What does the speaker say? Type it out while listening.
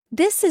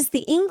This is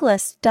the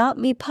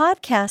Englist.me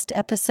podcast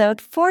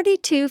episode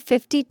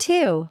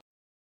 4252.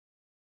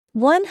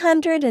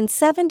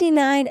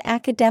 179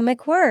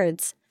 academic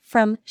words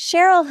from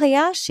Cheryl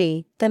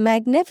Hayashi, The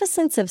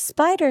Magnificence of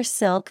Spider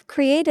Silk,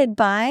 created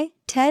by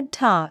TED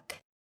Talk.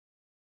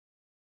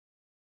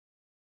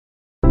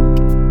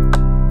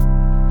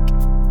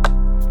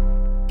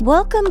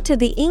 Welcome to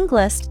the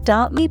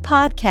Englist.me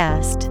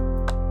podcast.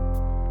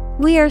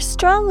 We are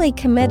strongly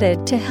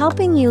committed to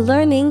helping you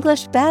learn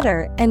English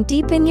better and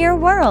deepen your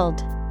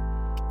world.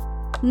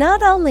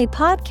 Not only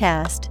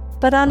podcast,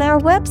 but on our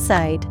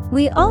website,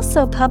 we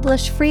also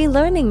publish free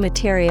learning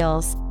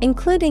materials,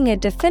 including a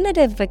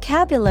definitive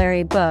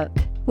vocabulary book,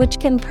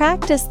 which can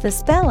practice the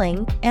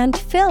spelling and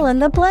fill in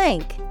the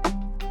blank.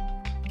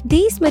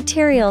 These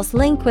materials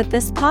link with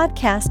this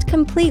podcast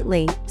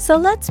completely, so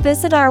let's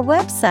visit our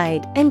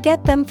website and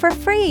get them for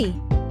free.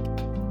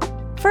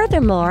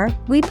 Furthermore,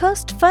 we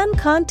post fun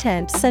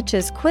content such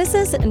as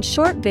quizzes and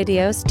short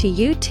videos to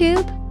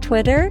YouTube,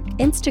 Twitter,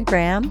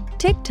 Instagram,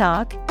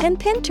 TikTok, and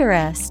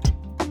Pinterest.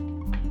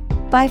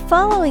 By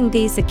following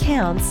these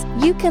accounts,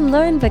 you can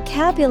learn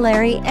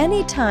vocabulary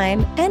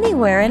anytime,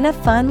 anywhere in a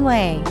fun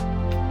way.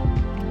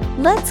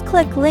 Let's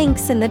click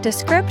links in the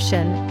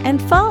description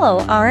and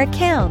follow our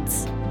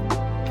accounts.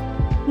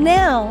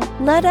 Now,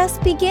 let us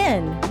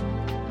begin.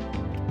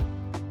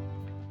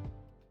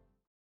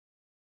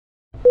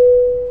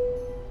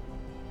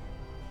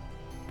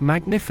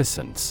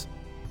 Magnificence.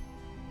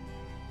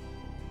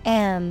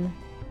 Magnificence.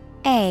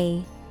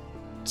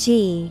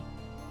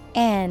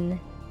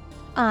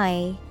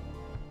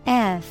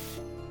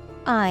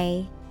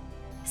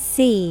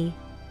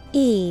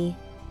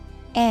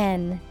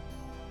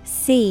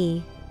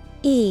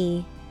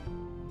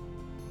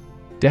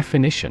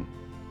 Definition: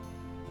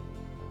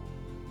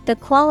 the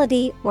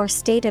quality or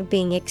state of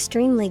being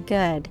extremely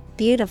good,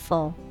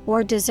 beautiful,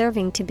 or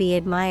deserving to be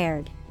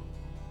admired.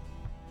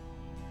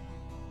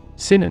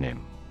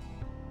 Synonym: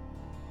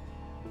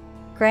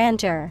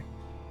 grandeur,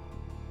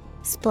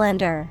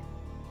 splendor,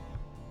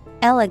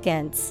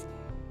 elegance.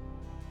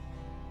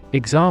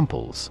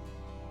 Examples: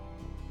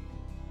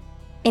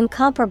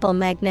 incomparable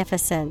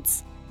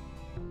magnificence.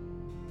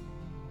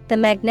 The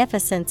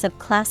magnificence of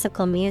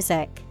classical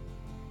music.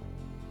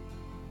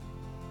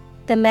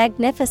 The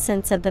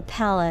magnificence of the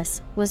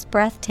palace was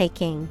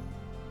breathtaking.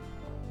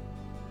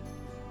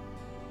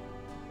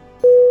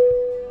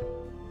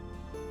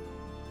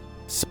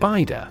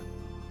 Spider.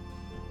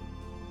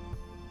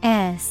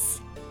 S-P-I-D-E-R.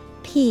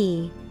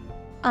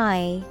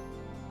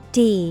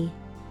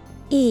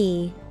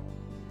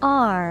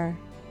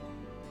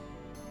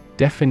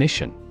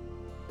 Definition: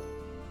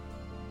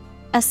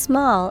 a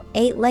small,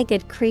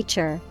 eight-legged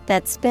creature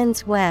that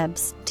spins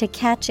webs to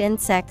catch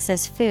insects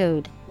as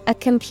food. A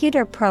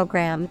computer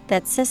program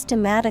that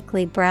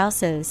systematically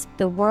browses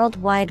the World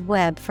Wide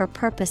Web for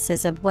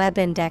purposes of web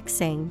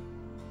indexing.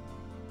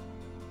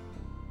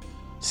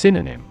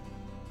 Synonym: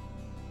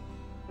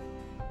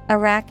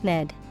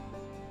 arachnid,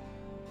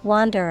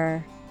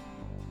 wanderer.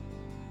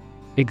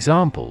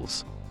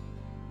 Examples: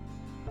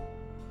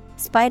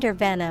 spider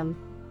venom,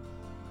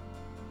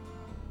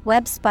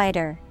 web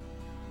spider.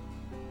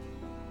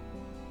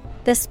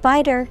 The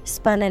spider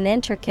spun an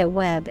intricate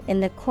web in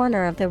the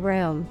corner of the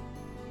room.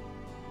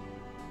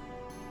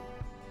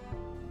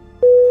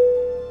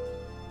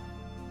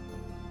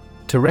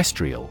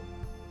 Terrestrial.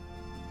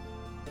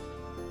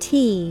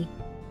 T-E-R-R-E-S-T-R-I-A-L.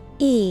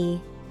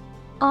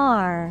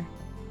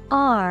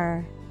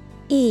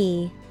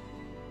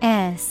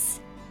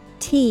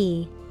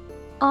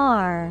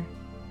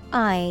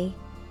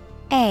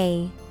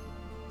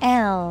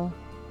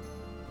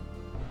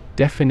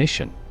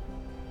 Definition: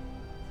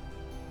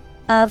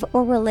 of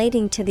or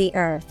relating to the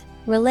earth,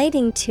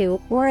 relating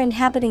to or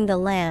inhabiting the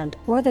land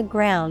or the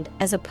ground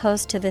as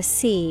opposed to the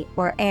sea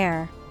or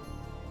air.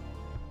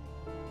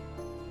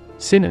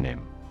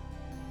 Synonym: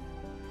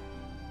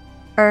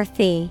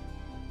 earthy,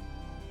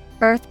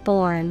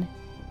 earthborn,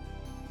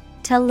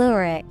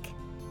 telluric.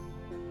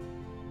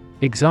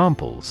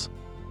 Examples: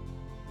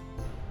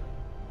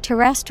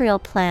 terrestrial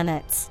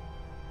planets.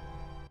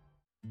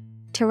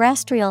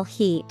 Terrestrial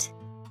heat.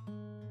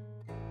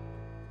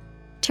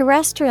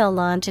 Terrestrial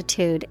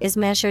longitude is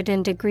measured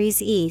in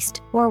degrees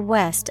east or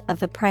west of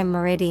the prime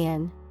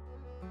meridian.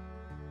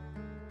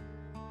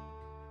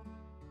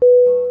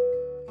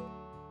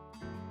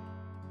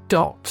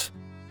 Dot.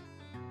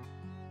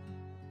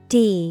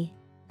 D-O-T.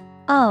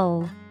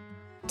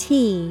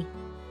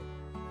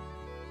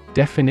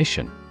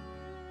 Definition: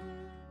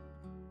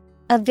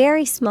 a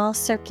very small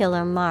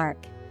circular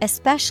mark,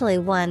 especially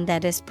one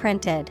that is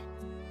printed.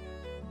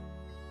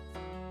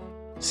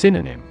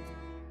 Synonym: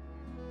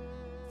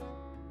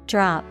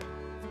 drop,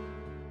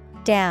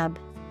 dab,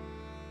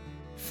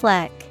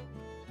 fleck.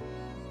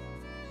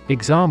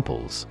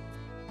 Examples: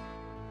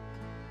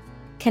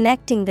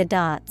 connecting the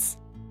dots.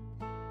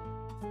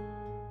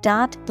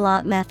 Dot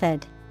blot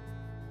method.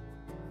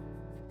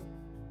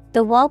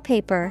 The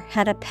wallpaper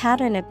had a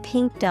pattern of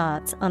pink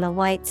dots on a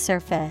white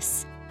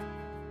surface.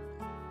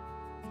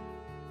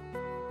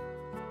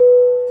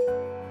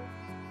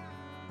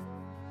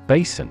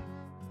 Basin.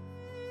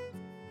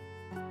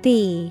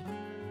 B-A-S-I-N.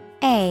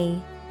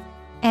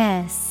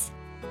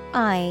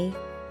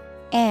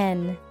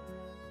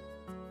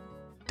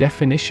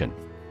 Definition: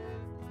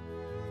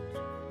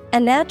 a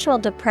natural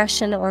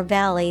depression or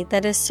valley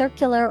that is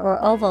circular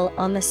or oval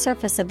on the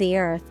surface of the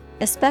earth,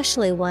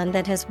 especially one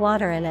that has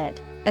water in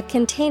it. A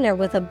container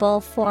with a bowl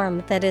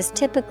form that is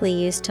typically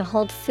used to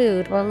hold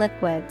food or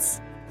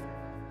liquids.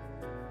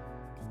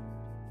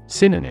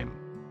 Synonym: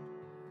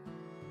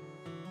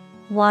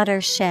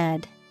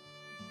 watershed,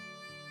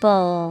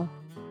 bowl.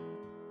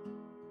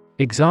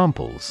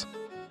 Examples: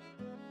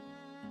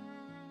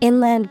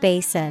 inland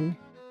basin,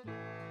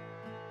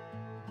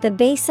 the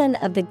basin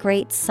of the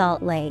Great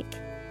Salt Lake.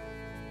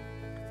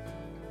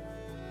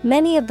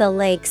 Many of the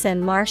lakes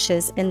and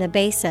marshes in the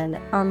basin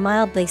are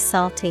mildly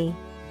salty.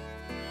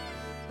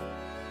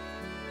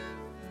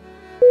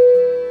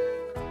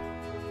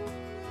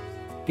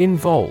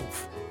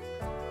 Involve.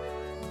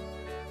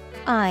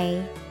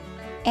 I-N-V-O-L-V-E.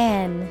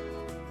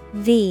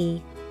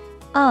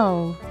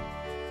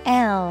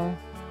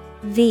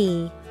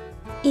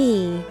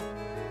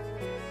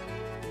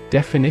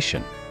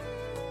 Definition: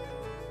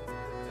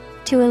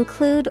 to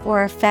include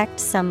or affect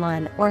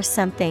someone or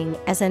something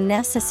as a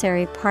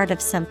necessary part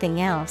of something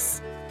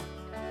else.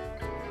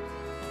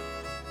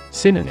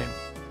 Synonym: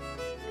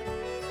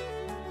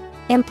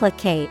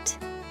 implicate,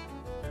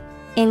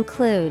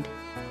 include,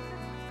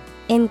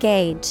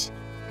 engage.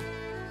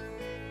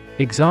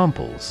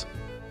 Examples: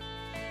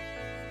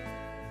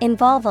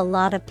 involve a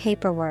lot of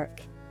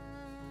paperwork.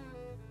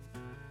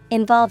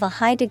 Involve a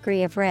high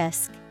degree of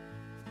risk.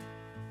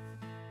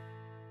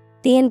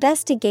 The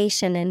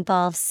investigation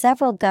involves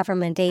several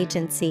government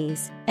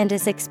agencies and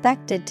is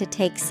expected to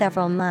take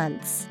several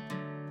months.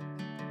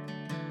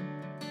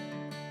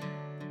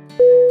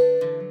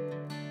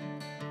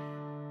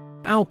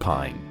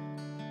 Alpine.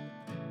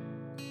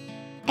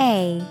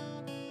 A-L-P-I-N-E.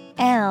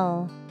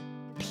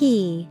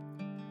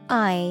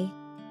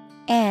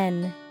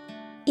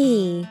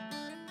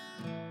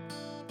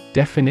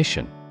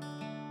 Definition: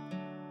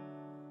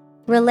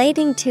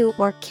 relating to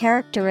or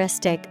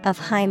characteristic of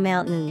high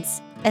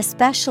mountains,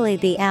 especially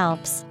the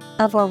Alps,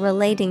 of or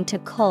relating to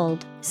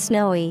cold,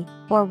 snowy,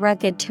 or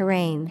rugged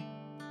terrain.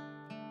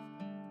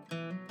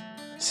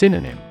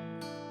 Synonym: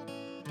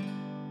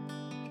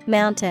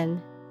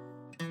 mountain,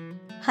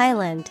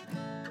 highland,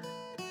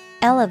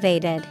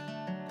 elevated.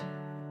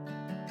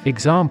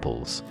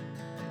 Examples: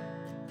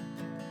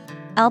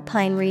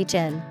 alpine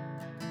region,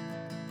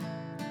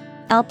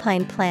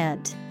 alpine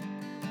plant.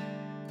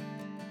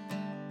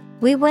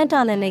 We went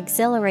on an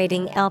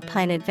exhilarating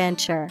alpine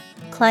adventure,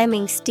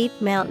 climbing steep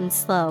mountain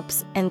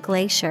slopes and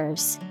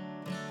glaciers.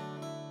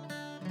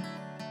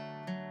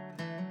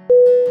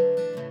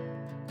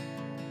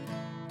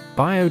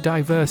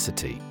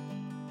 Biodiversity.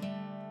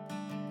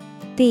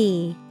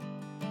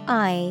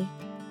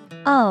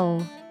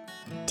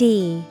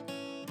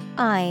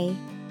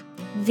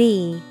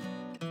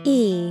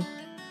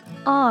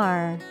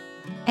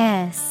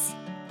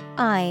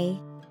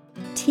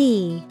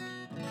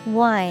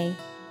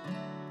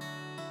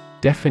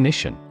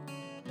 Definition: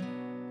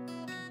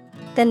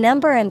 the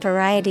number and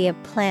variety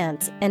of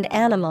plants and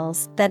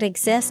animals that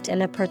exist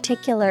in a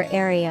particular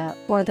area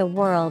or the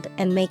world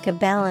and make a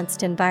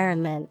balanced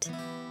environment.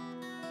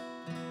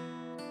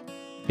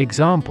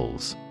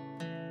 Examples: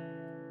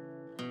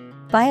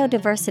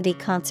 biodiversity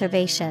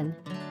conservation,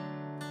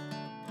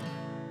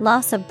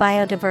 loss of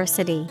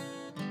biodiversity.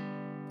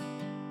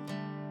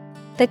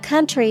 The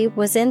country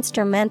was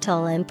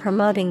instrumental in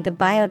promoting the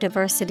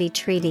Biodiversity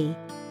Treaty.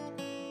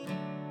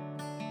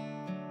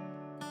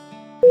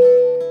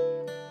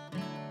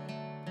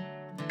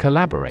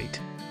 Collaborate.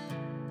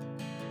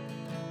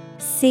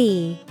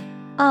 C-O-L-L-A-B-O-R-A-T-E.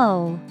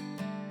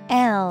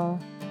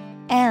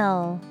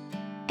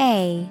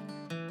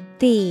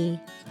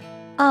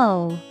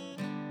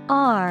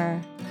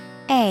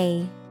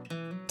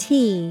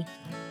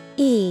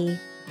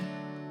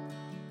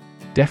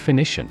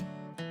 Definition: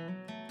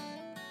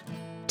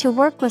 to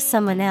work with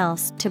someone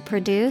else to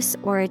produce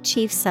or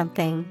achieve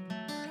something.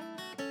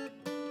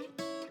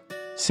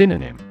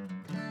 Synonym: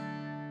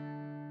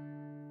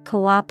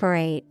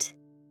 cooperate,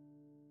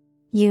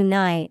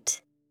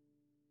 unite,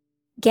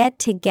 get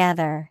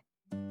together.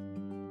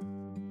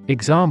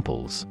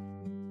 Examples: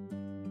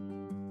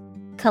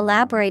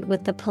 collaborate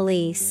with the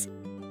police.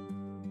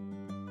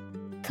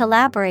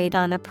 Collaborate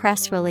on a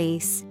press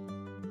release.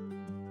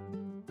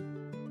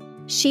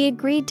 She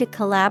agreed to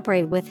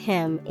collaborate with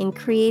him in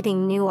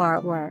creating new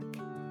artwork.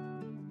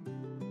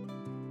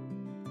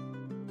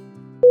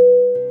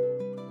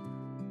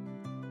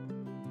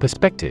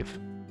 Perspective.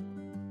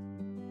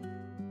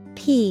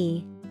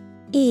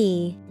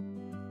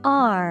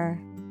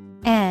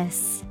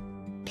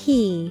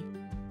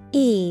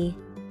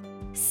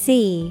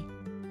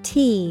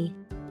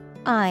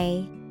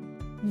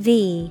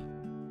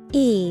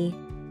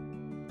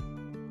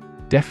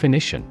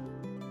 Definition: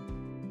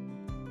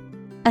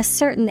 a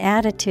certain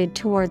attitude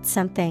towards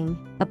something,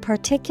 a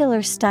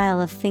particular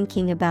style of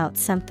thinking about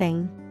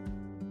something.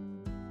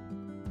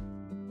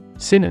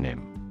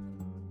 Synonym: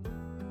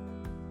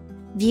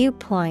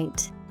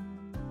 viewpoint,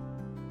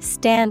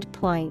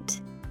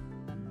 standpoint,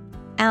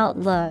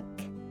 outlook.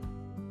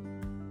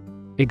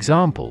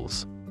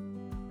 Examples: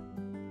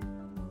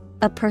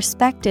 A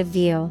perspective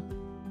view,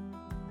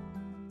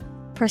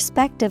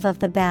 perspective of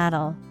the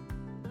battle.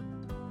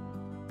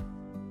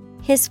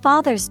 His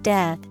father's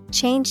death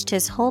changed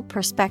his whole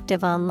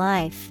perspective on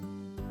life.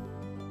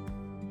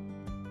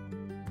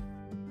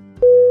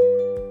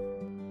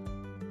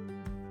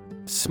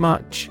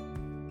 Smudge.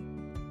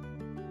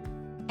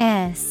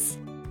 S-M-U-D-G-E.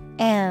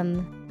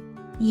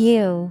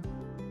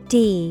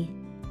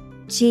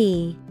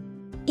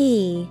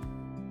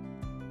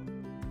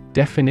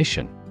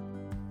 Definition: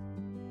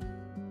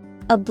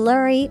 A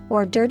blurry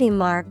or dirty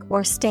mark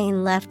or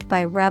stain left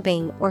by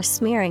rubbing or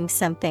smearing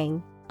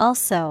something.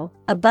 Also,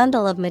 a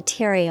bundle of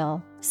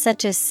material,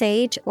 such as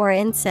sage or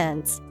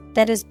incense,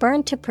 that is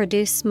burned to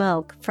produce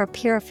smoke for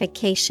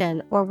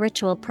purification or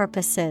ritual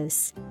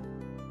purposes.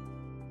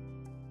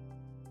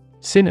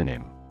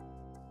 Synonym: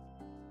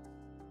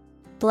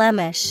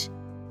 Blemish,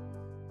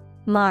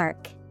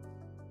 mark,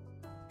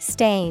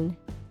 stain.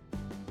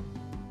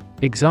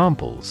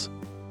 Examples: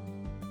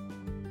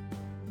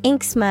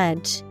 Ink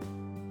smudge,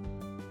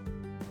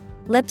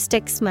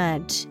 lipstick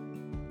smudge.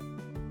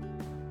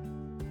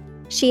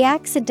 She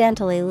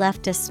accidentally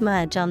left a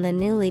smudge on the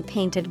newly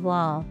painted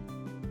wall.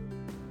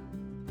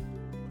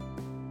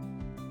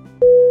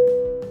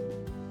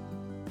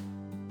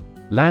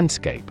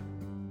 Landscape.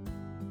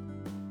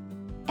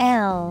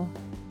 L-A-N-D-S-C-A-P-E.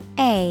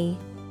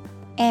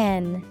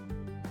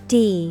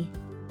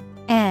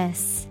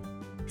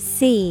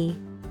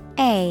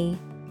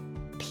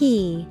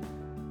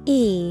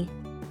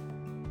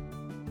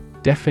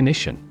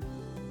 Definition: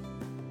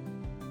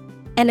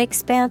 An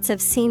expanse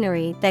of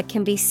scenery that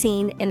can be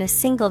seen in a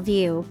single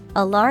view,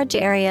 a large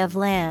area of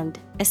land,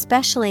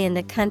 especially in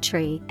the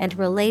country and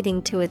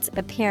relating to its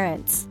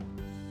appearance.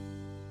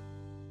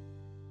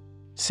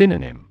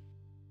 Synonym: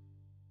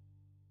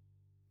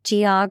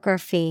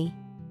 Geography,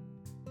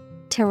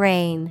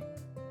 terrain,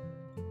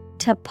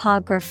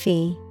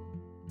 topography.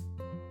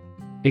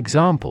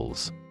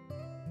 Examples: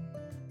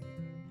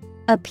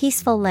 A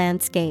peaceful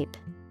landscape,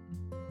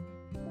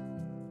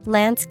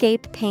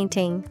 landscape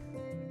painting.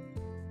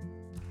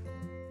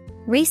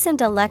 Recent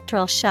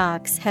electoral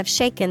shocks have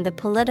shaken the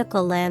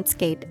political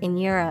landscape in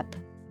Europe.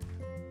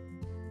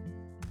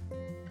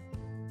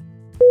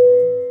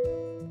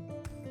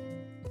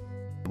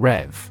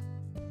 Rev.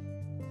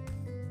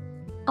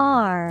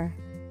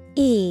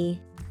 R-E-V.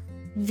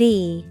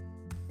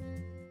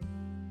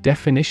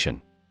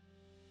 Definition: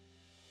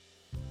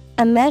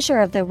 A measure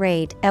of the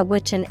rate at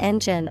which an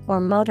engine or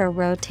motor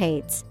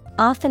rotates,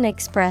 often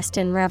expressed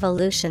in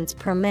revolutions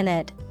per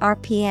minute,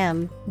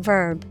 RPM,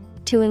 verb,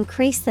 to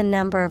increase the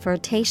number of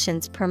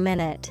rotations per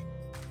minute.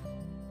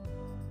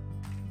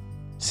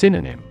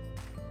 Synonym: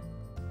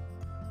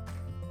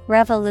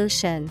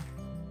 Revolution,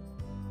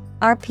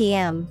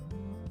 RPM,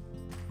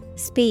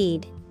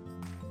 speed.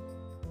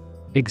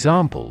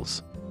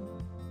 Examples: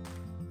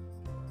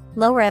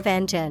 Low rev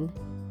engine,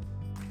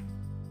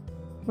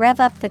 rev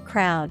up the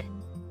crowd.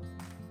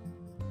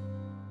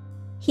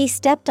 He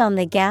stepped on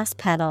the gas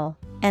pedal,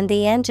 and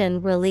the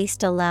engine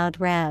released a loud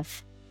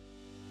rev.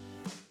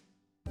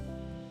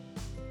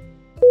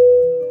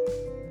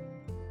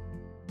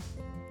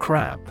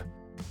 Crab.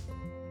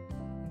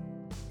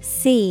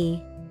 C-R-A-B.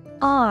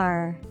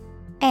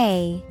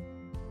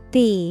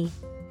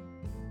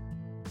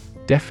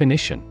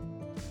 Definition: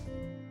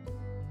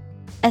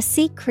 A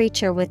sea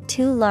creature with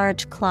two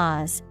large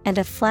claws and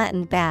a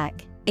flattened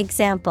back.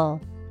 Example,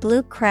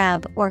 blue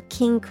crab or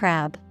king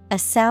crab, a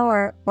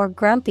sour or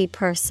grumpy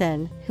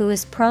person who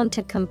is prone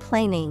to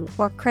complaining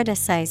or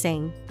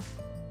criticizing.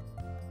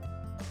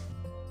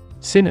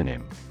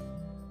 Synonym: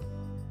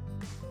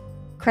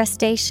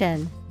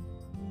 Crustacean,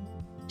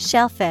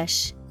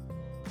 shellfish,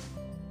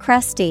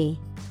 crusty.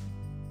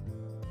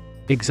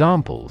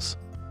 Examples: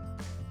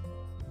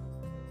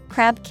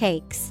 Crab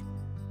cakes,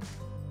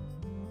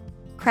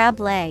 crab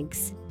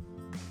legs.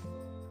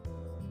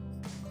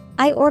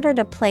 I ordered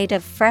a plate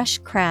of fresh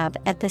crab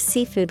at the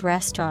seafood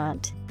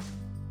restaurant.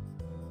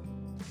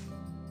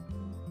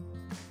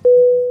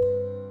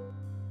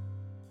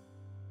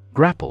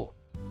 Grapple.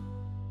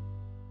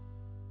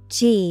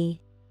 G-R-A-P-P-L-E.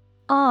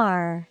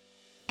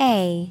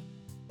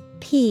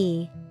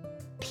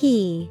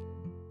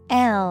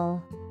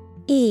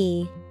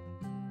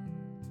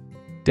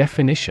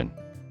 Definition: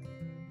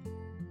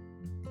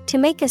 To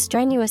make a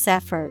strenuous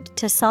effort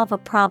to solve a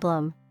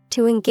problem,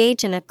 to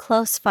engage in a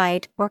close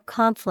fight or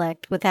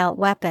conflict without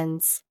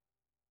weapons.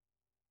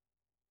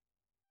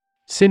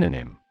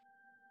 Synonym: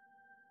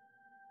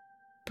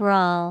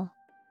 Brawl,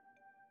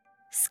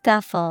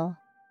 scuffle,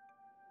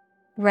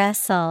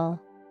 wrestle.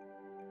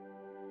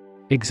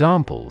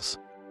 Examples: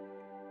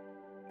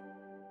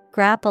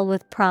 Grapple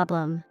with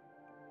problem,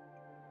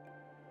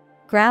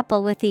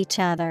 grapple with each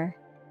other.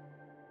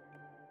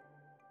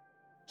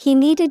 He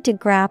needed to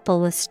grapple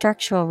with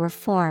structural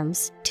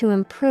reforms to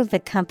improve the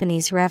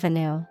company's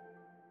revenue.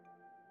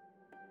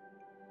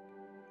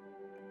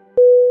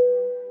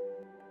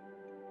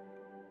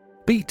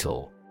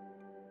 Beetle.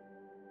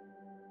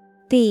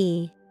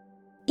 B-E-E-T-L-E.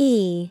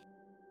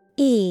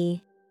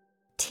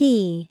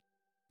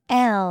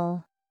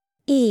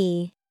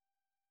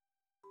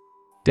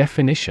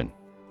 Definition: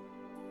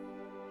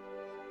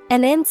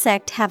 An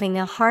insect having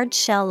a hard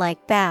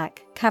shell-like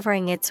back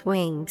covering its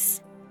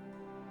wings.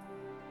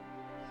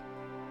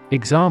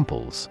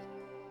 Examples: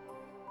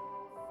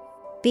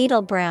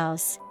 Beetle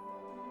browse.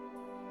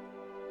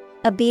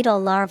 A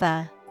beetle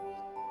larva.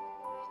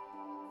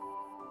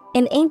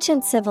 In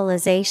ancient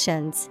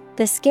civilizations,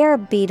 the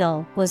scarab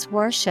beetle was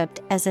worshipped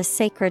as a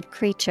sacred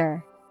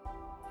creature.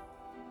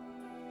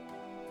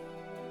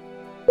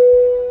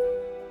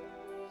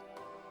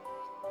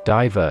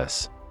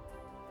 Diverse.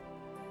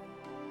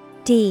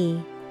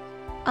 D-I-V-E-R-S-E.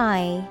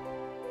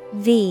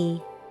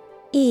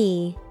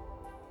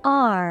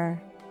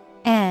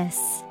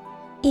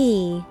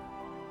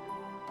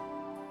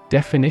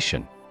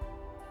 Definition: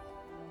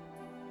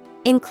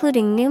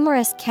 including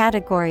numerous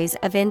categories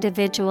of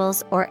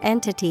individuals or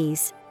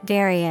entities,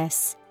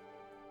 various.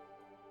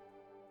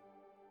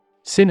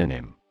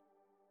 Synonym: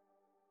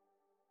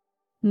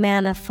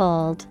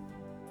 Manifold,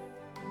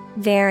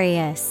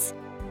 various,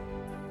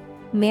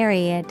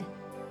 myriad.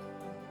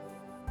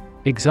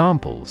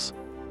 Examples: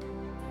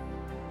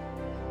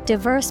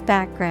 Diverse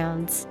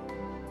backgrounds.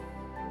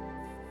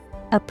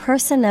 A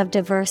person of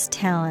diverse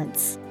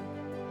talents.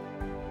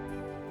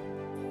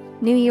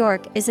 New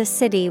York is a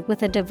city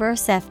with a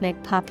diverse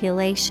ethnic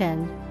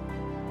population.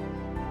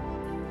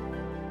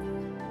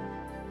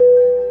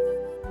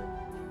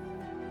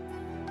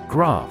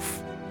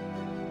 Graph.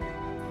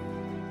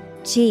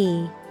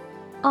 G-R-A-P-H.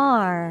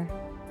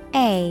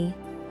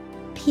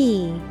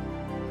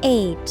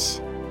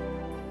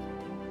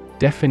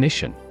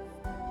 Definition: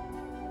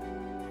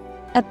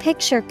 a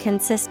picture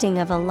consisting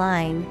of a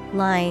line,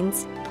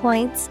 lines,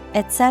 points,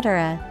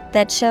 etc.,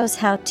 that shows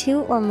how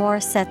two or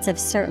more sets of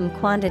certain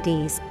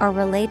quantities are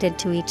related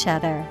to each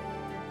other.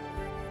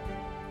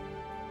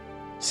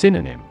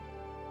 Synonym: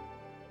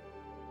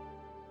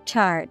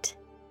 Chart,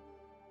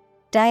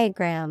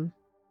 diagram,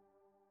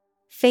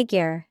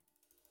 figure.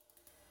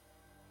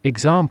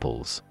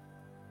 Examples: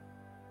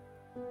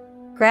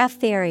 Graph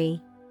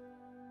theory.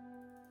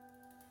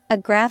 A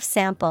graph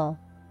sample.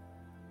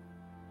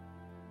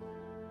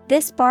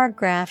 This bar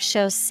graph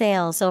shows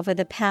sales over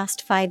the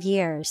past 5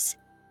 years.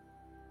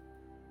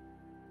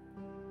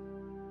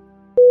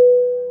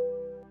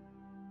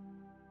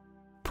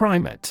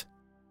 Primate.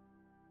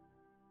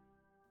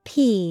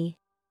 P-R-I-M-A-T-E.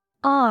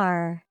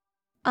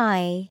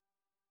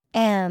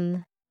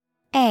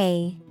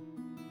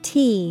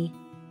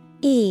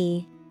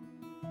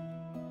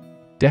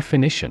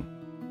 Definition: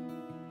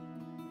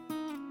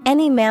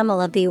 any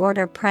mammal of the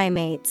order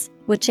primates,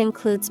 which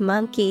includes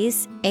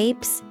monkeys,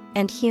 apes,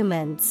 and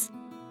humans.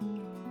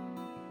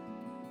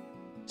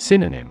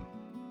 Synonym: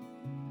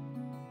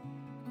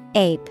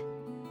 Ape,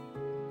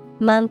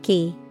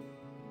 monkey,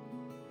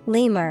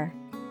 lemur.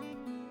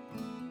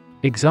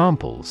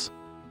 Examples: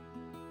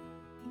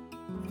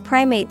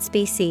 primate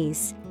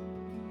species.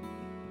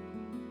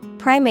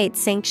 Primate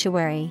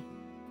sanctuary.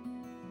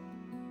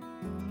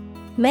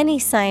 Many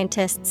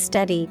scientists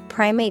study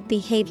primate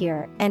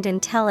behavior and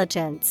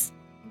intelligence.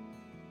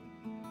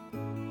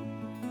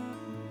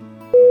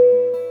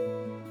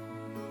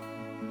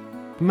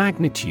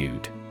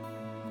 Magnitude.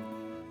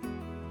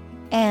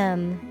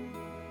 M-A-G-N-I-T-U-D-E.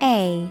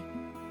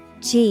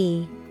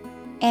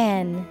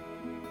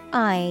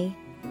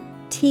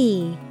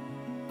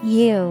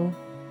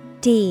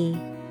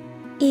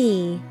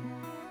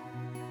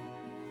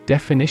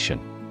 Definition: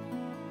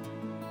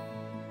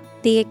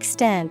 the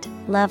extent,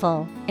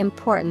 level,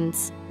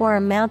 importance, or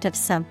amount of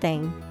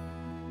something.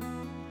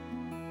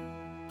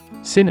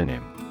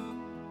 Synonym: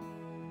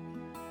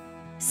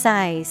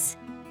 size,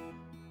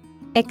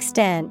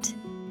 extent,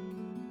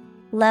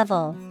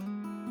 level.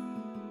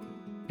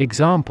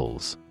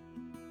 Examples: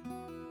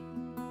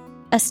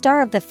 a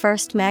star of the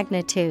first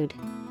magnitude.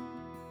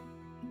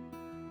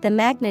 The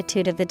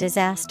magnitude of the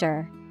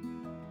disaster.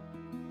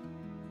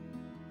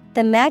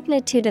 The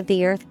magnitude of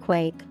the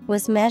earthquake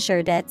was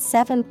measured at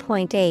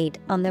 7.8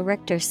 on the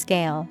Richter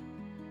scale.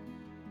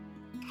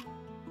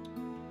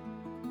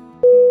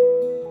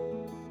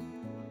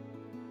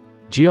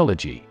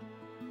 Geology.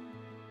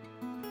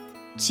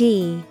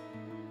 G-E-O-L-O-G-Y.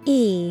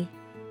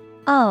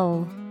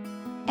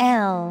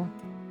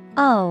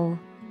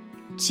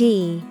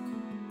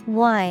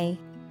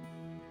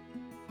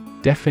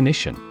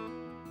 Definition: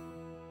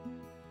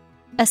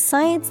 a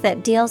science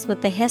that deals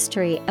with the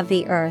history of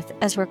the earth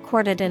as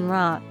recorded in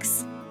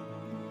rocks.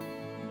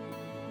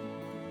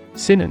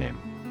 Synonym: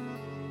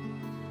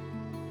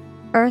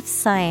 earth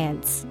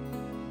science.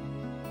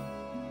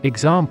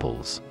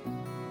 Examples: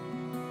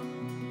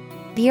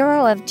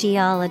 Bureau of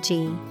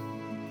Geology.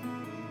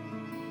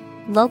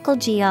 Local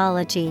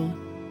geology.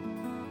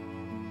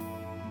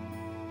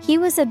 He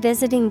was a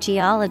visiting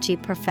geology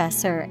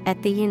professor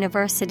at the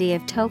University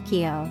of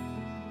Tokyo.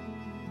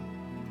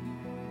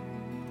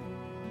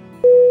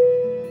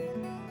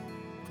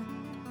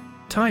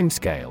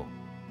 Timescale.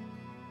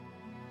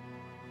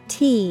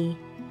 T-I-M-E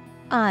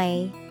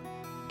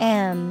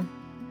M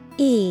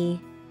E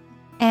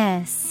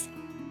S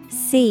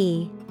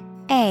C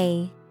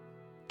A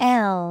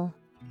L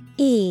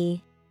E.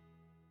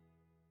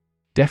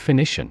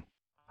 Definition: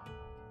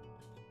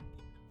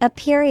 a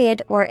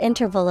period or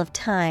interval of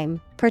time,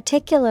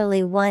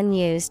 particularly one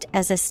used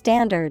as a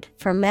standard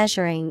for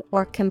measuring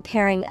or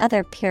comparing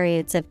other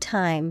periods of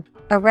time,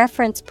 a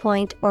reference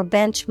point or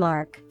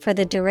benchmark for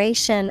the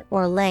duration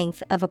or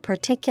length of a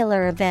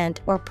particular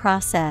event or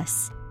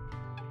process.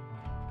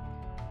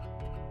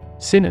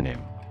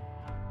 Synonym: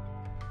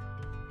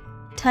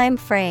 Time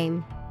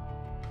frame,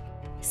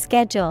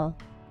 schedule,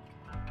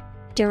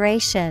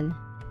 duration.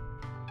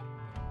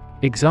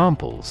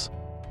 Examples: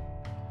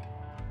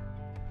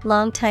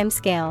 long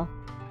timescale,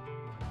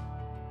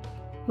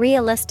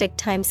 realistic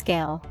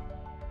timescale.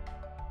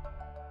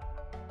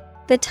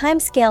 The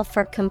timescale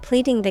for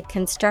completing the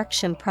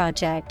construction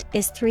project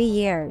is 3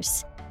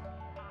 years.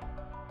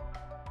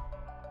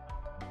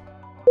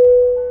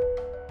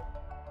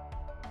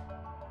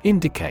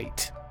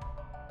 Indicate.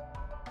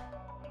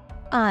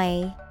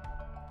 I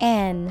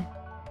N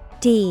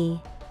D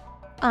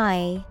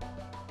I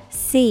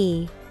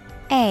C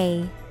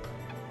A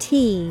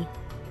T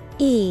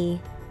E.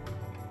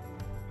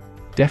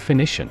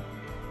 Definition: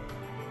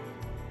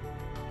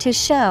 to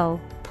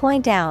show,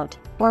 point out,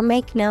 or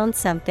make known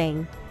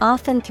something,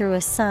 often through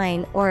a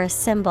sign or a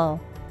symbol,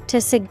 to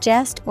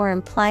suggest or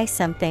imply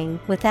something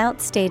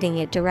without stating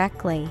it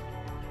directly.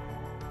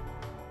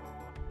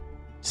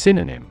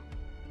 Synonym: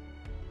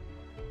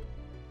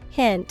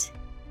 Hint,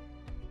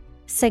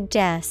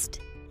 suggest,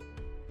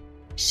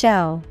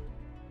 show.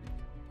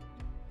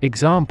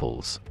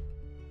 Examples: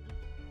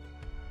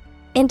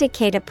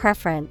 indicate a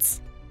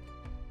preference,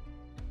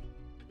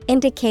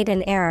 indicate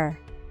an error.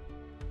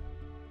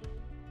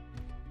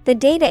 The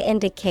data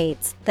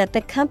indicates that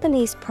the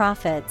company's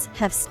profits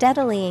have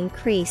steadily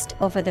increased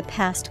over the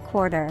past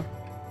quarter.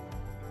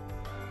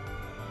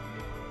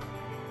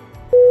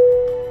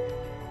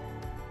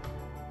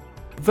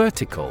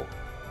 Vertical.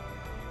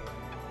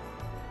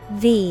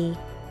 V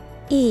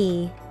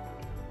E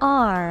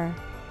R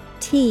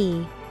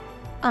T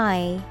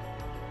I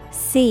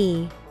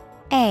C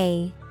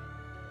A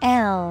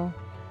L.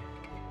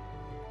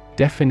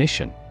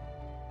 Definition: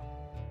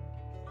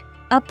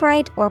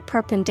 upright or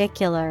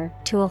perpendicular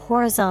to a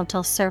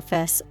horizontal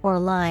surface or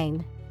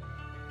line.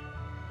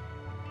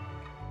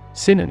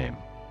 Synonym: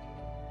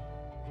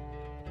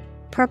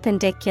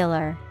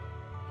 perpendicular,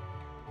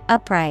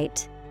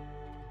 upright,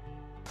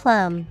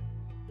 plumb.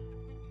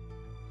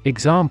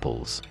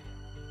 Examples: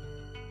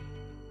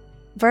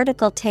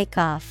 vertical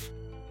takeoff,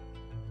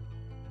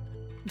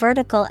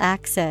 vertical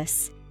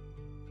axis.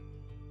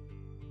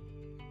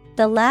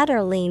 The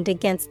ladder leaned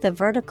against the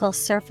vertical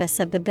surface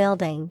of the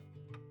building.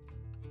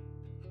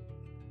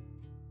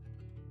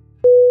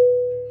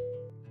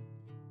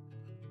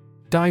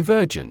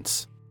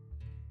 Divergence.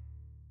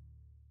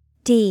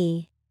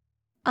 D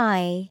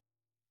I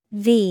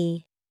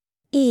V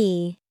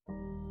E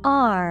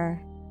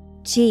R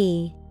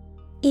G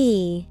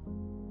E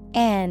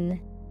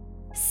N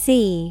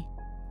C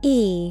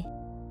E.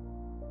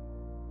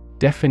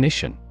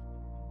 Definition: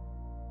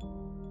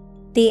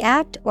 the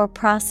act or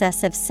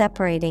process of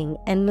separating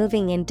and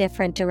moving in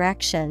different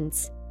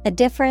directions, a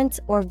difference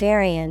or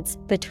variance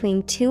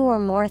between two or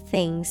more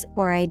things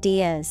or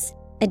ideas,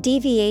 a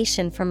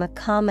deviation from a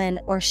common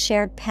or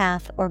shared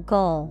path or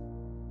goal.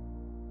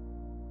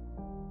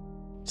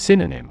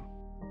 Synonym: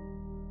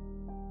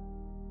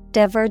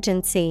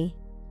 divergency,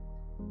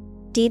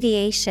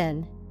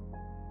 deviation,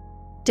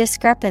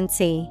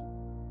 discrepancy.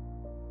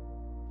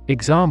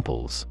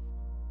 Examples: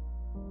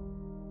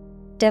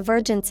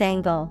 divergence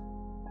angle,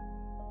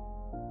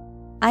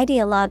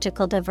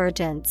 ideological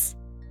divergence.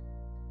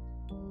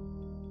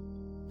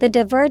 The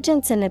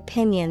divergence in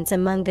opinions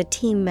among the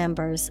team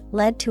members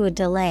led to a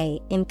delay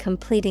in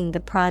completing the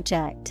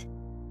project.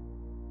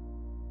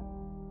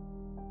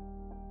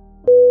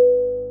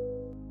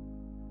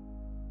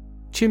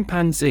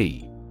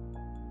 Chimpanzee.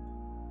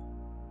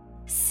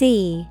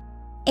 C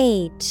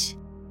H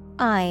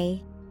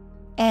I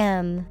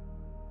M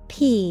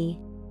P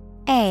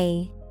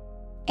A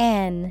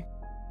N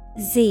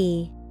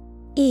Z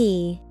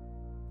E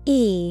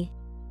E.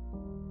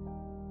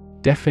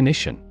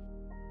 Definition: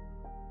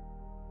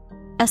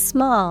 a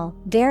small,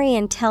 very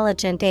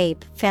intelligent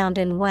ape found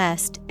in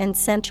West and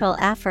Central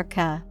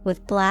Africa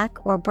with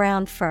black or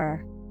brown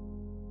fur.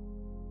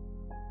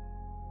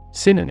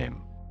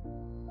 Synonym: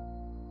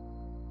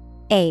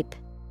 ape,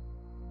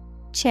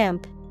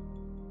 chimp,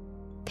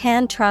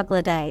 pan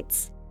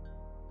troglodytes.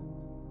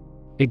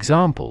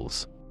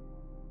 Examples: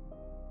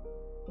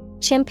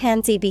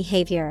 chimpanzee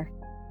behavior,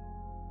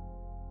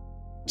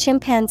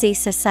 chimpanzee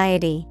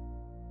society.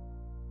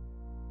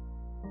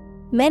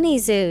 Many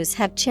zoos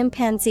have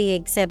chimpanzee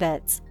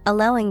exhibits,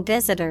 allowing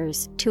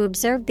visitors to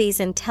observe these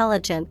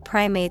intelligent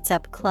primates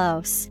up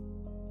close.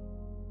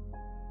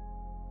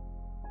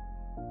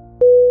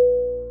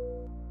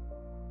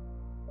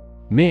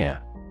 Mere.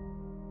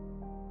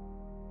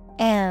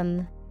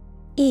 M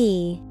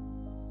E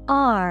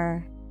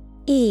R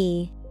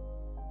E.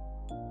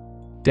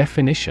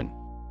 Definition.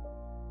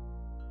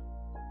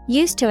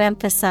 Used to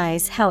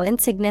emphasize how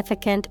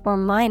insignificant or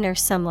minor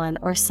someone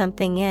or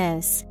something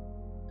is.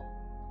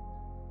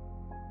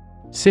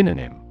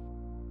 Synonym.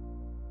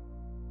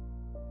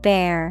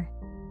 Bare,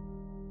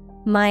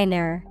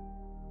 minor,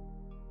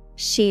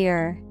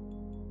 sheer.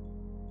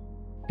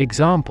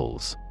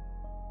 Examples.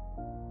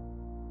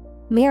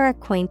 Mere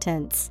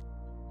acquaintance.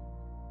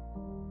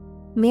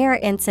 Mere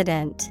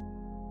incident.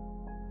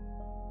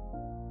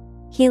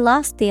 He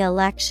lost the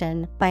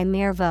election by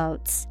mere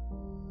votes.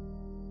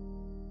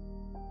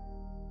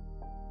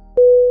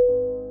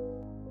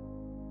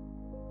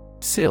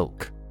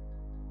 Silk.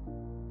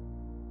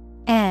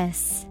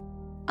 S-I-L-K.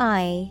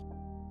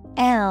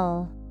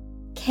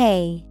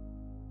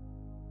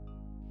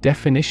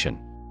 Definition.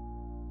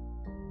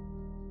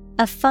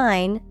 A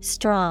fine,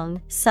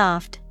 strong,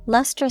 soft,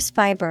 lustrous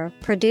fiber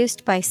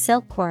produced by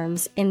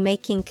silkworms in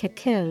making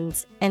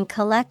cocoons and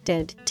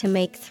collected to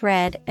make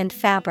thread and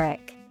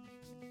fabric.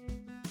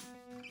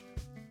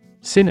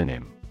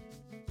 Synonym.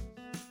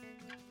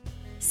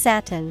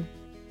 Satin,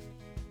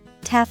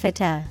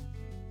 taffeta,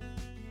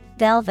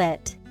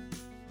 velvet.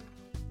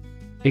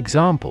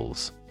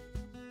 Examples.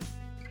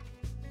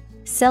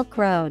 Silk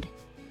road.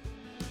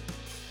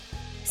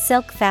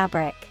 Silk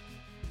fabric.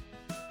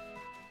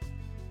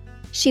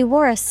 She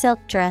wore a silk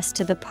dress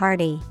to the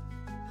party.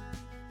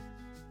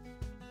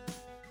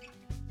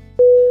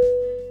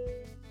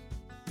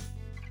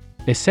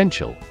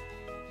 Essential.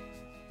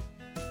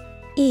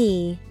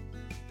 E-S-S-E-N-T-I-A-L.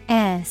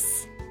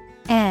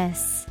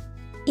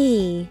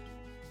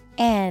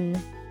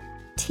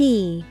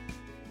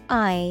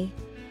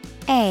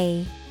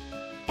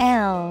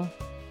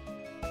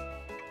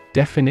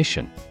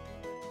 Definition.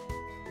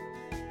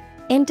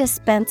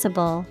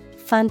 Indispensable,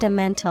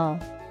 fundamental.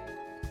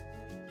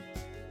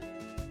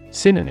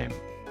 Synonym.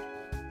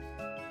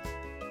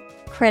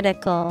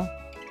 Critical,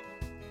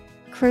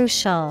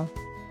 crucial,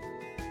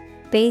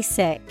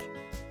 basic.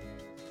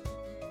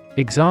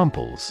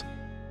 Examples.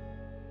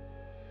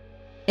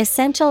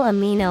 Essential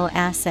amino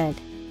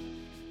acid.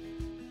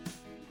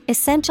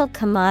 Essential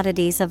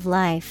commodities of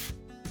life.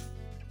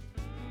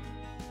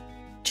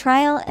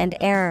 Trial and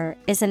error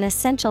is an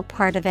essential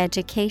part of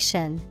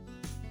education.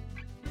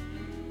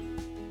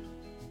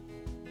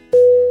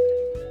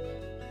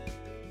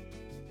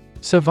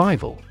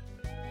 Survival.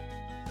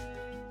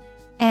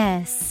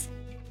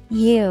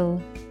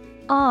 S-U-R-V-I-V-A-L.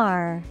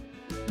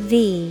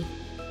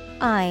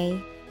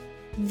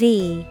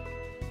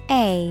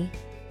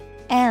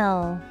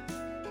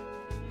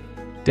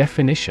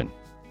 Definition.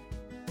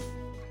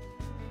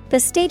 The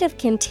state of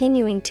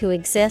continuing to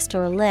exist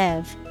or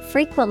live,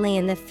 frequently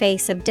in the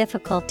face of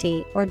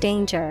difficulty or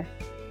danger.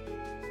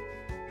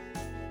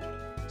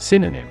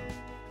 Synonym.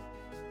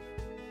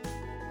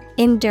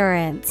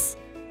 Endurance,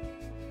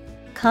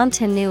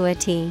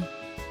 continuity.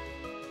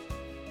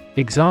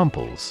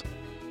 Examples.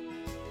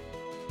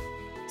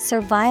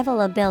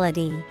 Survival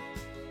ability.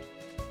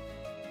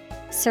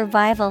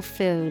 Survival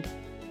food.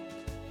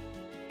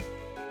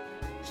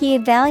 He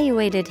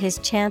evaluated his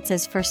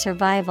chances for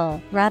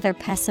survival rather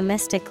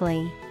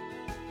pessimistically.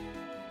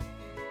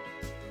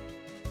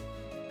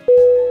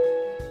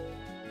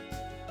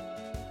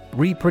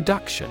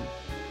 Reproduction.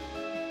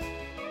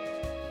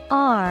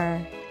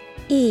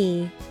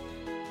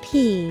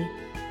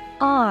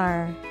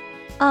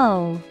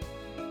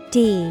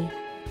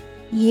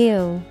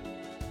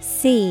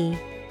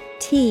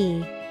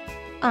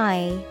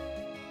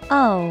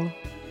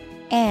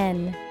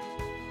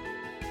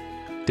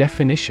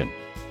 Definition.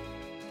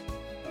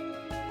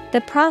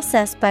 The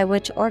process by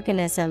which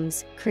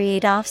organisms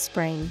create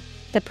offspring,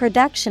 the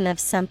production of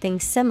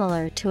something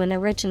similar to an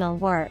original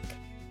work.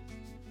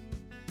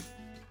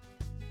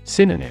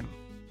 Synonym.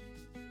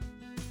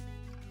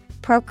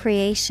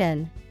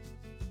 Procreation,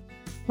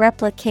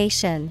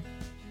 replication,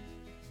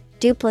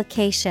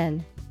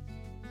 duplication.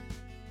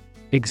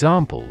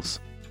 Examples.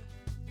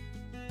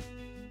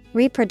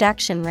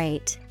 Reproduction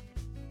rate.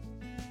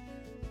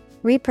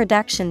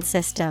 Reproduction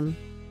system.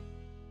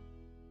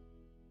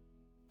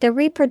 The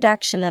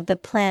reproduction of the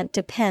plant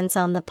depends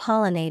on the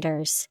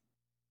pollinators.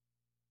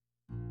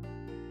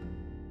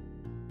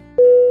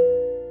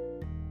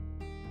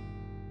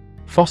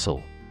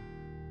 Fossil.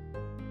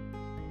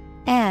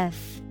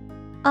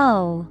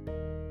 F-O-S-S-I-L.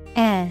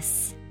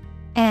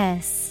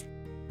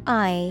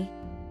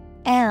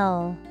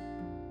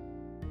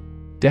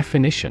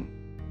 Definition.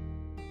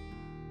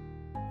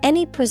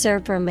 Any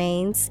preserved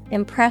remains,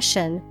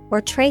 impression,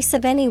 or trace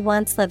of any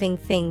once living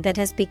thing that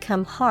has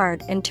become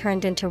hard and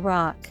turned into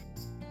rock.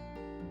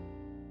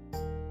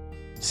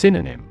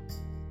 Synonym.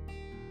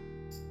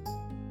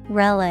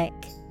 Relic,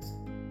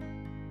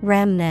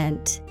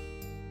 remnant,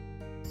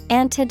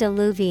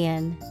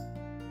 antediluvian.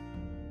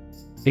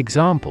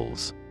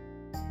 Examples.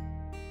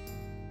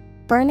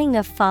 Burning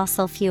of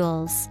fossil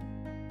fuels.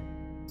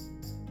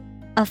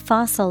 A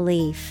fossil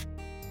leaf.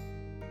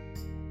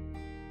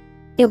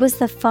 It was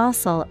the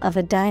fossil of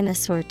a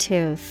dinosaur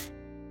tooth.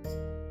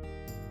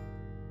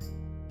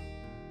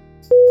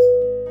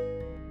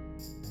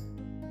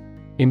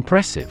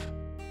 Impressive.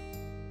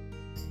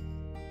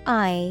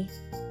 I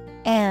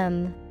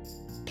M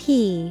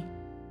P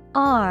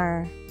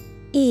R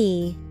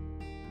E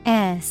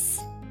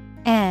S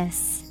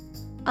S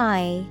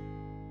I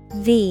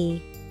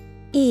V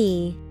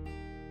E.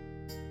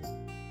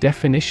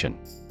 Definition: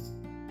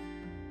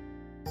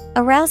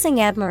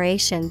 arousing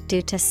admiration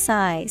due to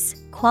size,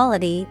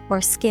 quality,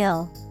 or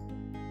skill.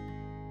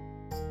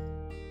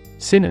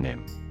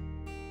 Synonym: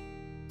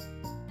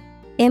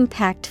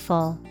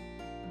 Impactful,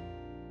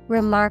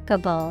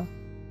 remarkable,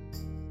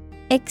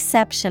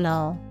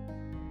 exceptional.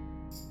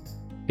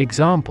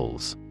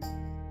 Examples: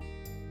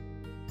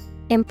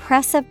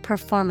 Impressive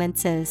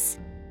performances.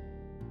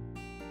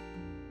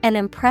 An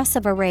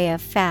impressive array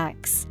of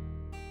facts.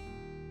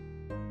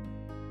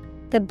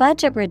 The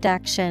budget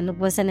reduction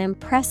was an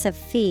impressive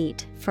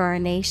feat for our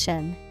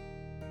nation.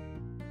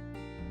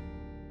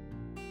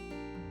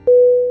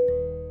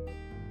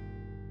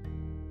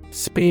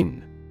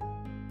 Spin.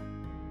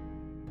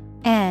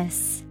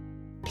 S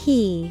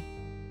P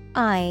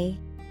I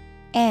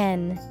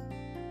N.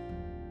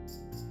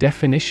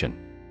 Definition: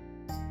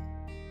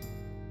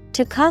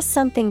 to cause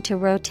something to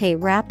rotate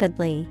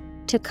rapidly,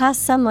 to cause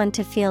someone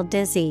to feel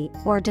dizzy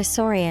or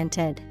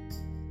disoriented.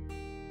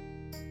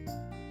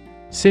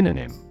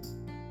 Synonym: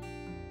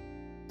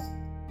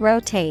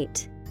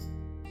 Rotate,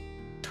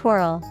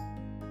 twirl,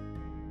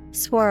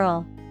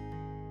 swirl.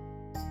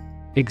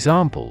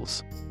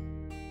 Examples: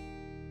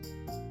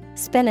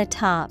 spin a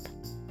top,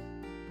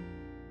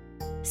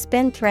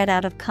 spin thread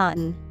out of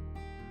cotton.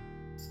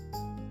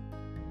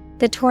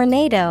 The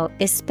tornado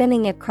is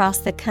spinning across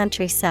the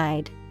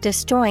countryside,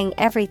 destroying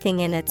everything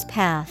in its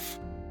path.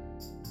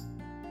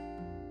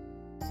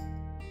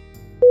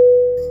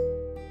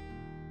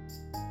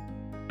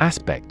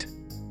 Aspect.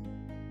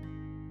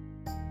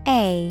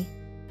 A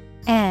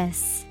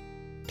S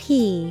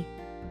P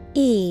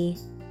E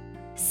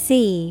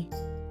C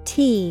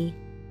T.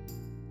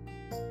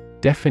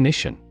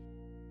 Definition: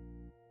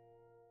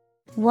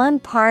 one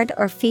part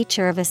or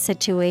feature of a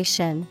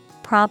situation,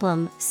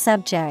 problem,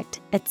 subject,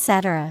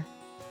 etc.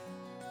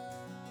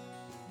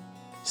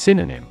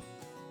 Synonym: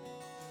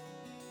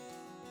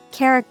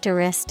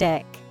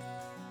 characteristic,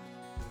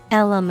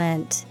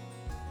 element,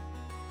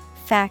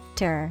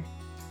 factor.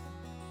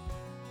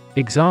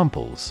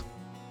 Examples: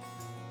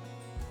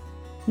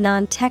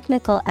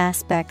 non-technical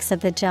aspects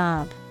of the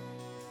job.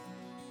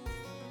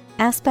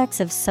 Aspects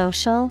of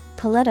social,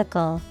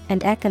 political,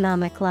 and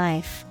economic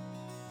life.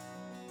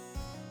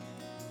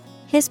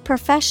 His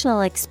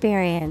professional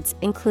experience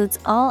includes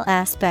all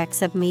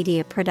aspects of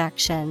media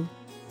production.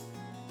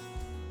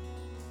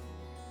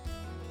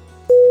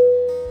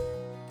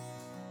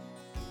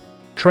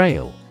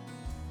 Trail.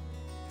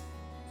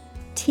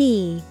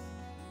 T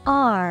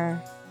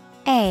R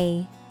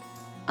A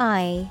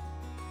I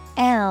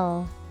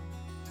L.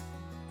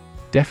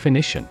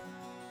 Definition: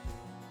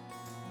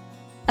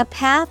 a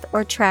path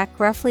or track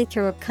roughly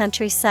through a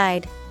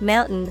countryside,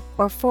 mountain,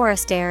 or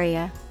forest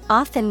area,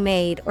 often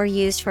made or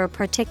used for a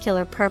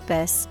particular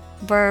purpose.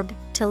 Verb,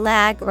 to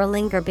lag or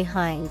linger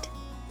behind.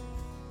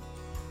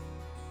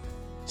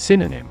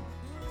 Synonym: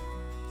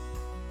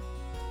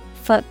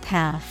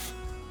 footpath,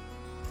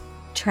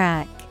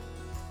 track,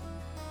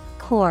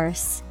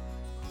 course.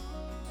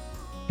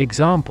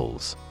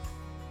 Examples: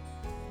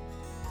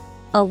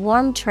 a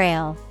warm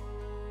trail.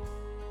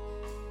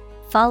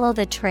 Follow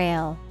the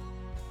trail.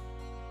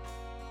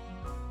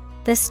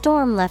 The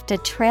storm left a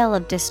trail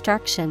of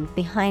destruction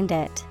behind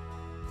it.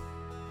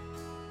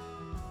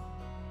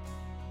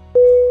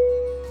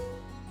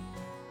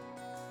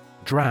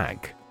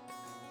 Drag.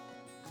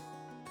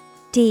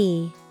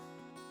 D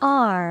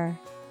R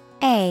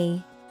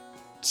A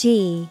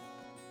G.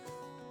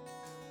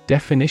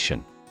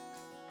 Definition: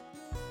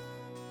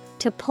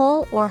 to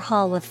pull or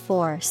haul with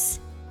force.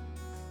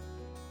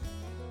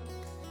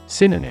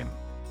 Synonym: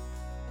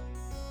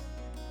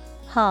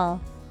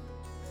 haul,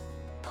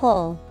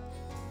 pull,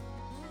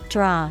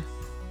 draw.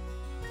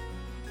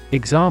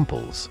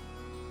 Examples: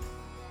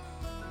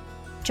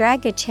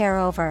 drag a chair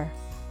over.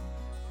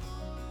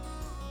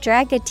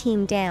 Drag a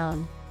team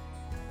down.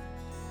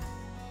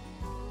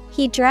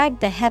 He dragged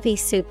the heavy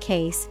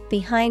suitcase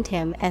behind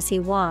him as he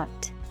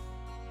walked.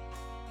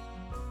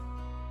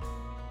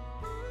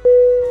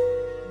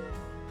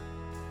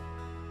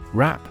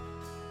 Wrap.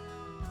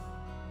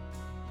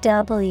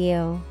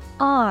 W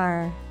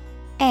R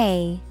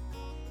A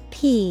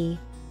P.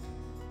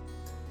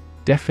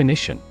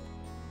 Definition: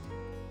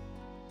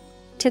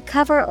 to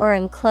cover or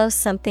enclose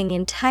something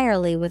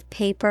entirely with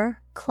paper,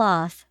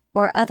 cloth,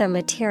 or other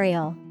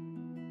material.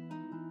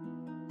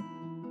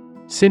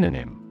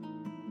 Synonym: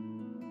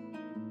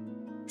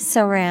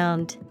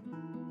 surround,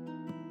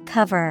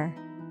 cover,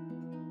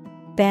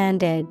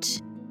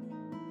 bandage.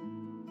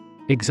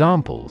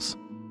 Examples: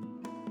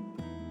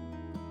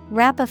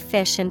 wrap a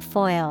fish in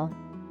foil.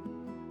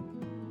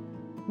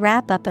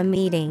 Wrap up a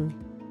meeting.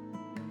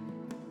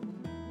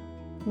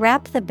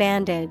 Wrap the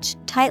bandage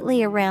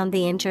tightly around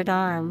the injured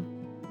arm.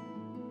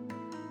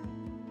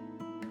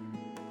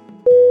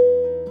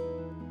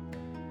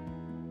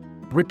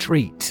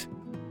 Retreat.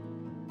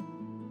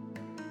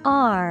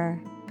 R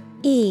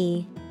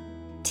E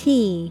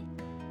T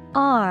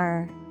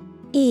R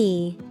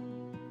E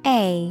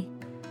A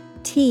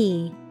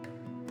T.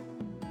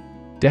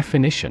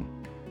 Definition: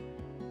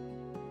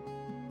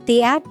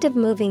 The act of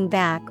moving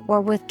back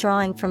or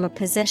withdrawing from a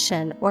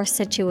position or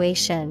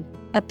situation,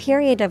 a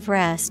period of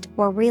rest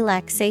or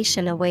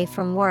relaxation away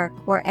from work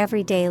or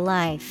everyday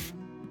life.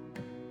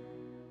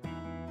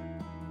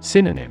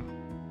 Synonym: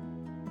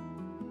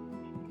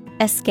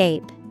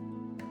 Escape,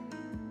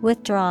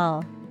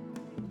 withdrawal,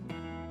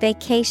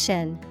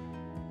 vacation.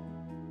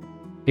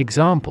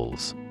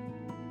 Examples: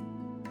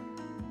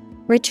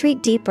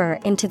 Retreat deeper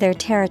into their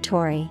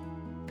territory.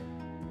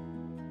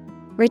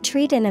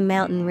 Retreat in a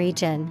mountain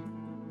region.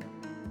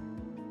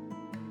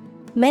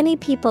 Many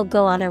people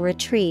go on a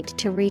retreat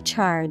to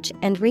recharge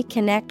and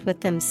reconnect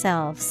with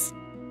themselves.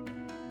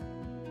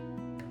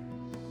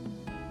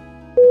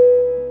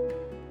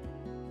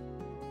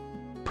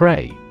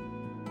 Pray.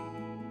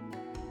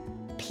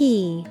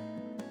 P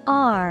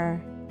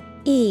R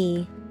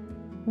E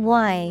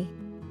Y.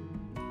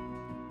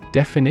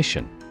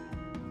 Definition: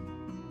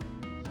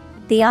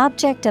 The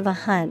object of a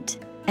hunt,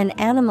 an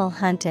animal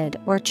hunted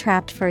or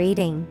trapped for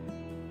eating.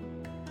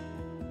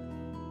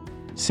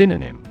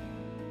 Synonym: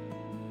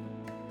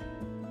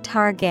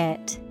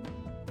 Target,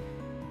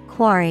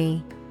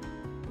 quarry,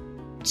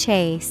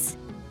 chase.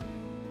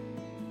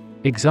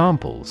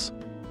 Examples: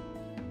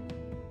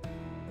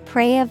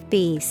 Prey of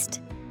beast.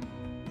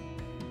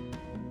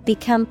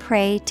 Become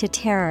prey to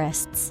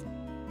terrorists.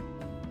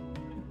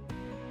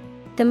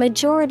 The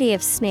majority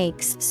of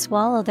snakes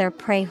swallow their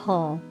prey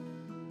whole.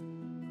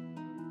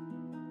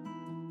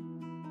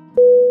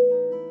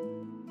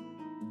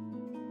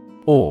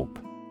 Orb.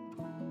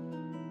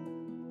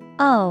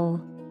 O-R-B.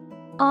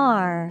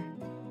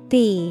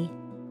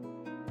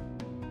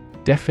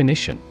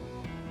 Definition: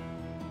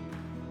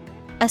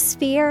 A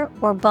sphere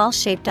or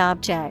ball-shaped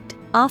object,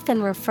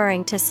 often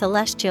referring to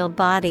celestial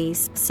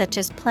bodies such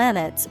as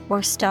planets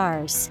or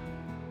stars.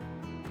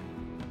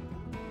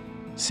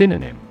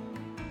 Synonym: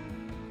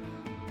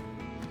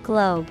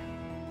 Globe,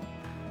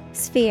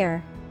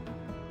 sphere,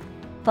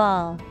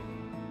 ball.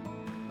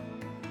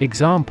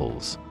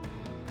 Examples: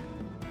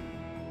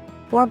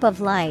 Orb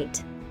of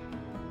light.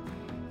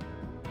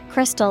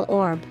 Crystal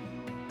orb.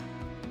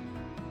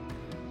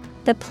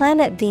 The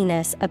planet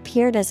Venus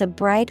appeared as a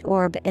bright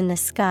orb in the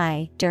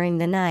sky during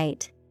the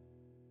night.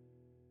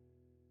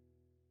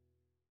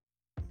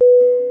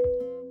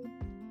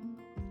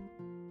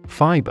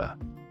 Fiber.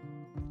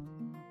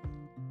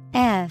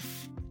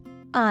 F-I-B-E-R.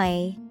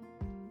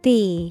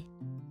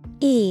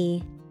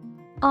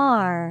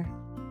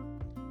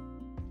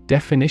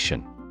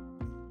 Definition: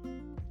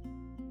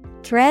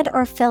 Thread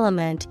or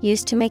filament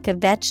used to make a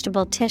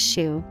vegetable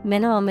tissue,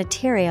 mineral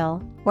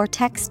material, or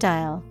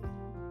textile.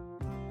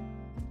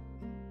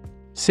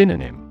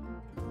 Synonym: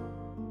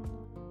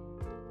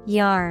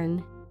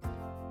 Yarn,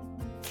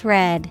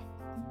 thread,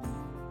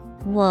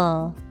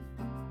 wool.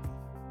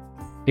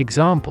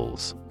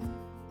 Examples: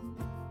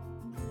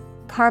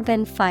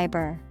 Carbon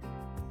fiber.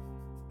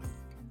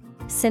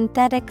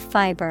 Synthetic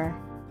fiber.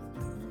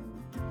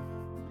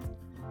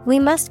 We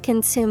must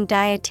consume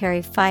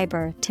dietary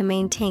fiber to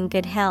maintain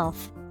good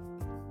health.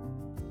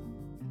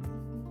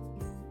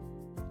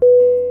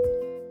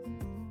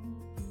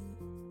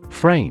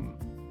 Frame.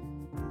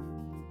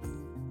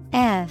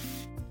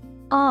 F-R-A-M-E.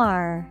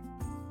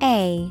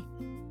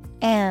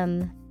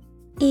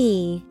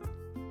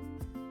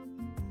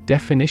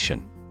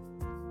 Definition: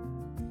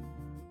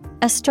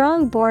 A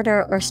strong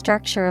border or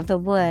structure of the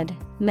wood,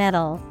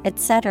 metal,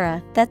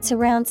 etc. that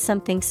surrounds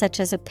something such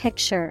as a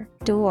picture,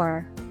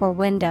 door, or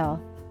window.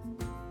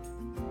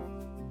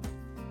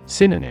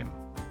 Synonym: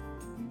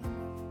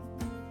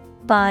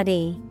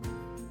 Body,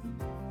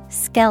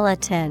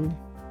 skeleton,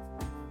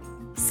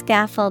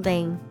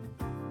 scaffolding.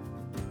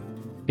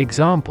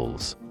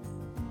 Examples: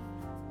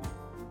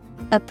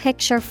 A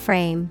picture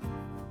frame.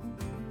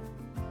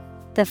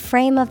 The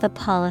frame of the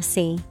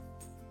policy.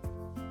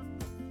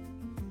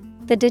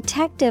 The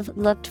detective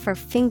looked for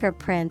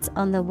fingerprints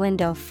on the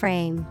window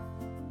frame.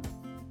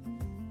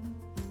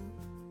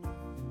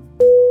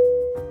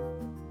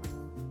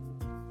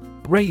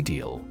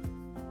 Radial.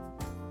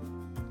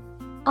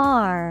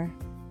 R-A-D-I-A-L.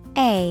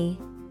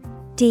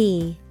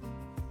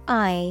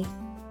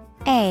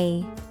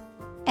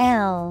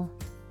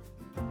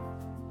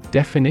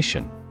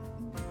 Definition: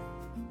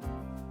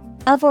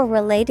 Of or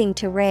relating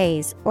to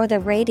rays or the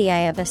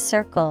radii of a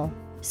circle,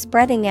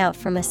 spreading out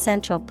from a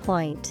central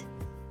point.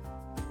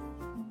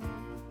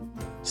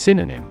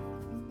 Synonym: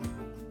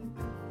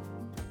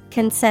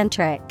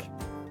 Concentric,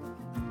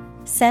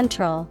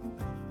 central,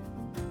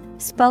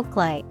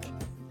 spoke-like.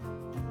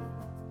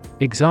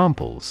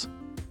 Examples: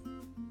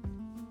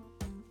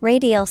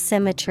 Radial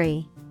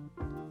symmetry.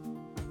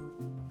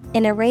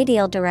 In a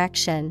radial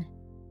direction.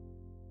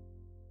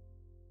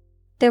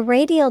 The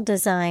radial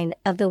design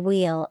of the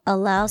wheel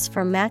allows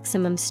for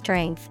maximum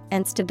strength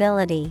and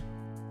stability.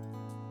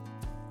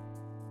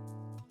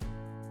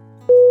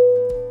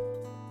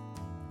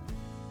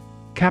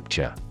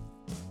 Capture.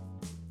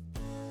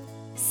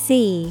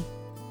 C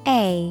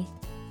A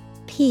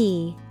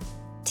P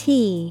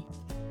T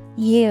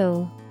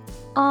U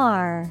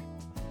R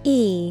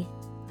E.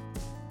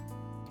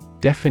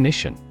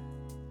 Definition: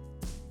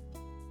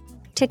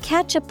 To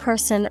catch a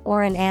person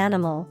or an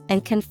animal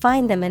and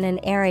confine them in an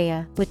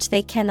area which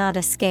they cannot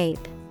escape.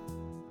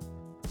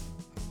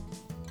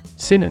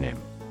 Synonym: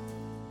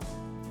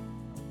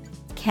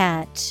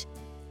 Catch,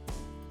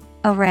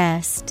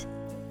 arrest,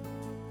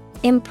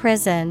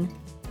 imprison.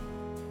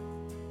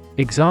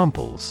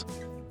 Examples: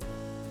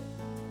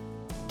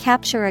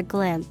 Capture a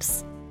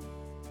glimpse.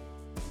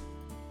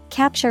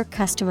 Capture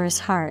customers'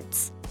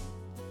 hearts.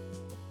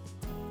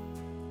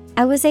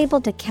 I was able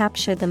to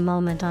capture the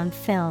moment on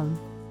film.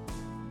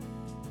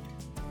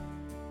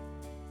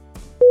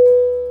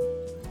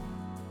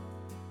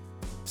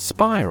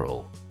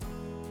 Spiral.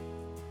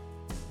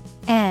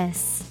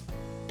 S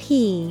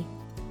P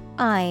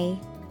I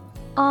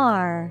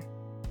R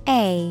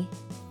A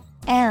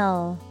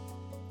L.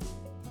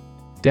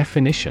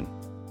 Definition: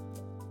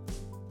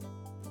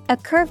 A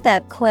curve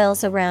that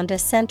coils around a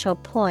central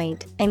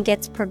point and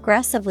gets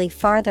progressively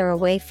farther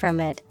away from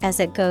it as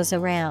it goes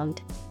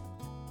around.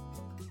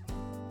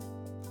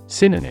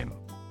 Synonym: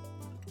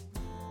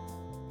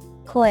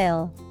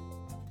 Coil,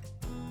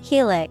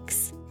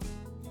 helix,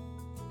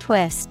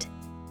 twist.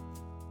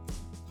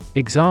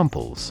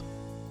 Examples: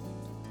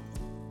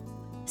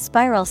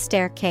 Spiral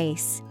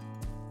staircase.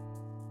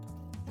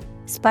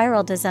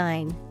 Spiral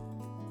design.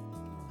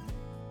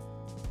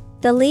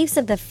 The leaves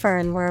of the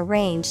fern were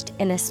arranged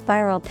in a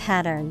spiral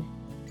pattern.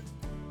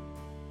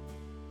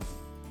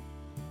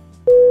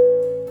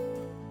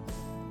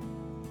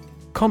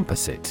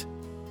 Composite.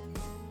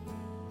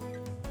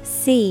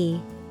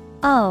 C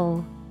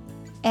O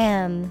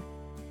M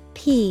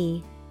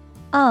P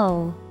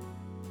O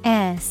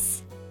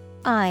S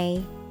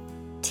I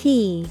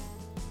T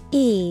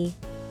E.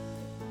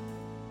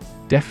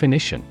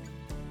 Definition: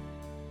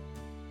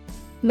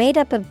 Made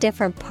up of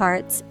different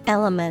parts,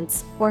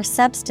 elements, or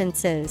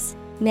substances.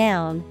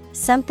 Noun,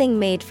 something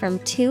made from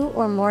two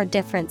or more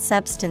different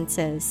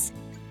substances.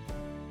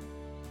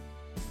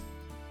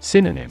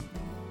 Synonym: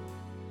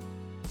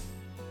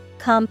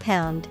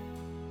 Compound,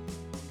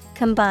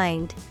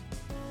 combined,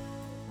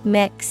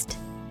 mixed.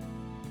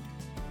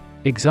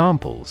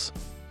 Examples: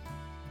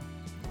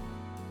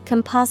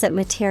 Composite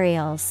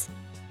materials.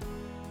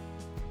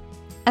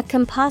 A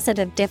composite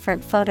of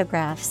different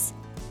photographs.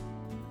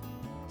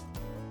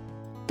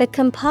 The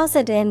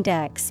composite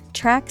index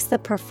tracks the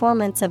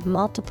performance of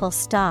multiple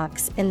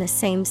stocks in the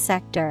same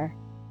sector.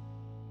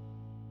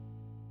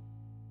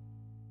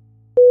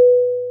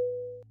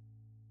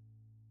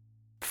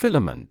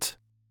 Filament.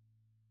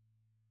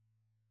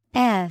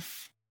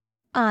 F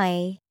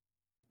I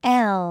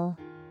L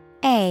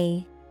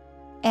A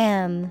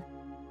M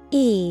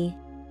E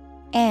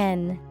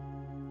N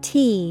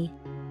T.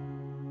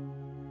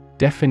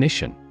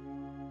 Definition: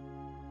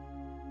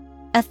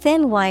 A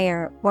thin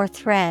wire or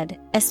thread,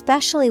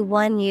 especially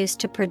one used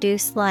to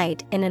produce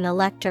light in an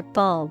electric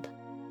bulb.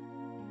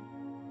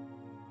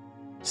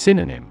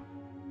 Synonym: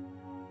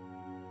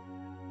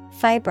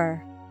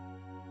 Fiber,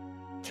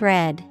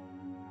 thread,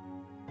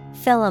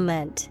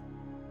 filament.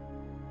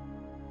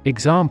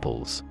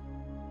 Examples: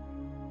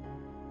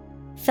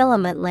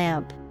 Filament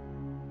lamp.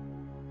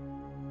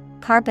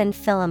 Carbon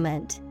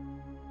filament.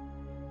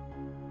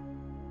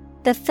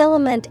 The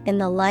filament in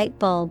the light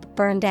bulb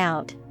burned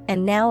out,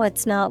 and now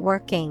it's not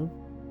working.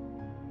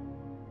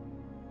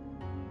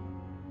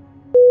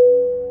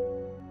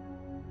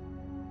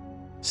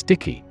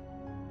 Sticky.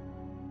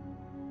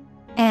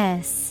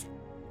 S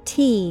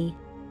T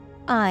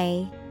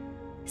I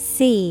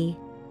C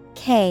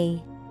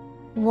K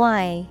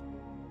Y.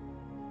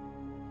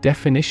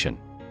 Definition: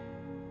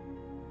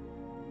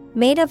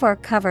 Made of or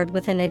covered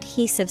with an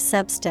adhesive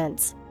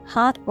substance,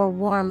 hot or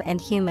warm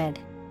and humid.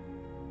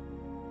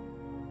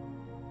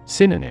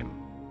 Synonym: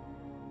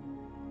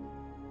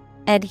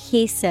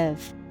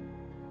 Adhesive,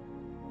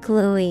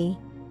 gluey,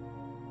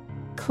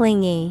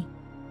 clingy.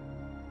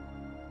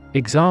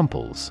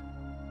 Examples: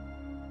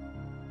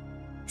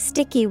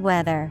 Sticky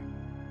weather.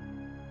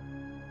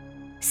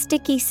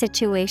 Sticky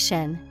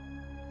situation.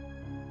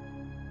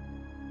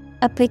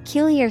 A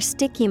peculiar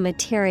sticky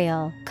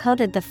material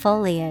coated the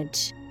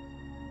foliage.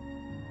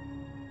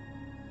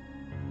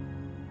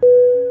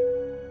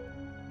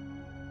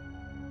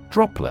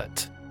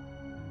 Droplet.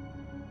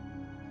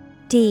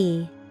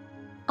 D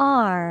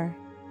R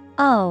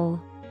O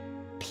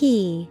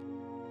P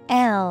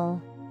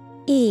L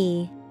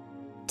E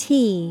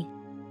T.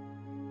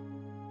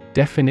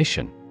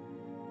 Definition: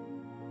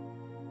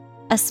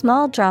 A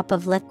small drop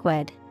of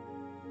liquid.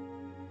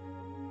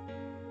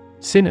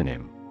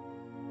 Synonym: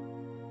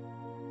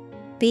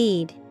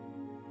 Bead,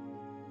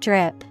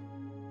 drip,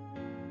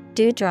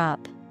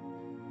 dewdrop.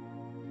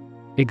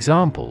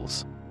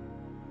 Examples: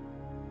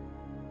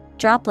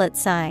 Droplet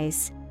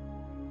size.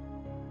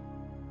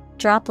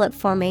 Droplet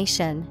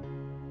formation.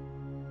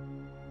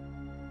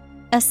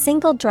 A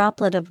single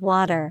droplet of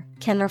water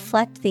can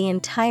reflect the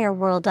entire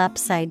world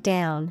upside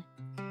down.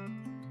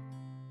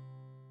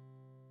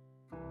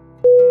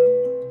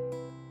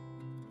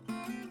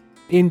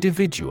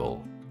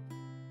 Individual.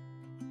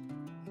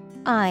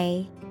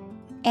 Individual.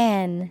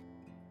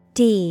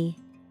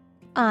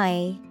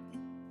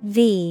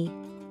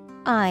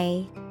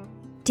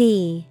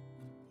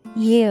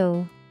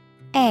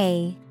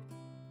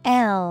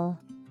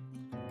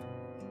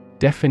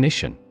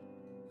 Definition.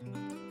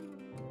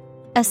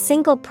 A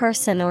single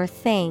person or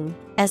thing,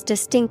 as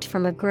distinct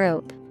from a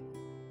group.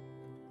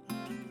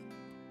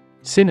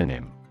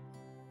 Synonym.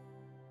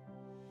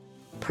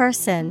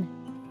 Person,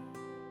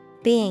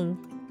 being,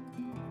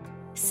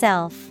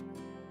 self.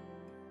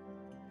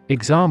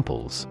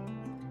 Examples.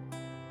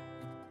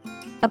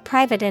 A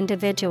private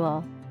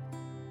individual.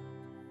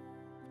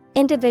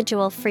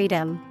 Individual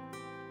freedom.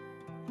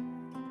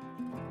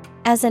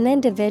 As an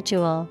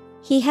individual,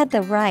 he had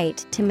the right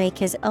to make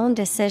his own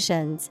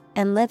decisions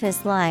and live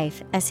his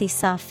life as he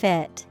saw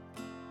fit.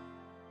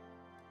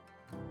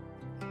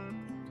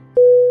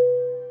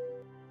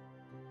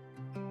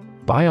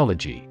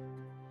 Biology.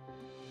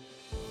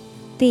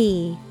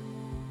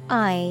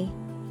 Biology.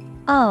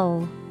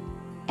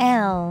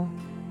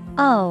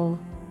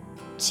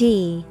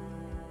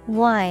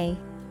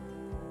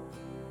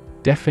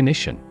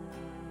 Definition.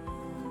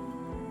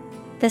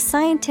 The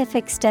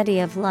scientific study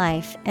of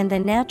life and the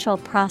natural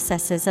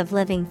processes of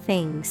living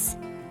things.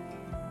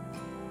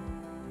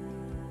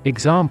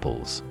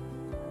 Examples.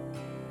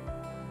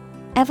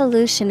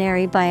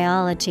 Evolutionary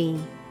biology.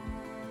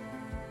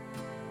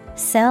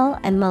 Cell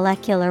and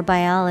molecular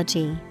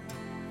biology.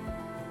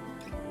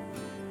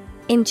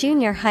 In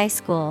junior high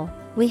school,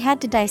 we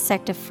had to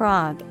dissect a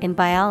frog in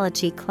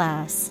biology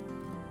class.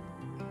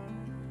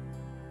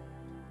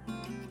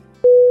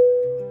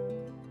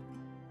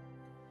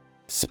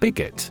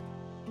 Spigot.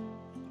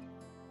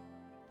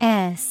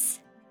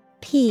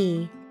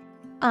 S-P-I-G-O-T.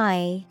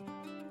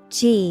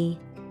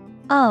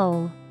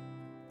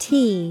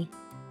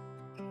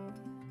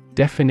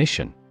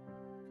 Definition.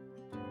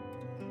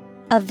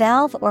 A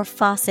valve or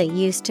faucet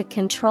used to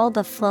control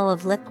the flow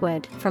of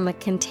liquid from a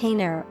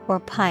container or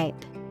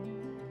pipe.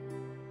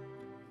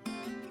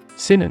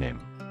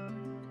 Synonym.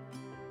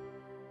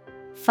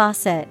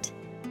 Faucet,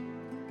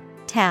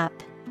 tap,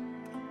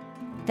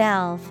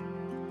 valve.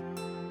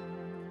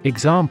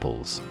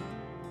 Examples.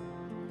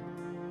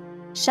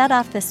 Shut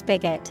off the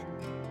spigot.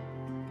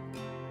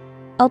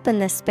 Open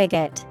the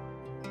spigot.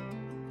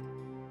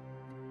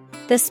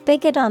 The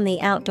spigot on the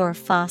outdoor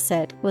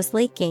faucet was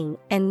leaking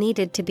and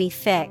needed to be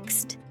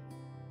fixed.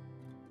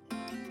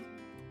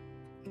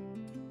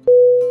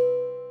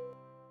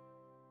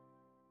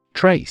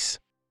 Trace.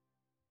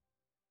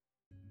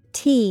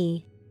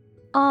 T-R-A-C-E.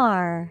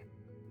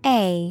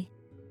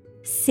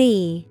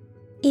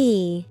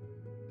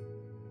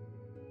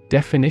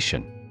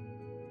 Definition.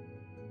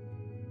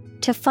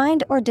 To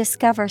find or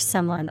discover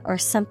someone or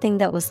something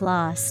that was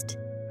lost.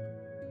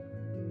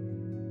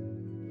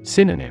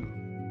 Synonym.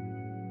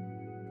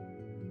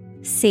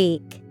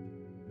 Seek,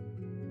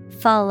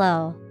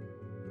 follow,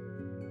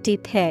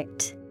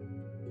 depict.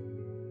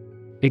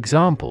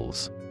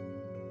 Examples.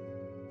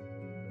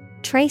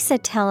 Trace a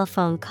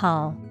telephone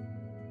call.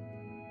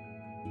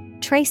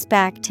 Trace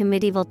back to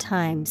medieval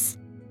times.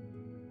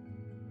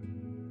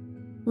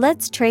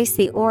 Let's trace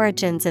the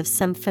origins of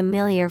some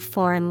familiar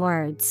foreign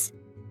words.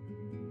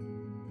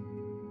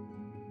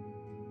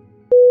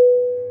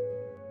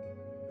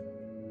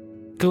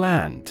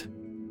 Gland.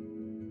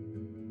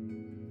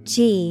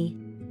 G-L-A-N-D.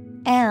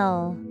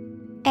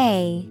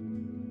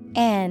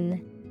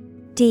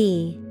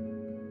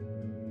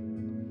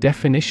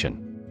 Definition.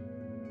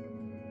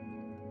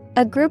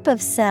 A group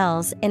of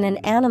cells in an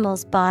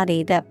animal's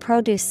body that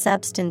produce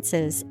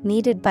substances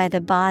needed by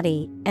the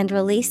body and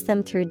release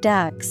them through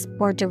ducts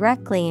or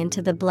directly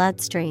into the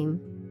bloodstream.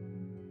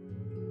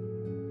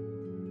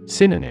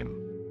 Synonym.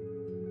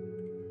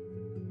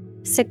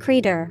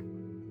 Secretor.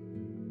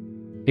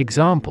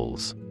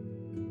 Examples.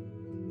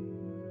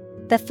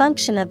 The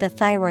function of the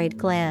thyroid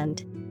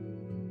gland.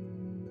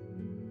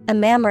 A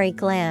mammary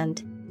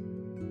gland.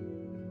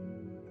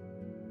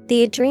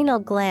 The adrenal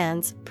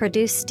glands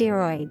produce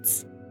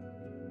steroids.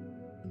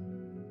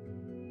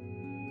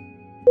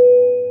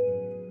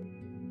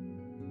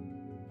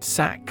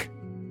 Sack.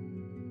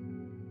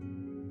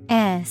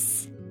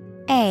 S-A-C.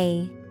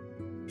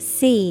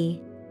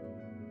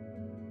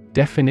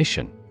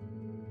 Definition.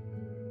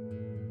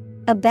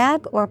 A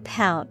bag or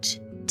pouch,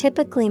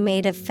 typically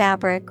made of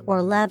fabric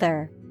or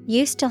leather,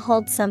 used to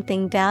hold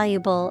something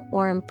valuable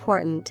or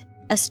important,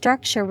 a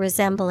structure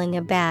resembling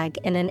a bag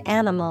in an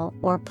animal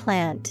or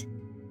plant.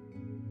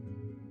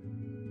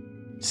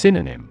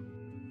 Synonym.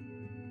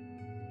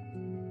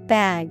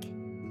 Bag,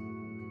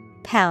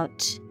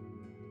 pouch,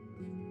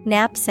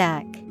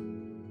 knapsack.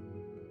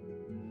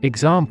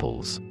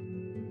 Examples.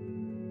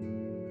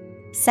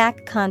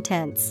 Sack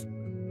contents.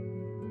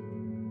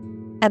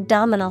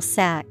 Abdominal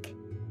sac.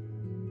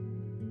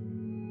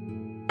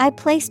 I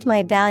placed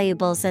my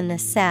valuables in the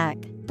sack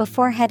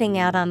before heading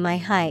out on my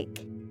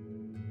hike.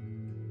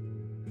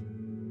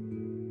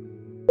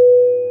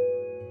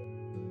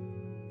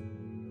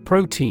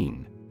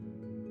 Protein.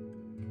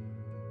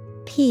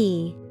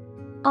 P-R-O-T-E-I-N.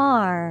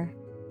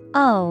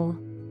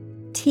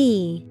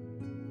 T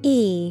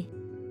E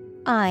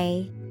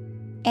I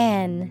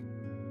N.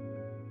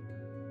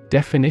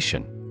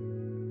 Definition.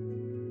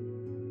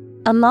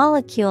 A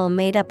molecule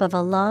made up of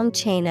a long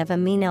chain of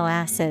amino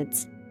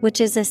acids,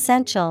 which is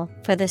essential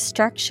for the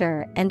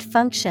structure and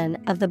function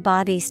of the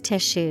body's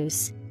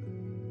tissues.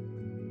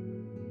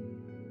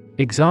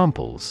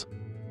 Examples: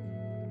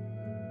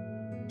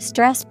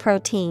 Stress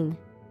protein,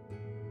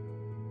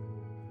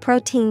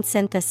 protein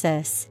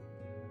synthesis.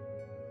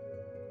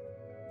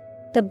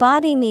 The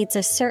body needs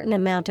a certain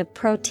amount of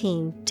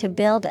protein to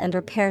build and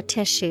repair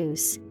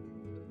tissues.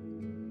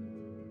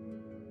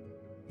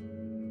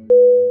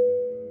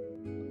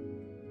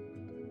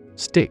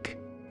 Stick.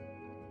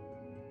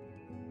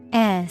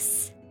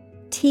 S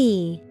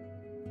T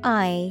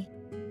I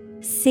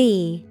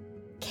C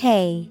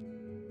K.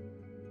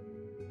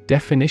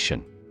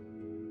 Definition.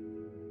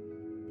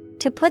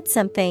 To put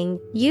something,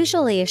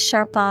 usually a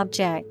sharp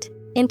object,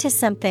 into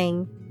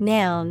something,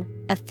 noun,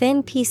 a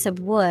thin piece of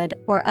wood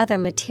or other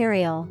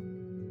material.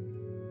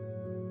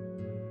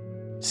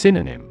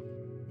 Synonym: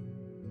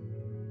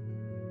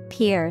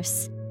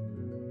 Pierce,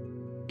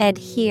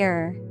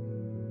 adhere,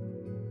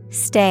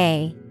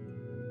 stay.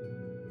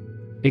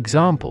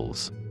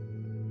 Examples: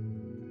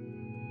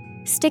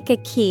 Stick a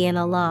key in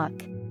a lock.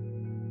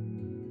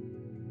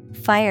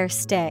 Fire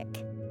stick.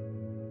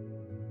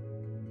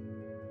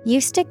 You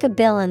stick a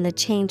bill in the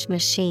change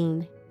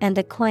machine, and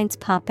the coins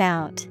pop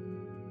out.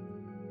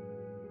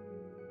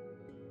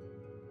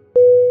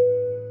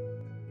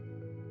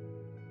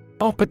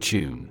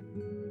 Opportune.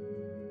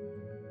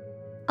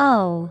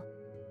 O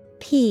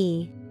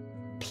P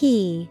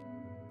P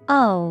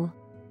O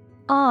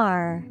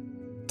R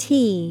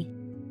T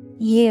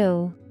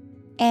U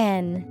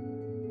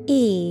N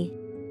E.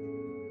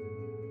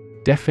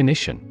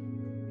 Definition.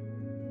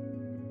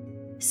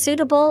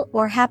 Suitable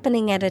or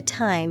happening at a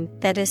time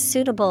that is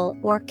suitable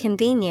or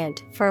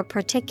convenient for a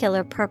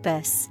particular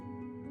purpose.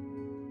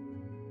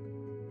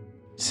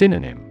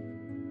 Synonym: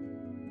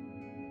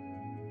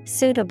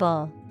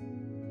 Suitable,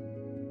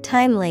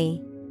 timely,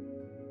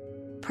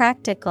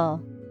 practical.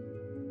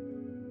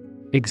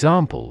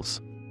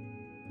 Examples: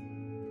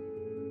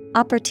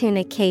 Opportune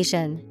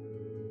occasion.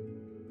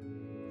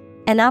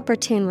 An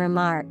opportune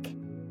remark.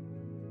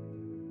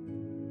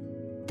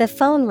 The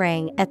phone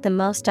rang at the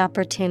most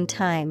opportune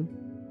time.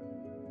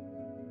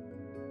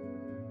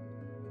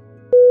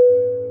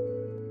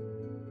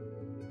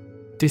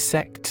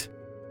 Dissect.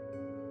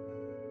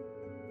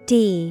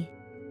 D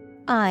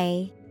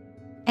I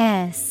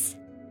S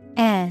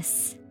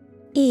S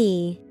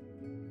E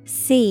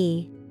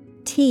C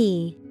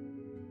T.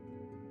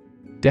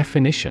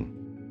 Definition.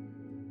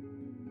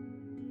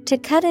 To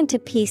cut into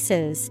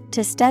pieces,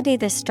 to study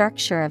the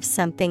structure of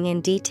something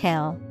in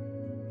detail.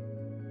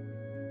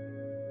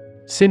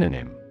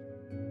 Synonym: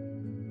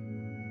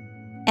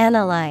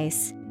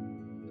 Analyze,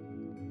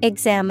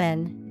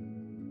 examine,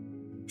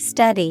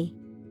 study.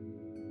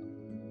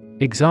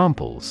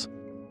 Examples: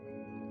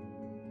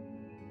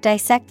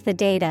 Dissect the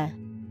data.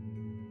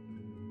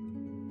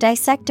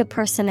 Dissect a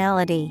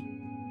personality.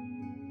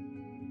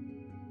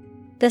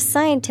 The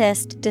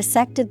scientist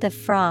dissected the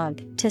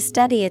frog to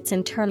study its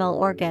internal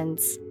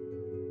organs.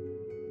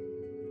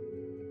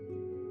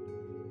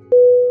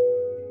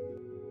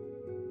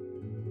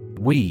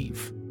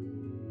 Weave.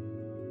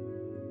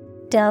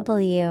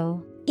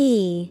 W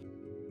E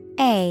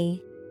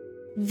A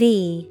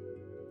V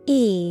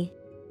E.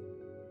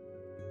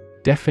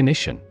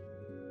 Definition.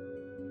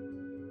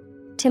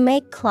 To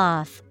make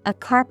cloth, a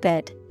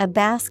carpet, a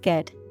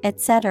basket,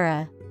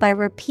 etc., by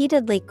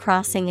repeatedly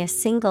crossing a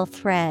single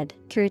thread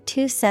through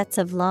two sets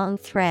of long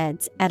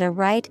threads at a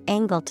right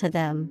angle to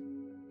them.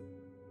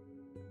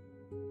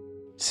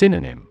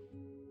 Synonym: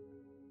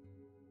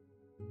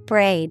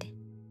 Braid,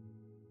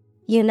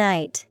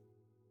 unite,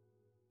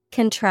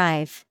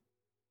 contrive.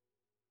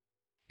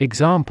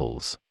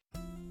 Examples: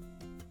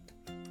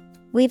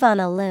 Weave on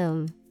a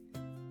loom.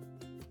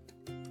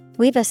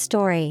 Weave a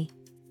story.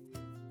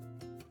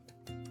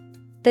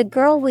 The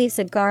girl weaves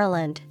a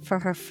garland for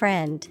her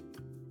friend.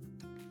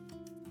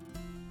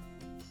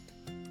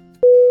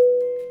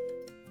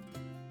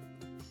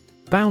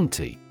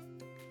 Bounty.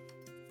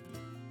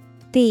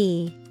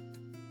 B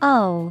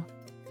O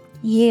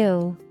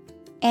U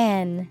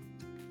N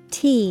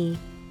T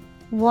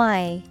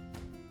Y.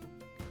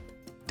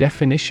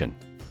 Definition.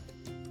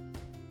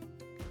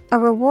 A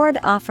reward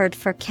offered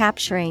for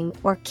capturing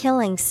or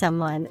killing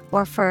someone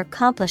or for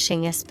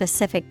accomplishing a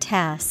specific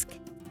task.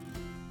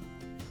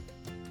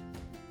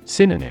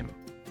 Synonym: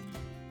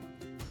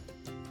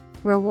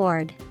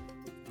 Reward,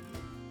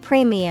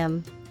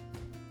 premium,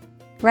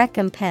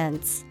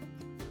 recompense.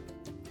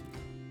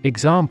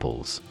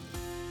 Examples: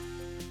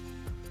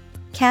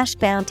 Cash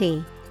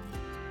bounty.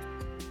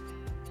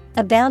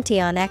 A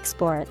bounty on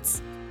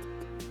exports.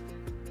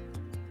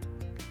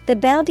 The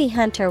bounty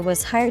hunter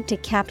was hired to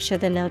capture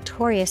the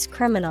notorious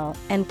criminal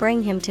and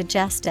bring him to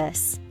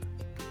justice.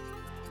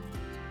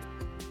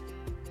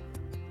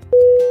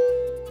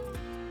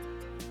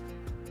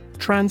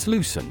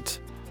 Translucent.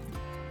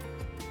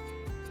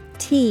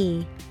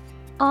 T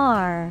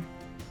R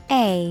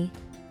A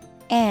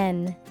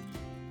N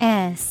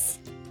S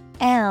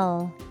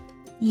L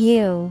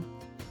U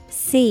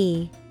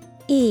C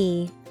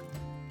E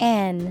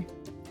N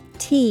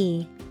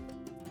T.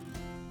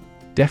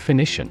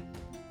 Definition: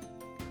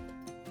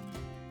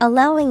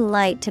 allowing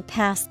light to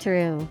pass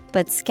through,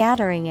 but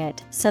scattering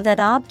it so that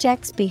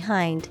objects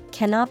behind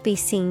cannot be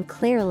seen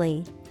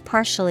clearly,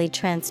 partially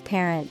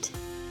transparent.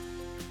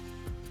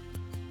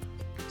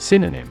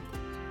 Synonym: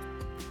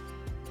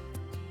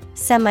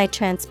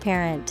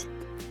 semi-transparent,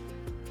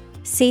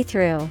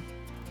 see-through.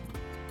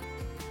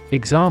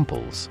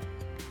 Examples: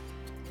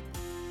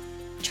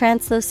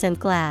 translucent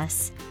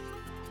glass,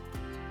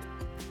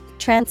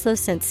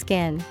 translucent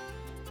skin.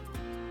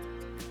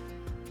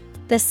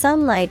 The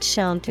sunlight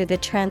shone through the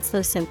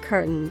translucent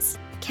curtains,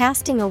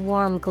 casting a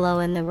warm glow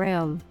in the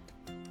room.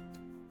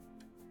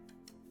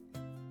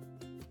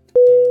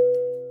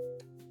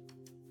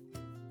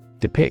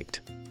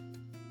 Depict: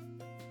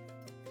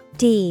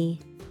 D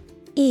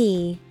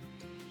E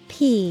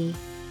P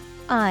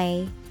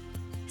I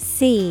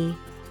C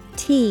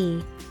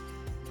T.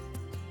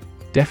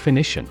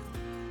 Definition: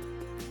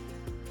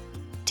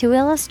 to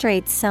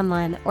illustrate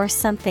someone or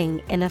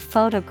something in a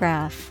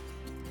photograph.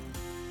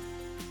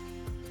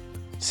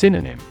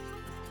 Synonym: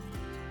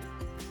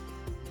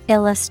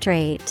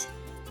 illustrate,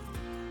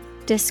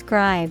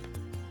 describe,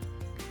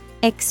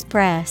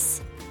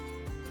 express.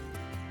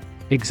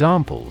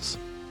 Examples: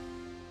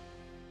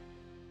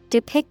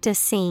 depict a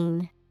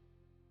scene,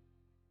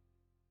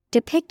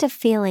 depict a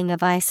feeling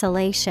of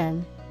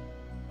isolation.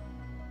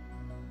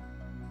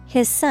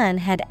 His son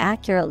had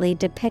accurately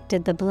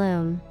depicted the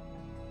bloom.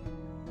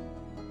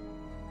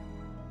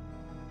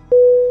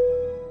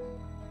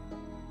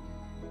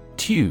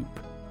 Tube: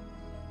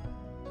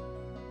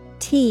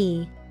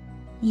 T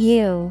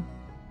U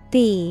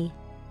B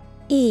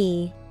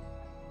E.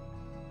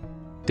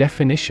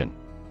 Definition: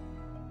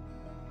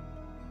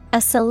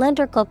 a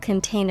cylindrical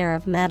container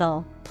of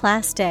metal,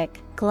 plastic,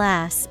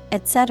 glass,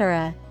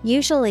 etc.,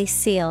 usually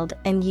sealed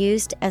and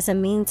used as a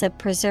means of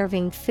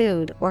preserving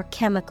food or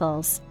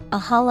chemicals, a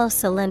hollow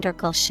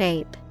cylindrical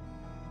shape.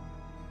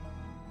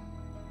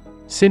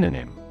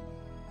 Synonym: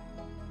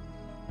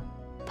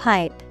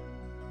 pipe,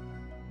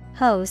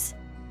 hose,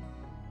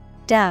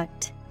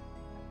 duct.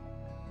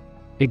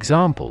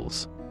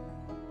 Examples: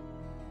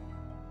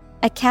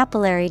 a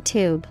capillary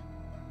tube,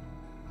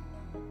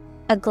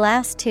 a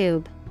glass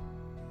tube.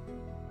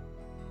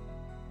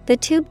 The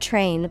tube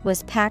train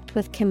was packed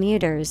with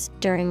commuters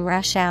during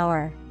rush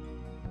hour.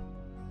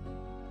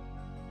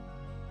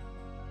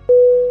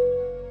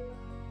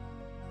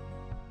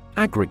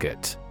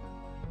 Aggregate: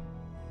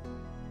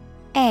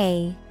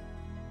 A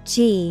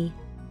G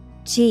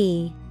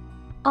G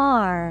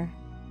R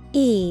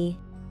E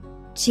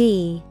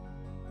G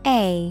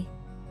A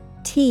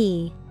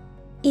T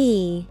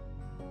E.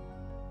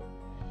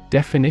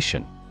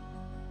 Definition: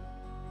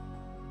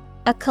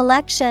 a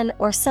collection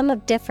or sum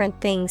of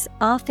different things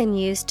often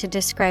used to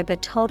describe a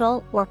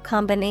total or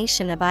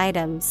combination of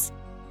items.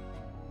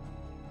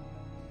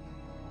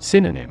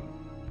 Synonym: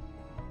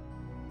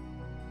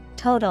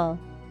 total,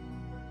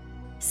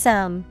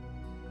 sum,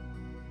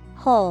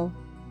 whole.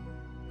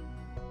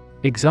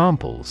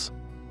 Examples: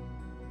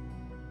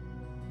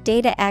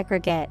 data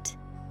aggregate,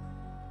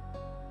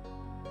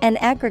 an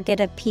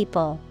aggregate of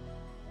people.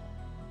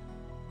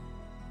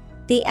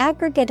 The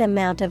aggregate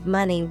amount of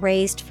money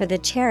raised for the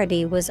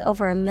charity was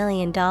over $1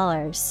 million.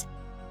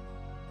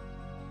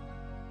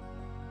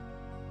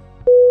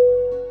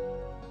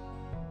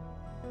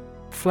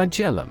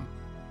 Flagellum: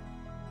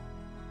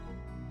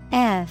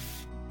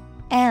 F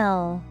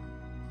L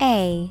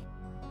A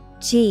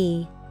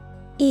G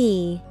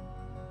E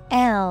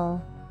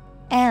L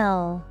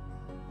L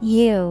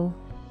U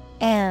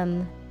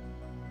M.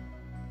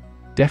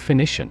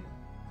 Definition: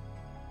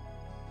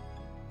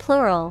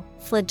 plural,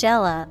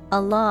 flagella, a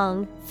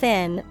long,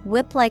 thin,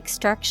 whip-like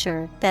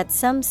structure that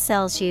some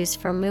cells use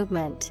for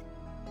movement.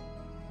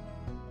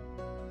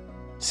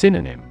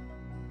 Synonym: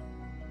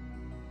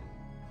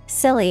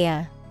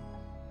 cilia,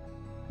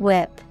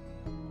 whip,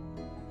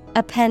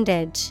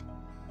 appendage.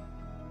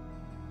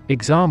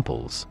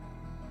 Examples: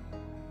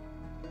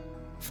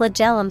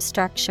 flagellum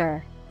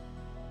structure,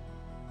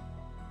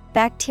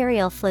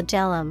 bacterial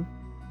flagellum.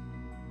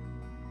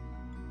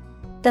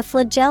 The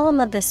flagellum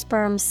of the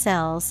sperm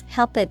cells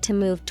help it to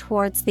move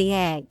towards the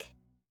egg.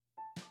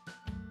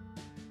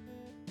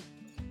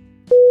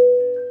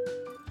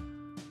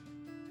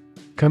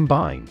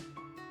 Combine: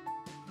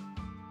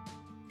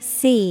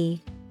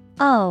 C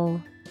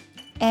O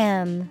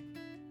M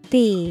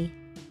B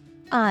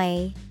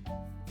I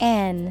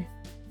N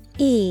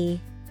E.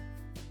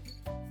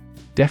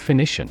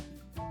 Definition: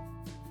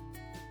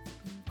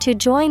 to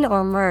join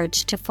or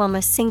merge to form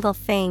a single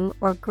thing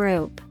or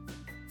group.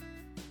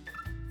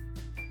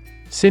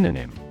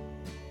 Synonym: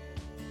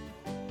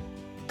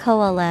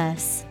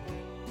 coalesce,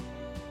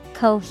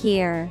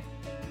 cohere,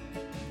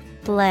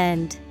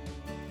 blend.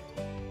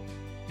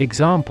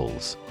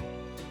 Examples: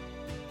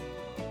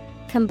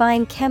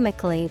 combine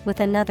chemically with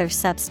another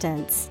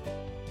substance.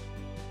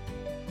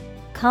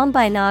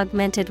 Combine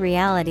augmented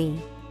reality.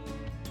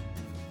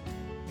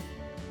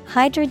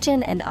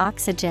 Hydrogen and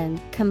oxygen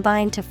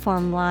combine to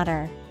form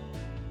water.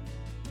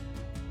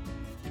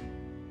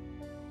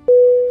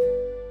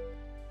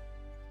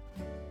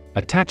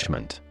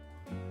 Attachment.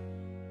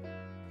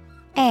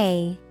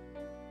 A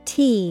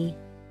T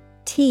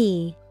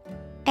T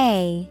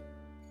A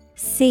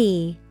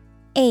C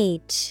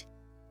H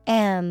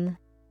M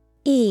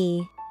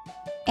E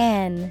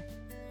N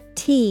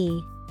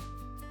T.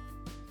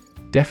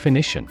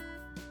 Definition.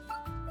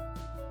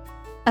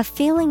 A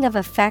feeling of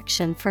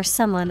affection for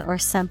someone or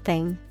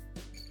something.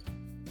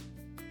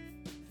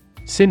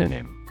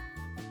 Synonym.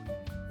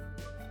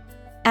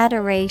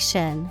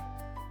 Adoration,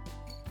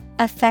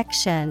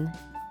 affection,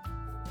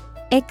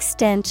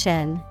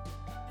 extension.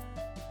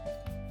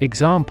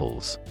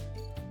 Examples.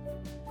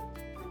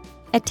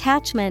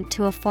 Attachment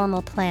to a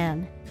formal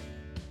plan.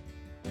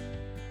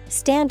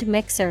 Stand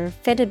mixer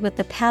fitted with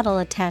the paddle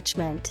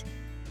attachment.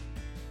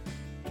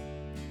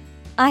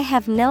 I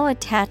have no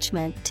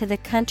attachment to the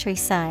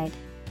countryside.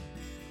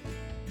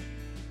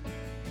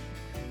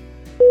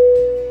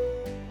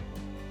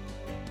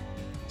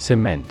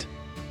 Cement.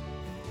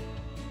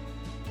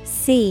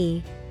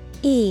 C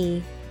E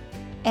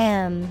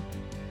M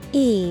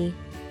E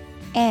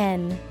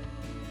N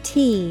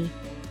T.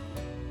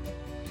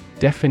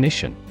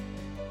 Definition.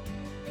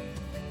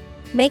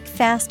 Make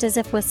fast as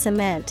if with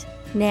cement.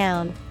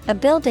 Noun, a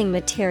building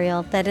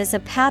material that is a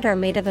powder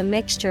made of a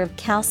mixture of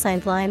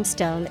calcined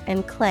limestone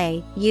and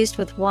clay used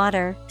with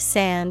water,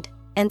 sand,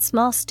 and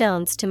small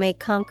stones to make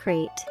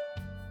concrete.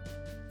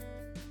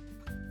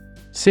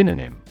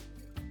 Synonym.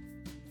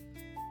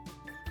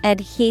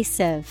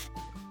 Adhesive,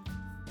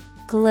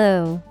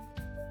 glue.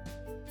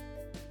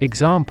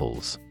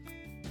 Examples.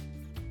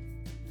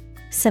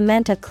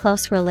 Cement a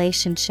close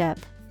relationship.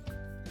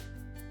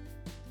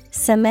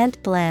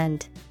 Cement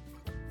blend.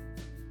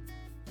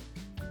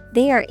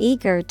 They are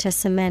eager to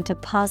cement a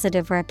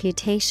positive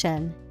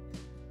reputation.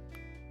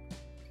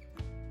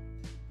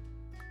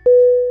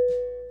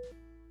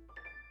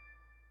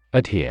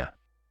 Adhere.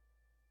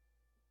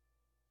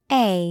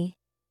 A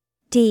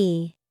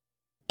D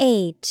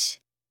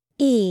H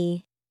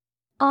E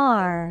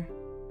R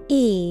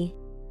E.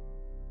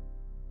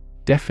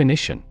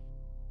 Definition.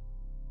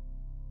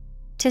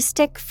 To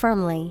stick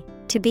firmly,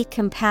 to be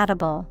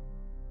compatible.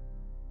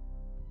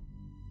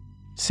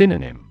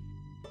 Synonym.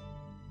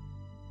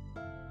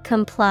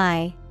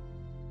 Comply,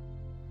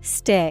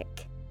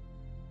 stick,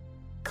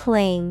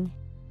 cling.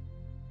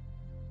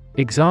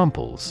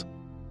 Examples.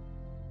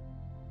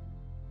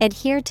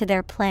 Adhere to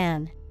their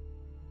plan.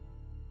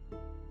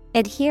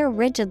 Adhere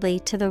rigidly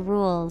to the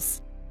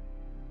rules.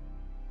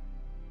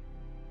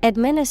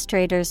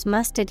 Administrators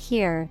must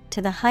adhere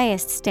to the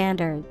highest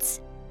standards.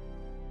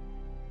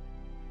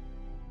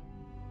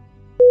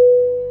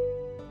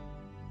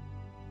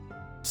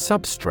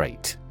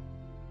 Substrate.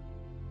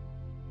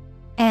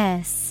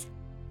 S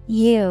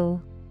U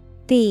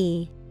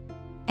B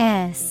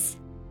S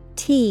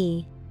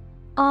T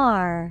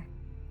R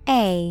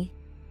A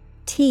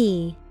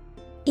T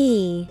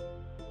E.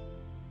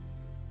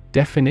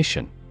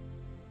 Definition.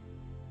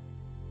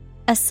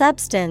 A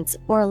substance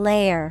or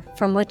layer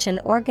from which an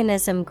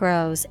organism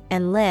grows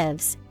and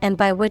lives, and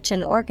by which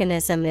an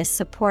organism is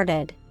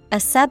supported. A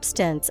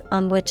substance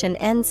on which an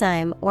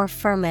enzyme or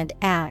ferment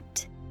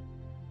act.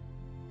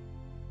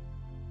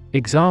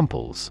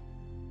 Examples.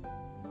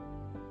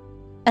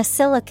 A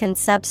silicon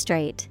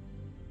substrate.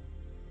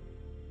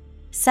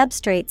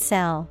 Substrate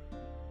cell.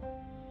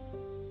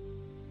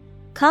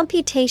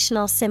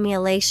 Computational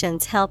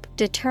simulations help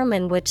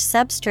determine which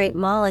substrate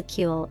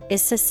molecule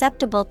is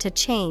susceptible to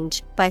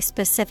change by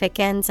specific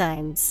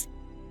enzymes.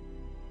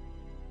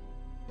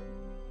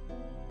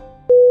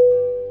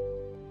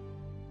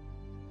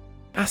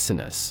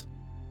 Acinus.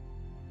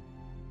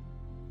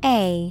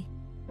 A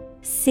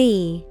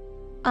C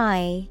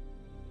I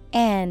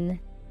N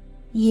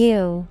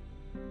U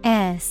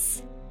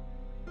S.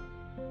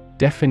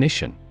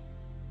 Definition.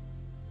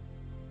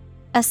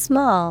 A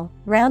small,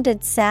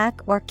 rounded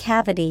sac or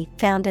cavity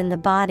found in the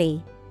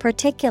body,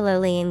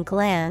 particularly in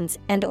glands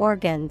and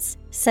organs,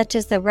 such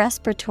as the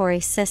respiratory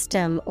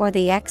system or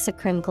the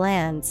exocrine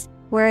glands,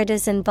 where it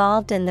is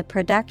involved in the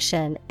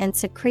production and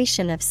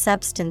secretion of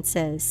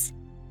substances.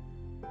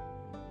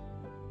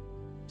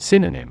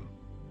 Synonym.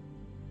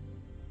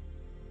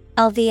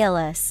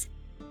 Alveolus,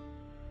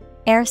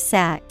 air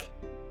sac,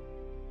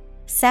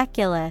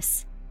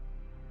 sacculus.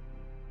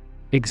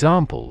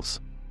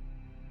 Examples.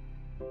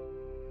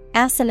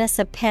 Acinus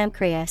of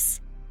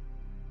pancreas.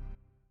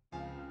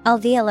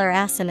 Alveolar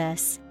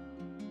acinus.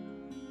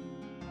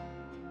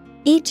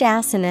 Each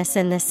acinus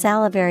in the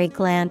salivary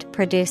gland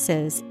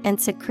produces and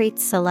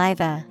secretes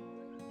saliva.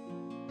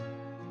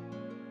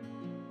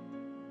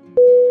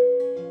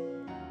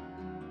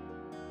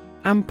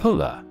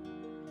 Ampulla.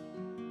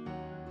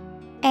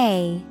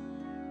 A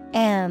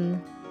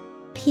M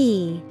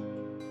P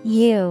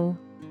U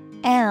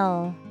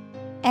L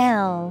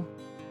L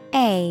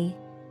A.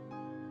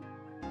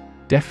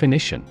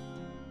 Definition.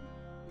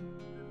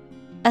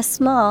 A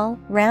small,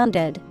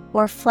 rounded,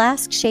 or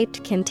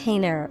flask-shaped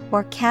container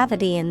or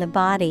cavity in the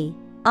body,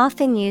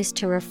 often used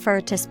to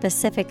refer to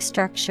specific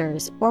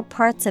structures or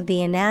parts of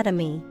the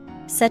anatomy,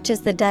 such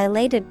as the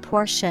dilated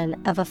portion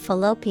of a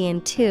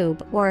fallopian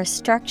tube or a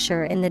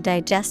structure in the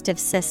digestive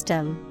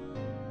system.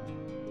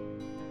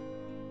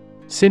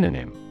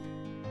 Synonym: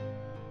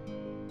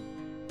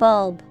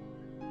 Bulb,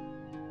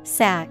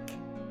 sac,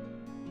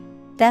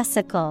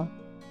 vesicle.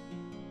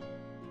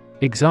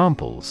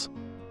 Examples: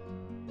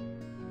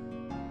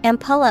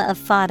 Ampulla of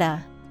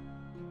fata,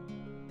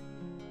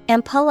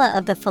 ampulla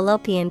of the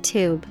fallopian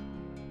tube.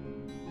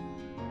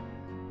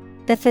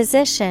 The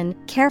physician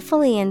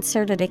carefully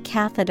inserted a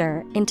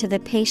catheter into the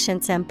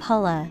patient's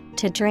ampulla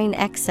to drain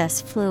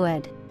excess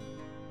fluid.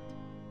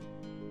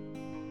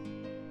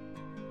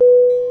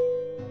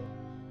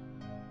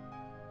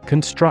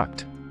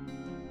 Construct.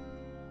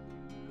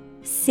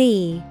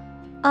 C-O-N-S-T-R-U-C-T.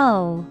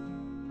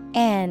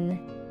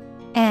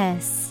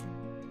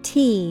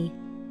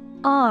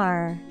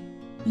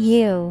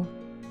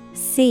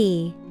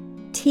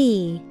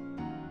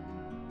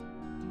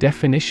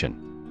 Definition: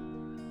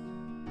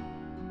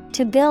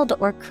 To build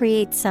or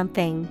create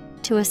something,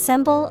 to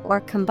assemble or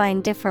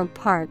combine different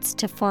parts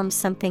to form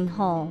something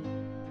whole.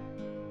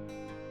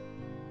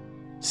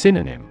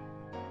 Synonym: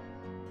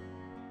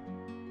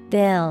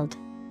 Build,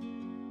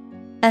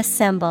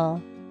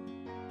 assemble,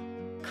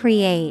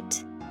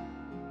 create.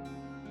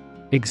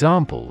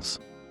 Examples: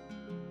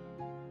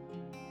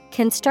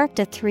 Construct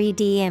a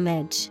 3D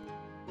image.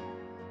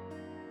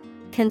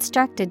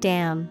 Construct a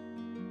dam.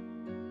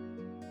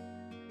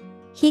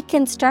 He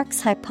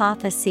constructs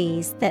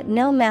hypotheses that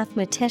no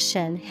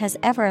mathematician has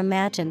ever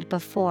imagined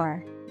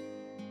before.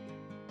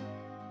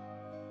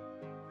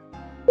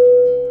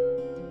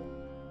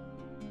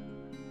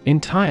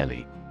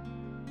 Entirely.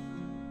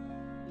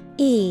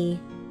 E-N-T-I-R-E-L-Y.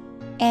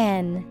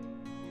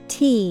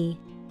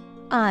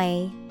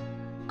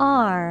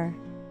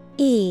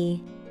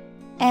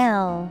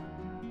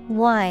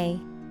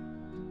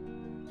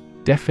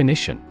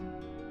 Definition: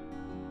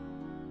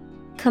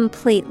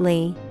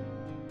 Completely.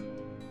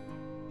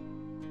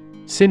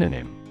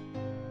 Synonym: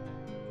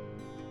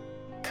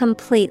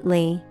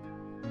 Completely,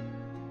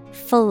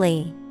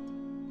 fully,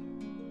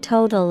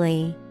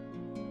 totally.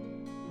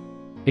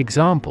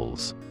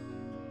 Examples: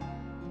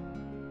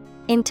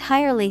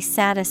 Entirely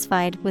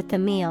satisfied with the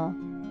meal.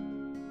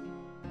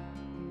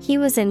 He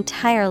was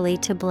entirely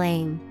to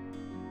blame.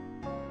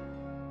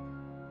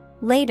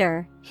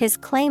 Later, his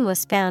claim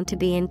was found to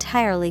be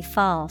entirely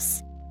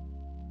false.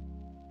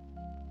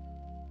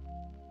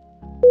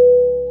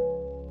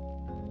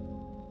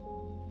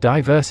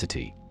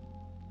 Diversity.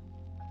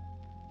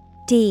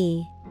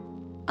 D-I-V-E-R-S-I-T-Y.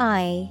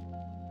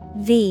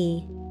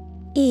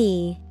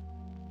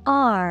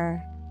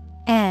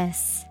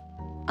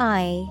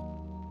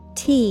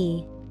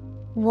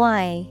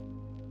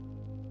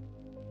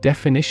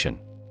 Definition: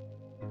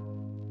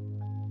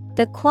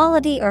 The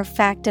quality or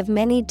fact of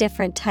many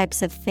different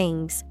types of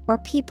things or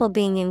people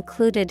being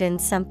included in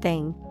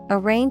something, a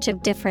range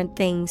of different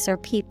things or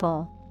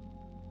people.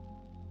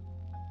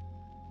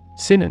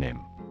 Synonym: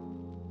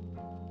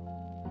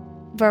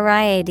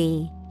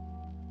 Variety,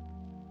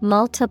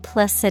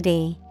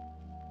 multiplicity,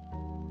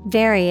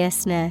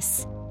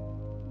 variousness.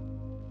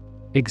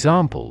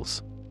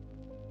 Examples: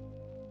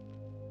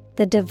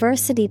 The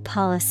diversity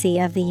policy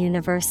of the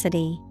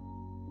university.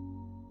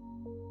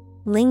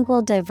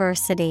 Lingual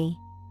diversity.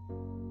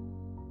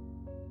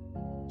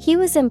 He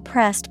was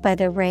impressed by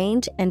the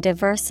range and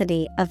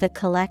diversity of the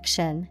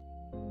collection.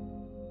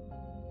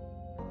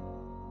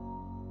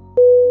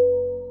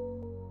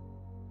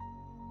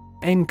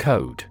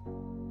 Encode.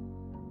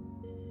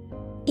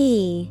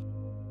 E-N-C-O-D-E.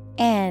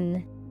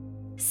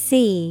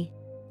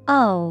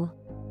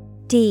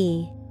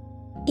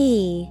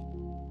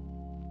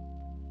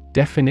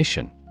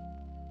 Definition: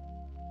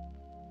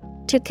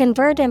 To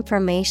convert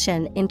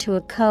information into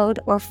a code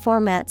or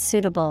format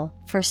suitable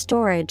for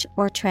storage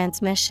or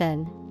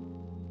transmission.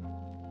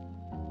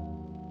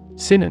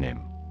 Synonym: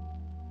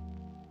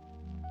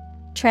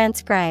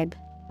 Transcribe,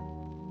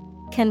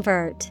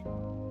 convert.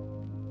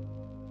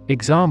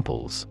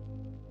 Examples: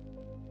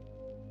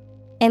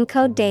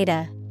 Encode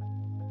data.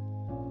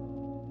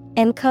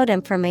 Encode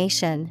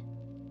information.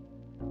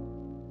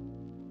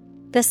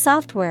 The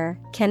software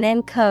can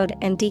encode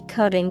and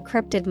decode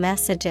encrypted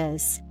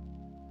messages.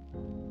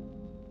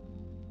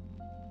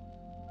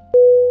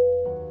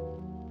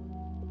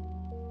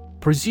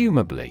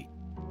 Presumably.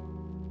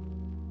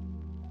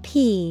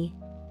 P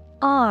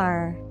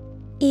R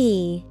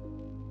E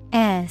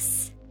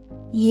S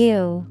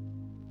U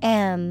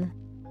M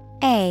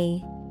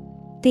A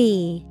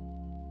B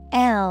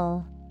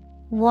L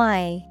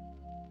Y.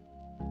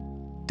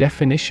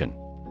 Definition: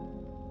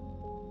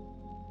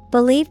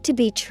 Believed to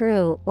be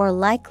true or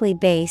likely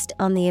based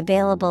on the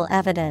available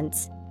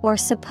evidence, or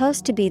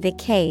supposed to be the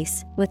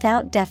case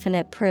without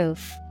definite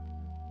proof.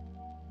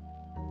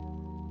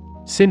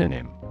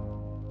 Synonym: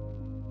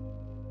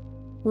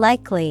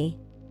 Likely,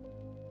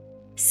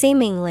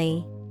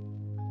 seemingly,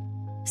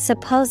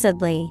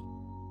 supposedly.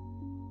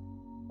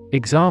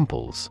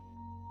 Examples: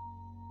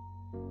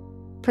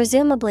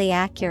 presumably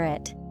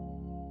accurate.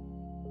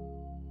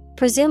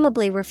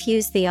 Presumably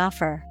refuse the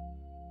offer.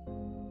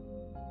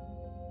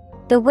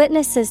 The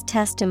witness's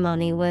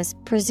testimony was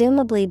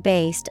presumably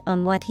based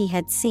on what he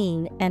had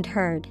seen and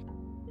heard.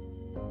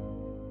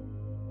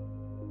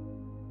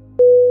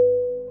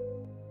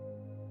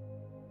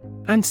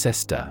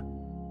 Ancestor.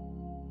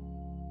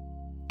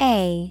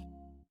 A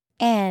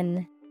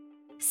N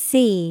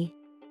C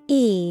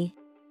E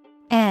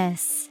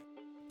S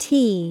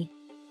T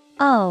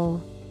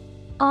O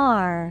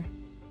R.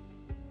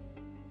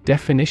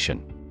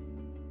 Definition.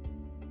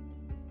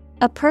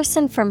 A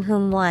person from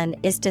whom one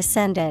is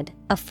descended,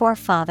 a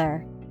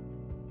forefather.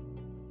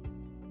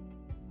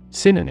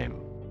 Synonym.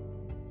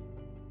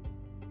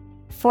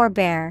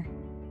 Forebear,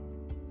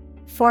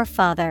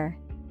 forefather,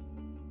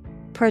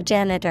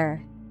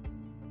 progenitor.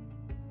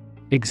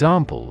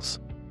 Examples.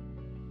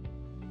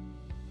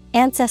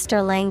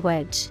 Ancestor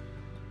language.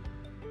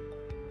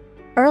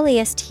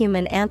 Earliest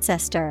human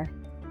ancestor.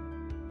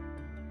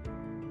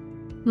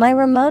 My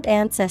remote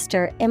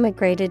ancestor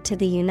immigrated to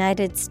the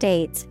United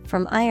States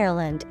from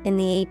Ireland in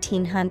the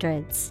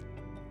 1800s.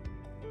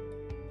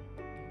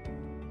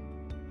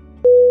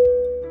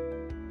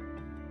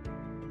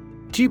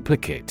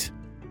 Duplicate.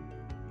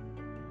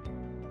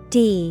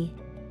 D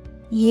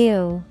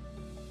U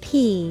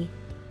P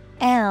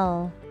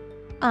L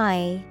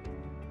I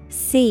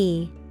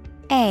C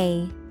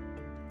A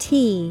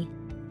T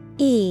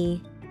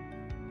E.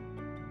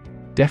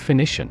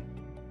 Definition.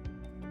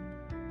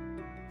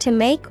 To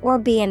make or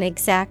be an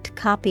exact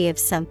copy of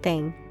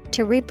something,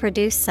 to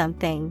reproduce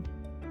something.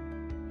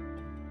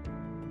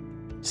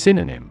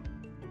 Synonym.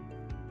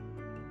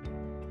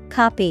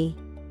 Copy,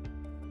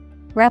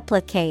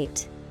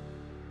 replicate,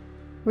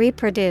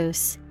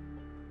 reproduce.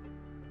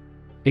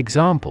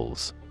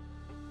 Examples.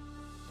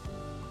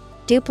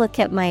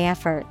 Duplicate my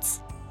efforts.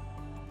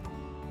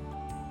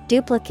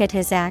 Duplicate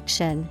his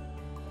action.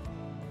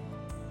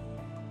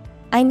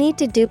 I need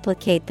to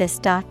duplicate this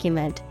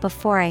document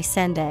before I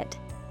send it.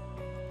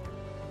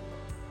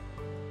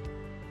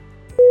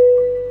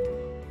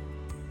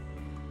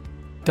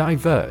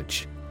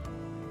 Diverge.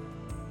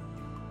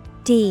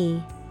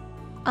 D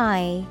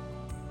I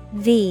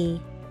V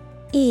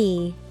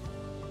E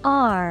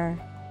R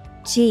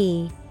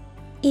G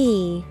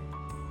E.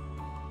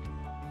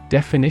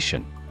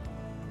 Definition.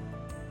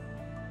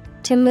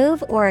 To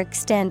move or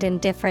extend in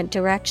different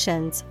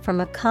directions from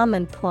a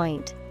common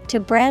point, to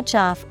branch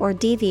off or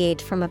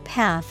deviate from a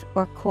path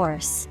or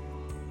course.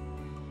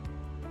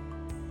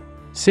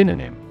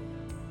 Synonym.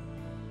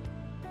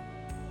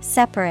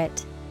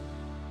 Separate,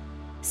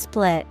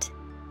 split,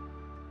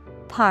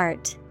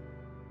 part.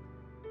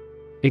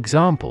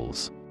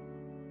 Examples.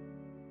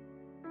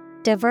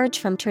 Diverge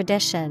from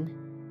tradition.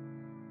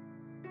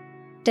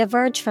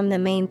 Diverge from the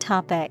main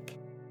topic.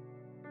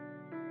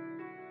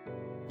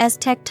 As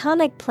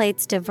tectonic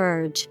plates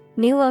diverge,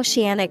 new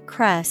oceanic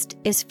crust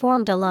is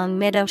formed along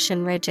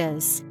mid-ocean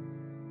ridges.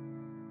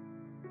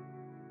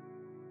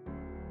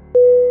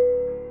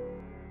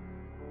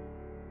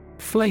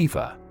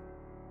 Flavor.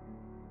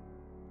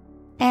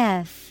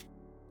 F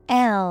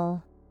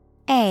L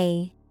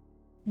A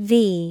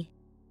V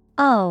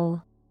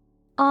O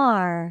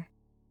R.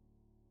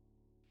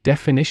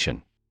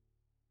 Definition.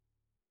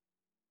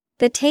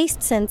 The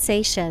taste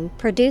sensation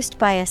produced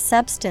by a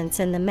substance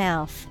in the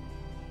mouth.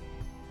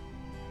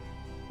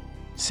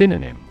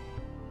 Synonym.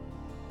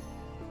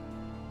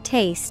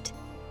 Taste,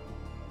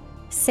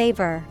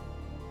 savor,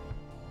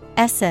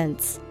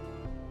 essence.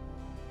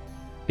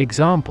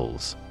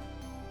 Examples.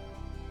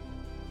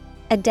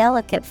 A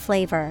delicate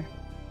flavor.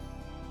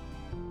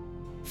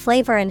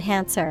 Flavor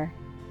enhancer.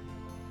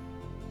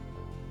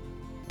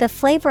 The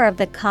flavor of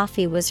the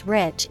coffee was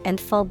rich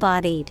and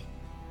full-bodied.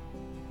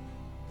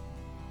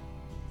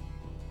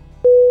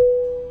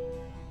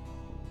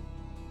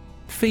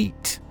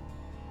 Feet.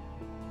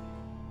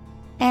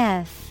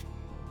 F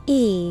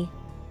E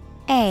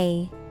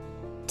A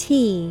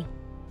T.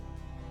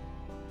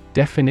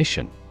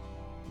 Definition.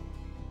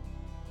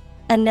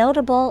 A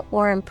notable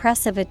or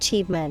impressive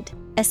achievement,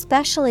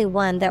 especially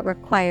one that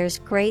requires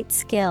great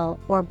skill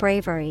or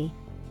bravery.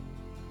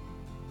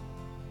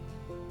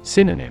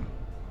 Synonym.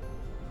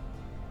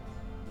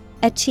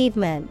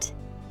 Achievement,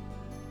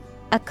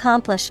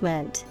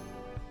 accomplishment,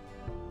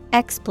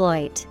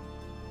 exploit.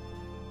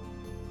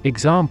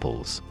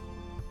 Examples.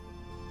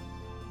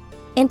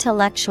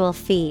 Intellectual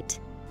feat.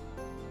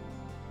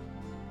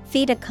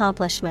 Feat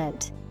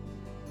accomplishment.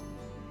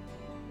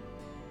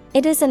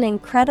 It is an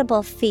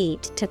incredible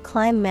feat to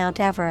climb Mount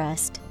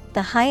Everest,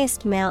 the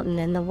highest mountain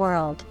in the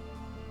world.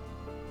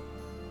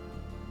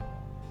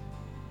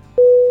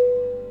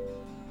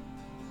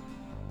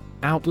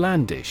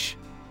 Outlandish.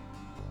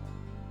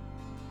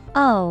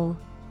 O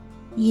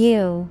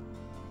U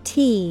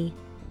T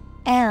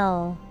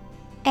L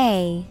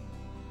A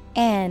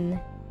N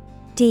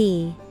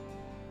D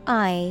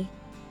I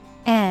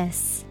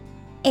S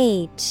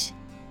H.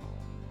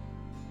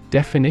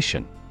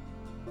 Definition.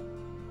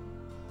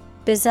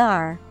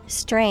 Bizarre,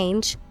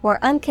 strange,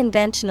 or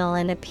unconventional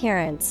in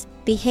appearance,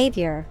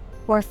 behavior,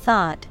 or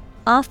thought,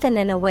 often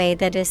in a way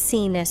that is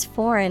seen as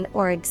foreign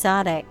or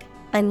exotic,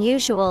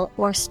 unusual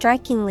or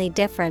strikingly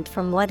different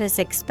from what is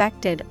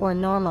expected or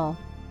normal.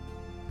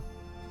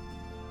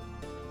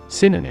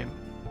 Synonym: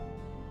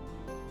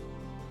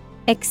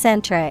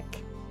 Eccentric,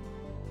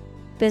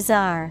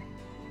 bizarre,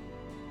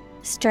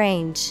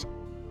 strange.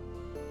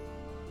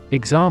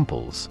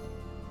 Examples: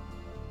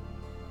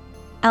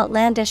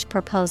 Outlandish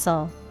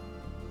proposal,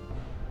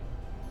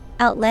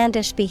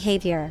 outlandish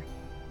behavior.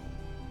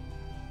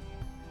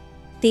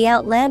 The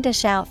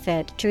outlandish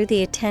outfit drew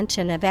the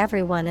attention of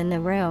everyone in the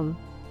room.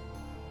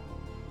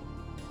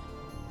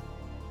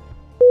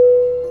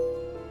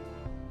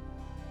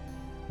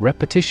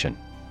 Repetition.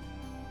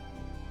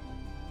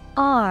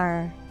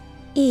 R-E-P-E-T-I-T-I-O-N.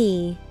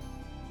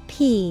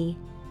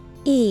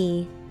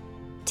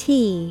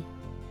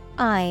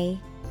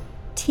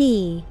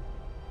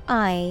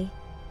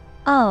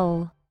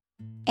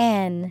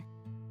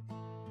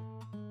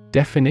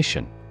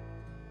 Definition: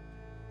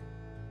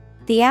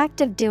 the act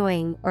of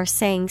doing or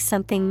saying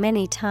something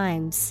many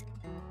times.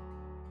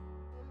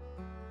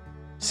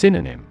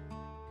 Synonym: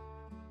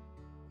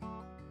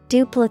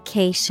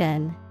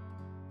 Duplication,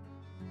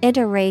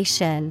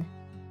 iteration,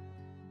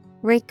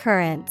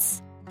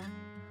 recurrence.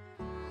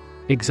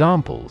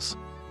 Examples: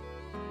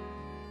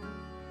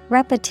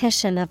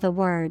 repetition of the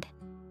word,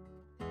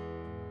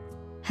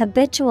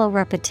 habitual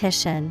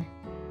repetition.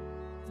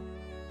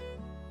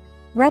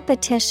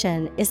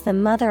 Repetition is the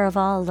mother of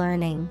all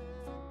learning.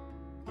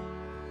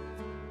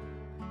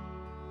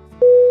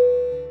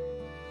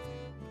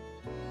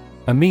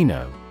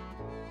 Amino.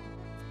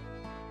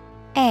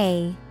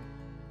 A-M-I-N-O.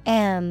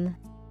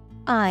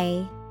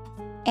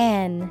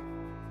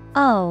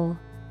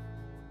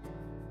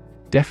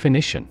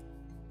 Definition: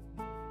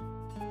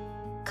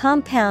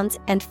 compounds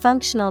and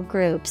functional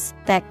groups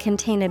that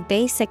contain a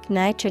basic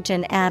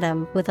nitrogen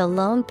atom with a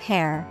lone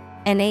pair,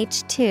 and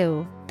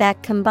H2,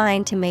 that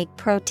combine to make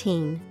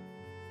protein.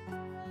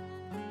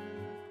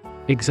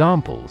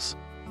 Examples: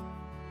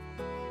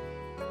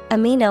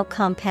 amino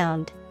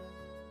compound,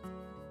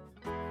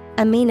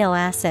 amino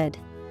acid.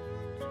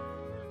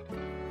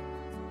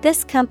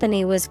 This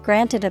company was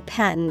granted a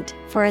patent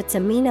for its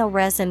amino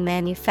resin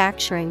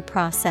manufacturing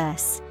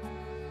process.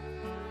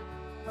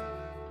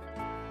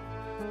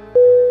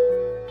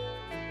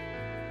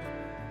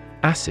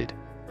 Acid.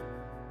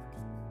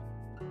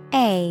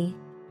 A-C-I-D.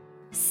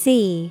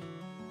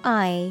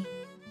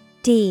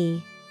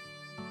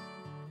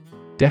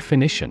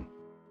 Definition: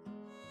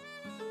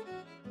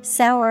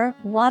 sour,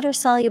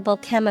 water-soluble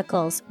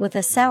chemicals with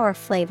a sour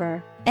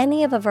flavor,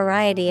 any of a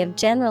variety of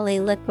generally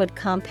liquid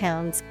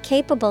compounds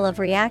capable of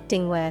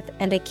reacting with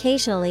and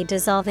occasionally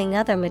dissolving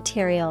other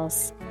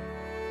materials.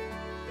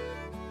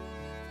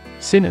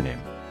 Synonym: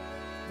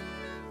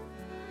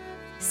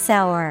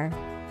 sour.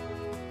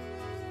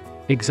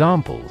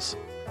 Examples: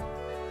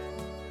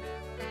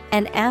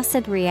 an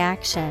acid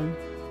reaction.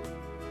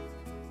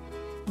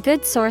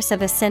 Good source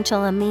of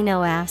essential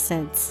amino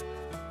acids.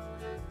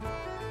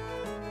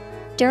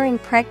 During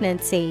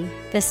pregnancy,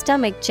 the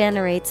stomach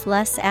generates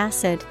less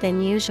acid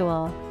than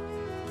usual.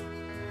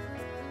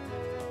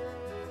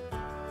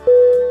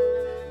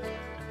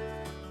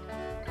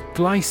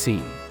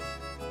 Glycine.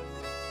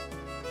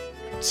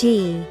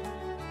 G-L-Y-C-I-N-E.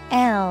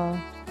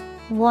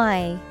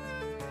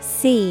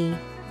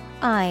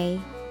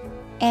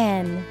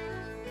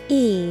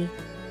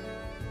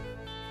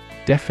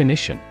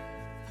 Definition: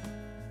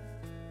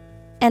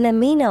 an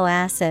amino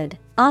acid,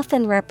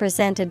 often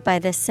represented by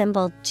the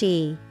symbol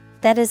G,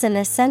 that is an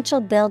essential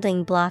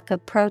building block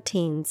of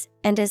proteins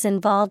and is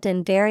involved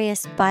in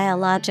various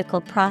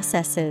biological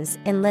processes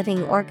in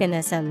living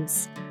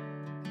organisms.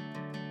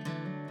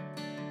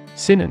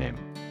 Synonym: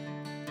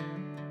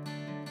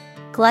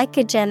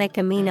 glycogenic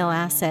amino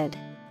acid.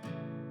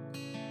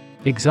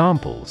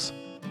 Examples: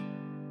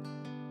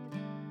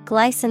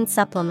 glycine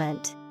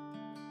supplement,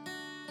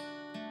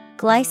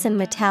 glycine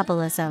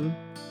metabolism.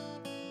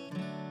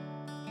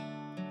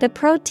 The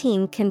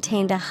protein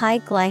contained a high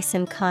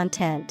glycine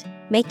content,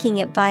 making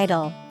it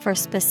vital for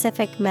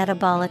specific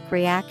metabolic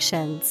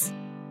reactions.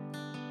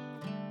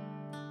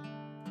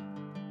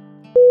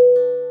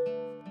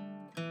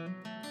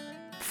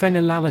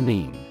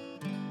 Phenylalanine.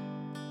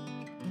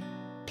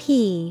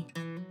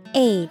 Phenylalanine.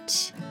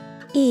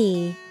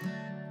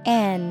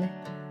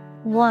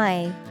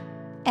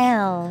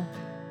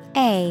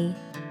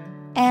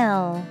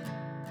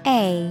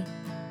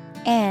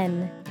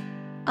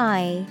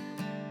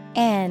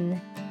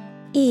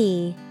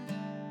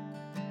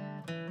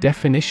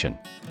 Definition: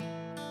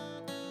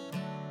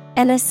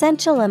 an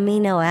essential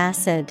amino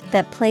acid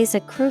that plays a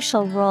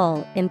crucial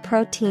role in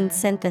protein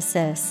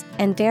synthesis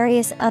and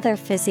various other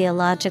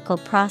physiological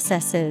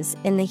processes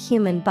in the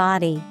human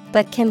body,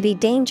 but can be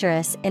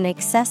dangerous in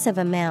excessive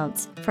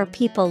amounts for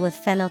people with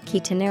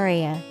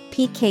phenylketonuria,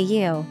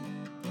 PKU.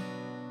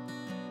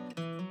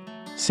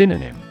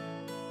 Synonym: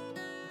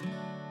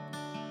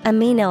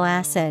 amino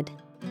acid,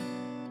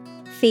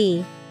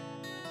 Phe.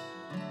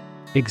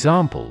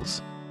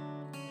 Examples: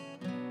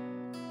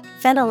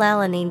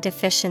 phenylalanine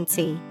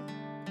deficiency,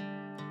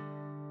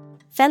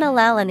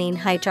 Phenylalanine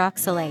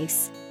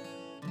hydroxylase.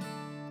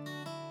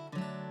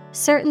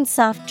 Certain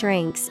soft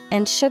drinks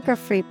and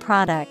sugar-free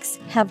products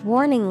have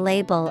warning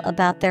label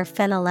about their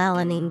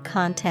phenylalanine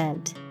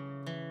content.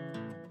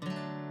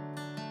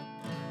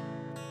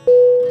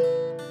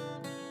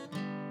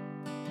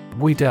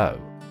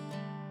 Widow.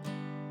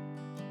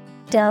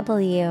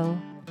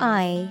 W-I-D-O-W.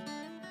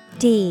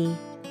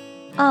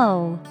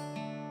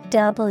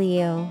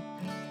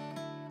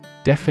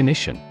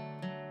 Definition: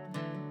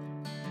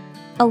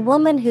 a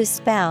woman whose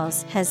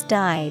spouse has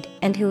died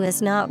and who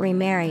is not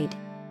remarried.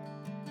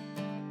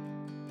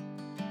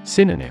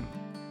 Synonym: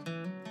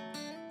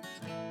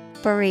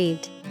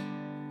 bereaved.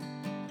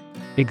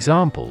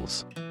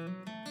 Examples: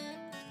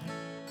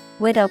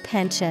 widow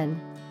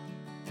pension,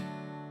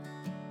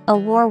 a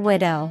war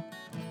widow.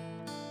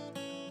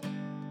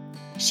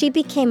 She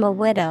became a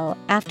widow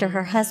after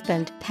her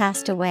husband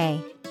passed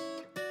away.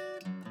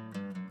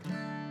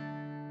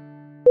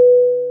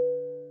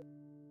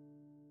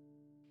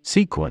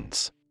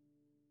 Sequence.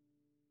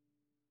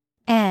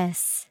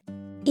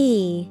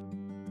 S-E-Q-U-E-N-C-E.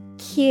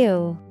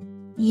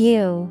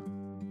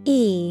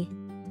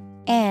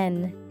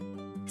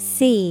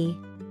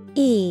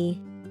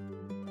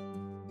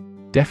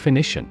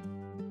 Definition: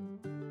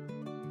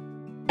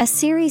 a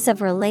series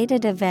of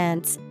related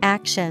events,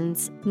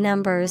 actions,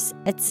 numbers,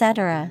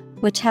 etc.,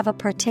 which have a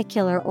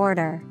particular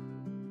order.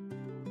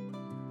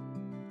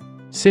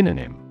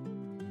 Synonym: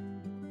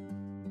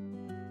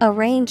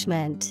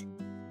 arrangement,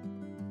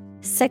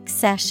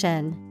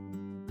 succession,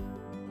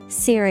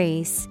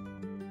 series.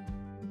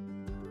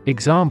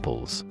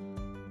 Examples: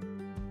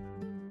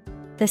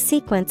 the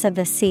sequence of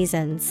the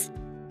seasons,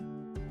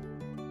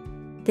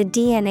 the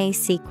DNA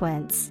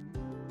sequence.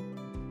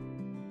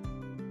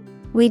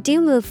 We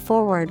do move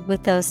forward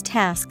with those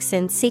tasks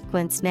in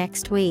sequence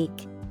next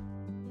week.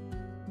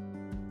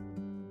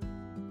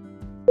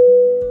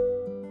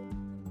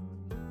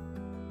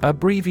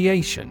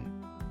 Abbreviation.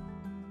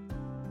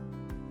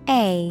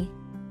 A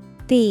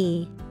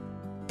B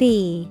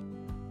B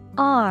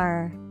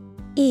R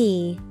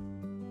E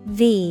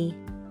V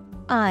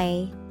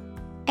I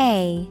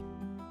A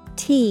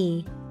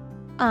T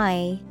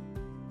I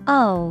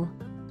O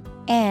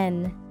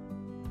N.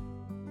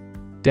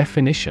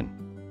 Definition: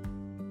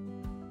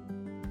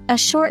 a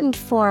shortened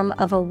form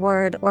of a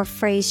word or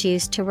phrase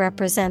used to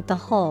represent the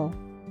whole,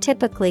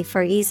 typically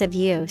for ease of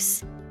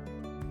use.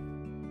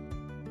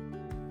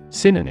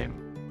 Synonym: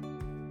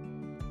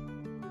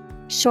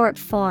 short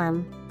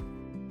form,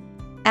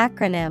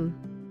 acronym,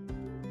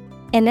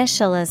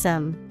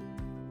 initialism.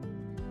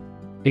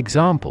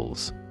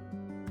 Examples: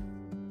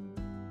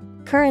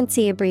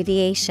 currency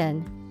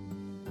abbreviation,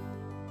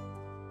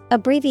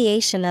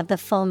 abbreviation of the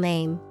full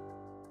name.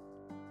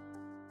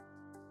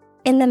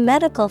 In the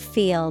medical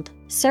field,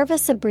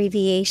 service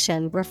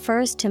abbreviation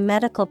refers to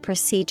medical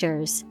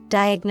procedures,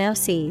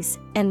 diagnoses,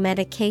 and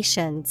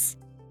medications.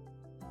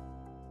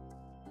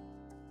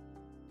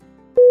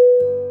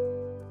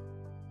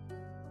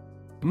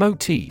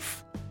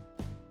 Motif.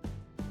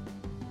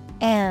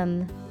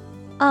 M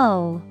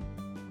O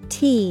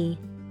T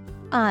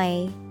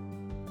I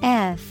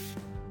F.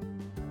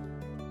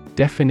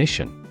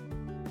 Definition: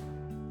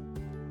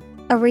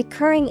 a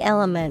recurring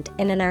element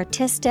in an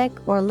artistic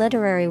or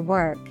literary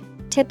work,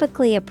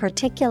 typically a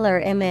particular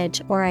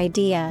image or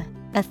idea,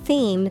 a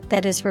theme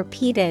that is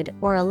repeated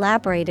or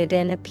elaborated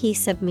in a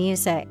piece of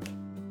music.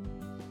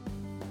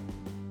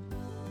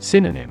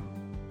 Synonym: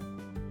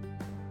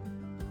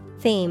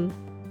 theme,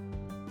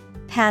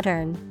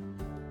 pattern,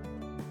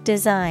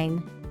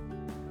 design.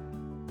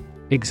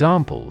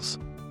 Examples: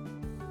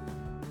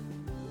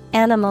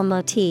 animal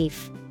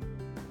motif,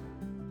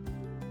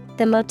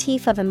 the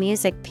motif of a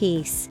music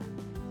piece.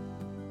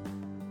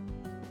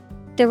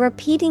 The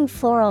repeating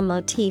floral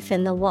motif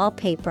in the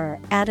wallpaper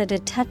added a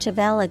touch of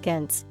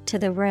elegance to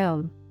the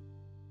room.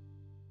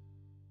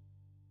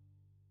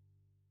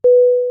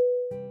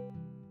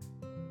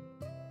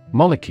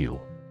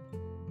 Molecule.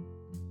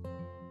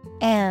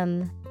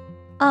 M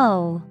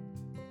O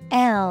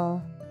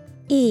L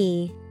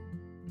E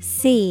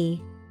C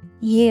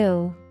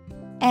U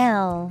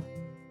L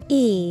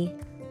E.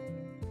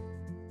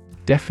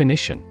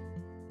 Definition: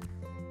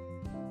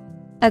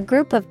 a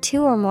group of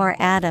two or more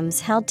atoms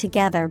held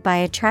together by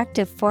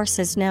attractive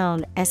forces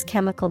known as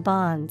chemical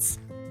bonds.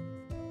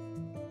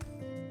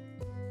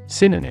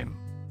 Synonym: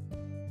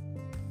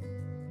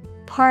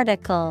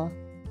 particle,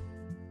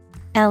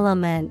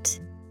 element,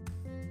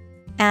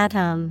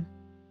 atom.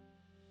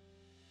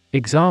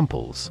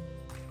 Examples: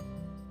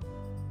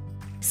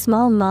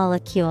 small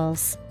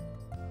molecules,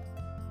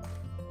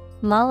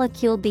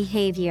 molecule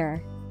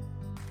behavior.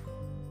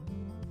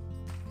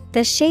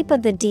 The shape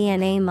of the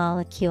DNA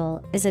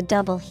molecule is a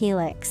double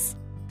helix.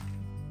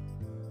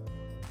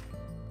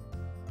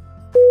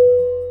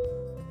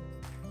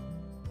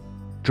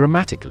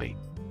 Dramatically.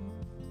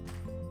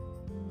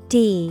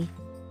 D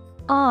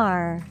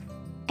R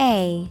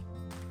A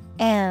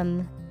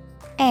M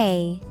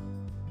A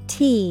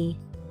T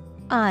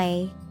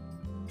I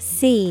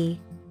C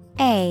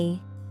A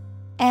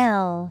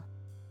L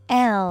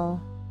L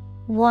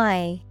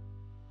Why?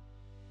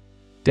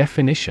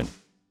 Definition.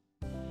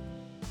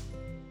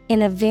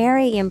 In a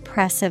very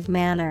impressive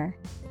manner.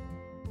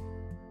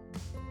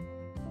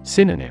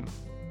 Synonym.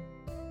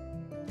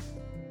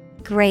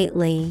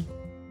 Greatly,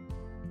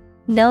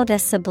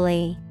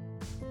 noticeably,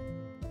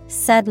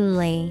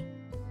 suddenly.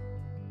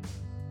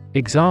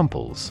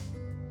 Examples.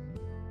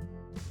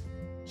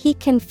 He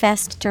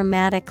confessed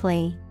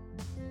dramatically.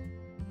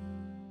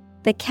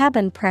 The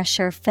cabin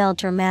pressure fell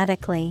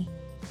dramatically.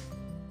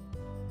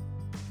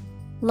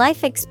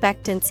 Life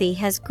expectancy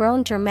has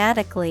grown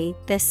dramatically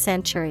this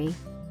century.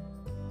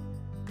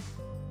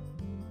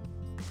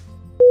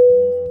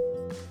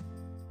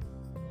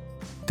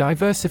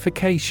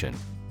 Diversification.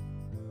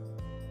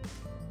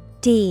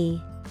 Diversification.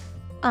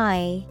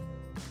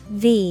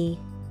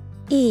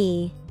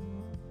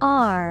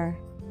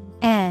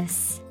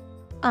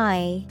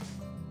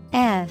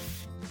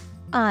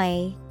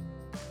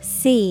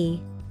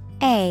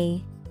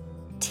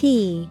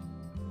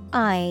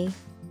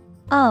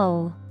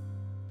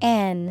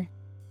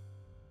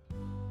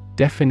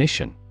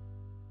 Definition.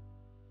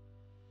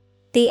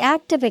 The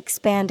act of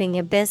expanding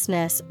a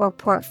business or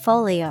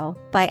portfolio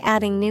by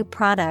adding new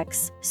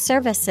products,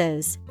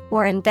 services,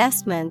 or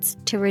investments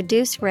to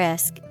reduce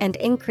risk and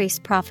increase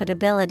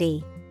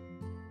profitability.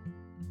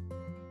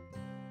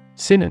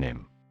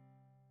 Synonym.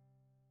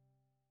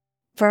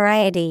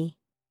 Variety,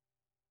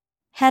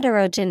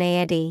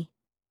 heterogeneity,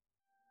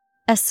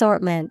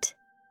 assortment.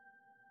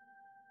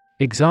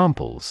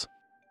 Examples.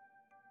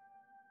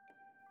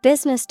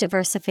 Business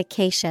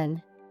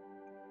diversification.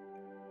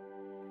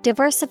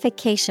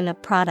 Diversification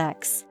of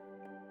products.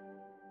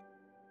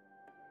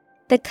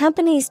 The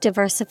company's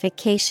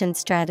diversification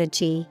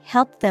strategy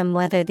helped them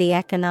weather the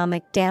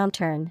economic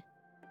downturn.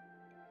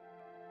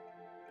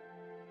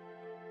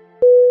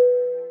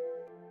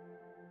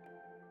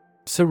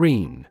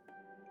 Serene.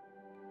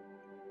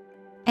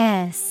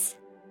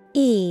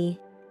 S-E-R-I-N-E.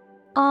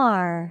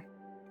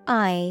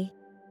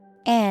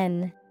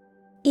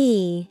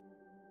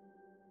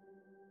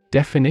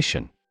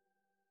 Definition.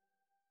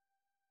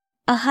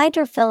 A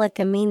hydrophilic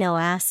amino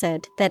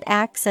acid that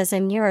acts as a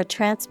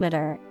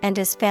neurotransmitter and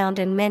is found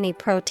in many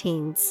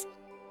proteins.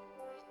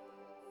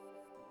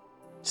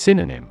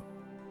 Synonym.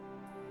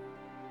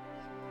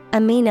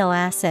 Amino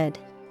acid.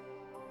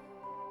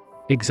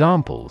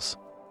 Examples.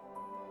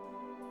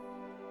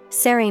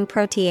 Serine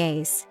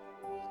protease.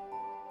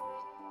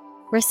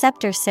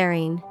 Receptor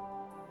serine.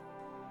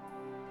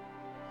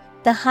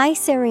 The high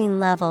serine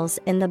levels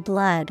in the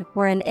blood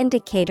were an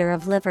indicator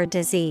of liver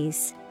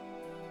disease.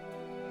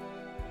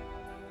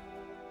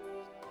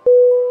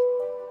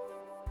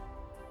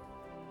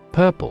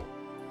 Purple.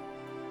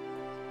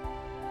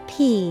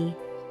 P-U-R-P-L-E.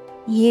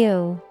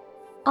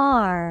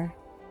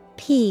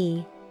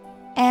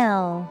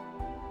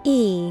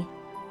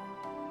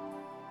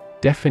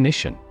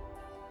 Definition.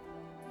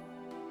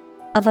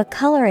 Of a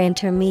color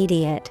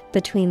intermediate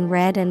between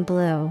red and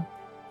blue.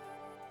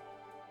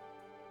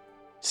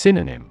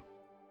 Synonym.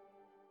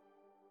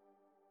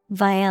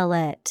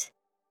 Violet.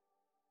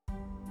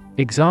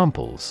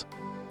 Examples.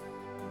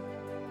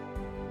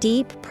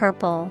 Deep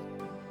purple.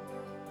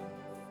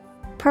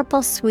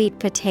 Purple sweet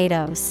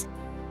potatoes.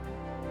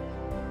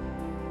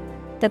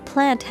 The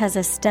plant has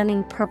a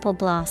stunning purple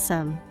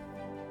blossom.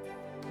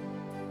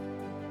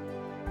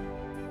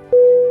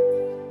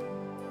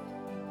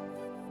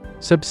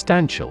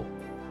 Substantial.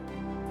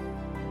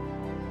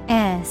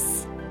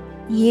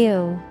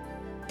 S-U-B-S-T-A-N-T-I-A-L.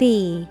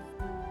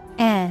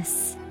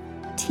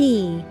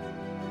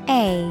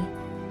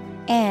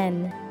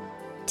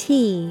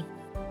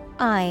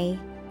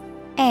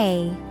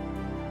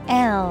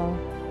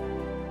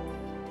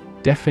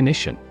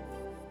 Definition.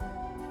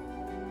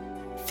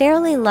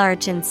 Fairly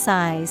large in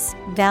size,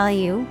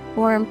 value,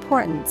 or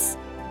importance.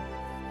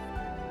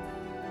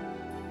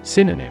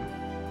 Synonym.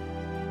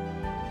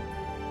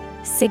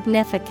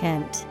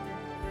 Significant,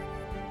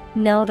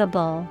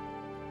 notable,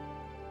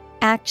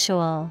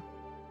 actual.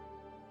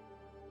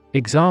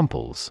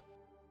 Examples.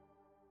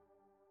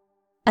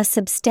 A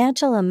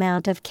substantial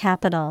amount of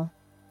capital.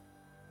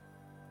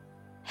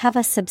 Have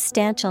a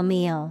substantial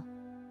meal.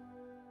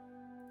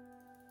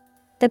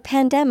 The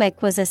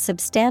pandemic was a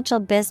substantial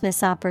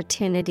business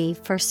opportunity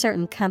for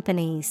certain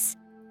companies.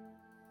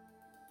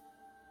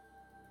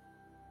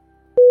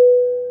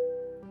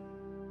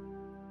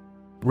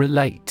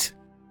 Relate.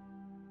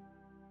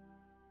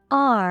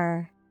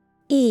 R-E-L-A-T-E.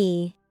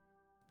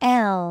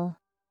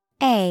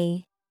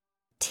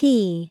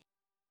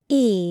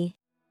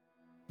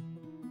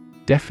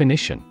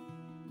 Definition.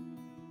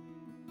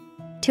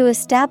 To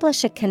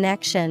establish a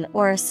connection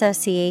or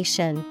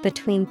association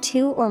between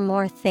two or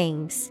more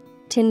things.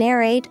 To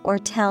narrate or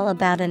tell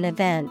about an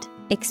event,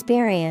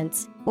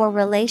 experience, or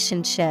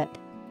relationship.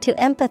 To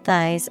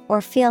empathize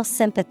or feel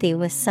sympathy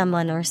with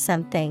someone or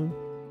something.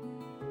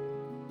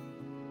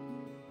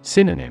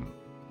 Synonym.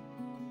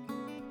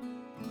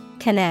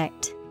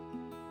 Connect,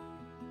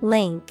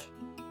 link,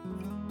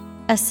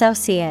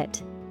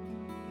 associate.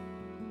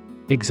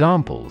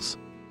 Examples.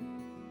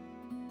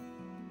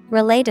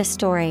 Relate a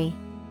story.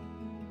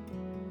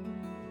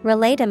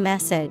 relate a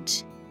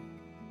message.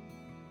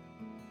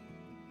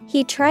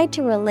 He tried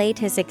to relate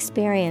his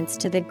experience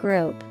to the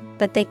group,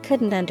 but they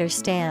couldn't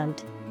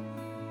understand.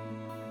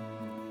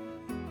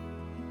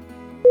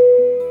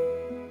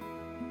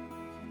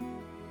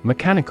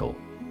 Mechanical.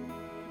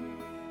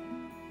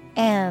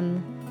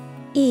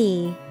 MECHANICAL.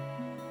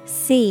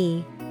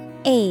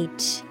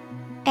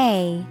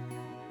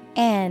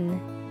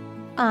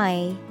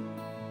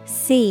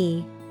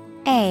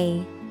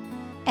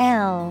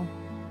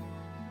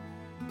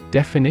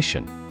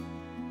 Definition.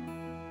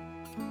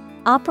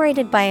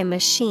 Operated by a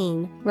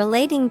machine,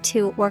 relating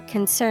to or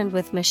concerned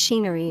with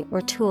machinery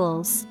or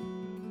tools.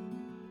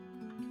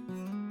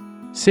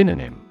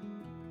 Synonym.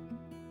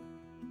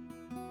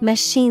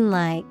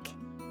 Machine-like,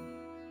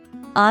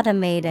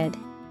 automated,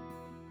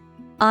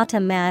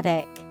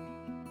 automatic.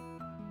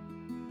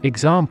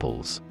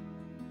 Examples.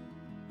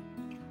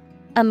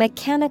 A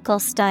mechanical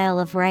style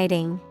of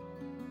writing.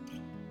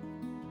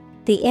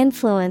 The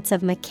influence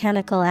of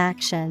mechanical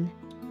action.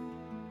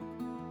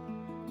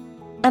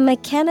 A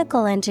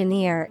mechanical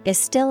engineer is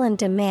still in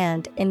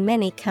demand in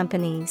many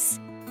companies.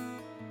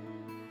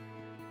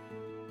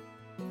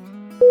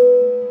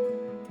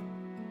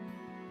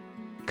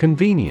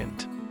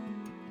 Convenient.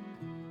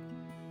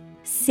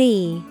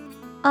 CONVENIENT.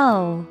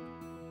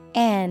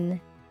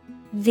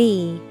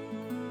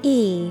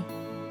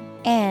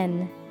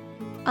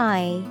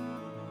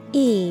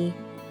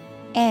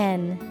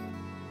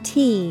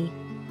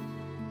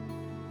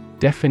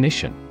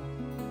 Definition.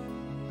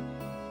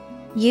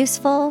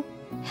 Useful,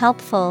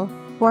 helpful,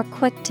 or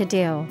quick to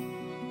do.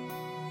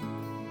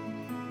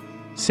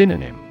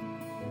 Synonym.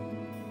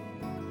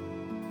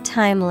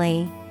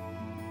 Timely,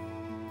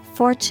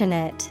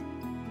 fortunate,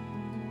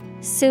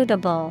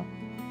 suitable.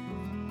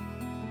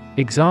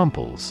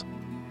 Examples.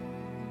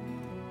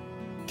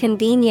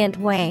 Convenient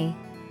way.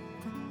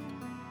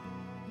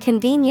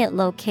 Convenient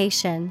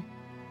location.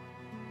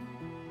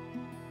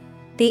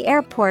 The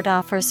airport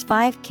offers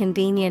 5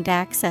 convenient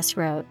access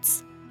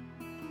routes.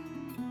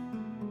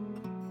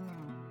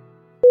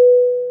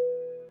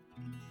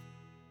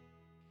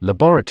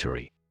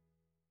 Laboratory.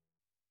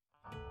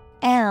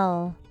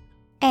 LABORatory.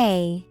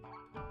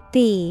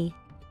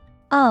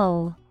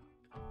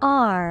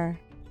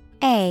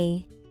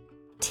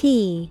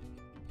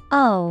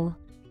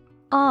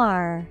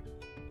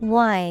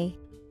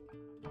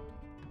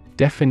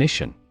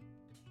 Definition.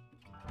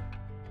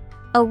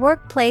 A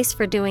workplace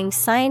for doing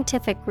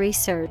scientific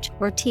research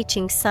or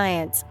teaching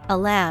science, a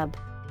lab.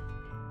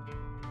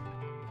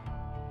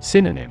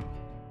 Synonym.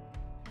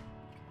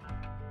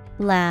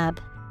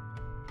 Lab,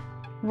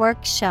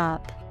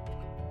 workshop,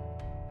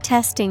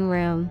 testing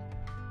room.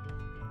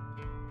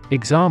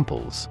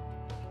 Examples.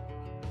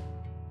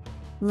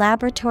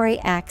 Laboratory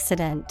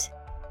accident.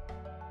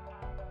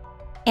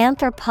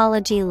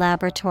 Anthropology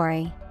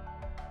laboratory.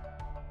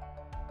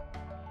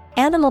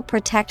 Animal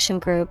protection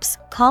groups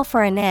call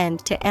for an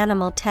end to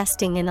animal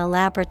testing in a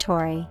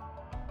laboratory.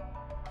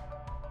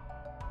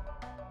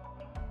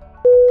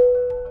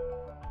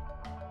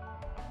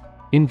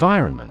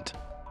 Environment.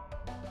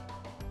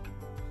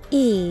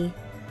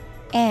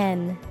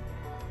 ENVIRONMENT.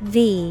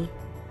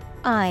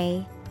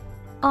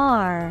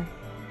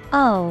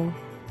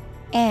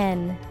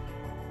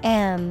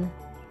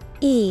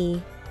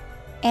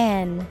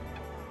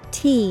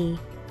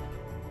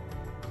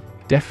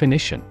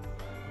 Definition.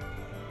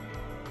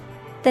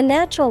 The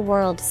natural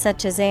world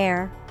such as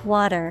air,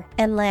 water,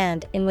 and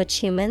land in which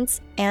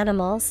humans,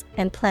 animals,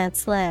 and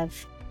plants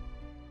live.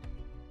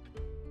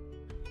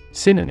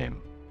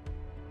 Synonym.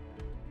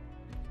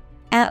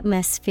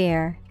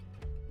 Atmosphere,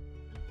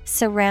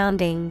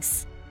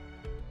 surroundings,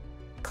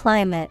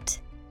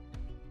 climate.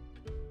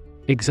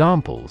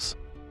 Examples.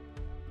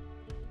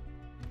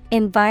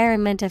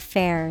 Environment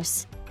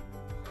affairs.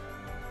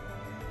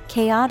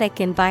 Chaotic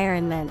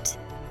environment.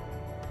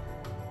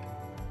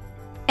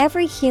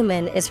 Every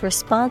human is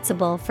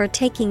responsible for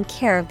taking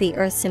care of the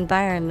Earth's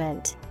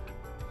environment.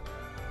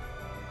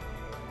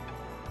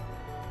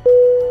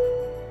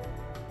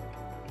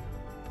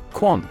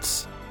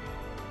 Quants.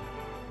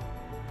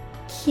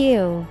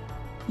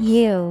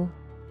 QUANTS.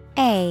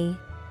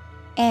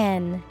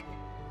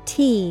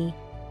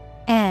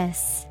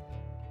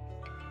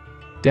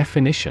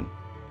 Definition.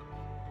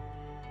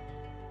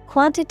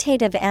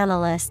 Quantitative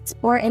analysts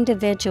or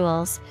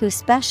individuals who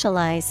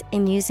specialize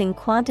in using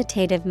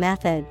quantitative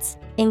methods,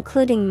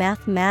 including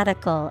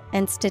mathematical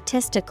and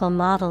statistical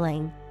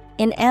modeling,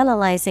 in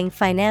analyzing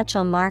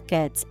financial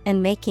markets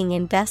and making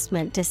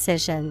investment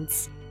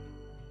decisions.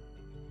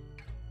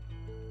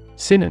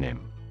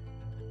 Synonym.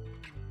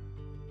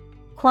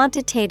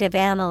 Quantitative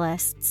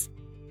analysts,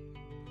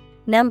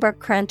 number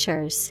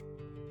crunchers,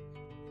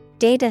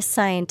 data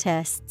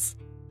scientists.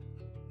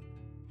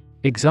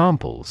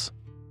 Examples.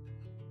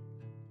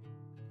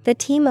 The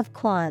team of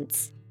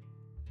quants.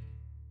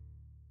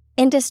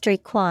 Industry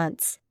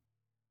quants.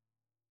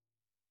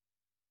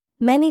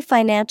 Many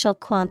financial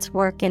quants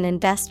work in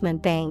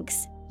investment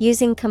banks,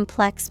 using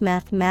complex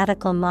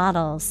mathematical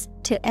models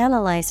to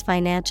analyze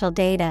financial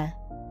data.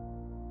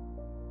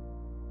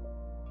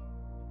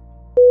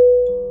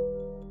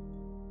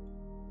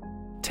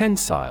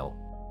 Tensile.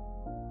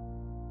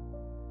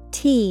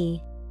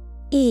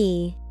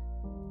 T-E-N-S-I-L-E.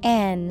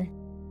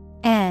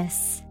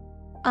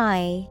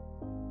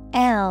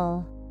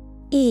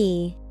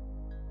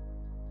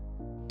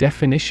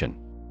 Definition: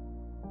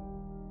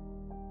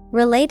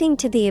 relating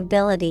to the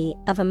ability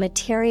of a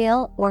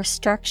material or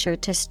structure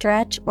to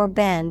stretch or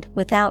bend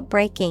without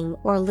breaking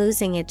or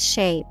losing its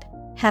shape,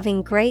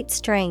 having great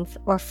strength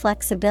or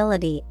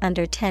flexibility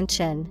under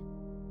tension.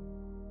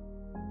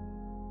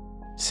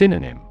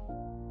 Synonym: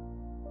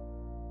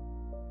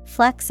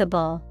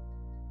 flexible,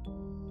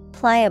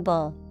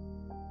 pliable,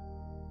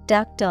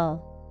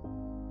 ductile.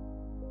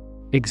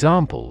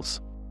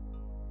 Examples: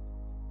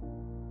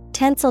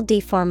 tensile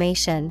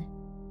deformation,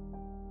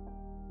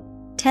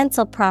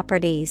 tensile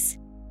properties.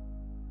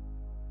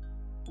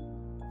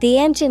 The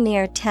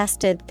engineer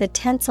tested the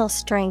tensile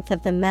strength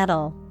of the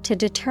metal to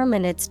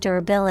determine its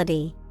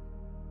durability.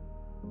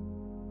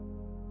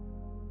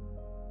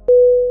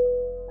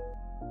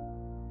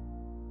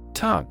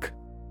 Tug.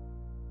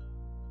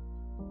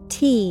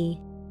 T-U-G.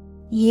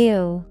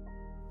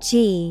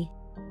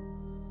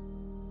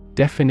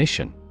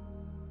 Definition: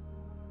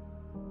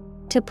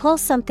 to pull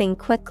something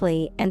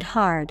quickly and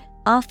hard,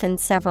 often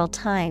several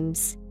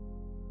times.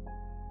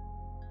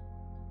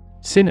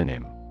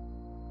 Synonym: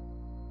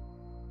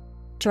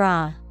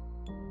 draw,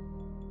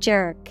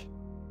 jerk,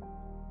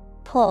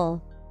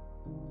 pull.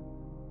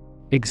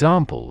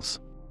 Examples: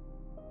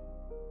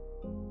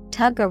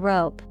 tug a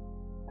rope,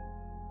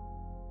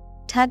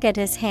 tug at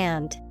his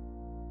hand.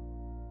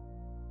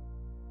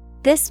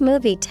 This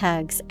movie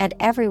tugs at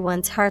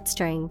everyone's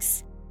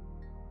heartstrings.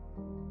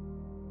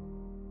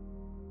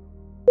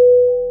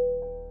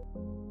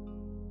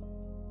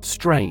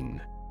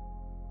 Strain.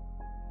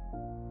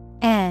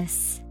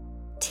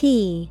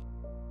 S-T-R-A-I-N.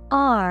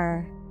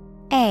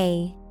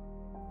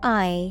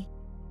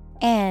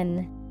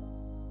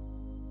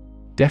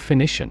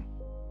 Definition: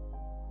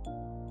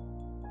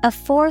 a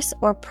force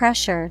or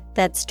pressure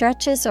that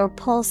stretches or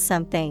pulls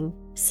something,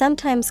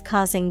 sometimes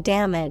causing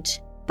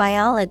damage.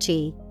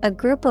 Biology, a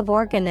group of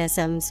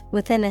organisms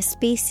within a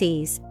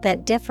species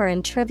that differ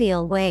in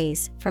trivial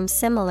ways from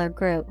similar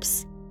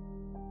groups.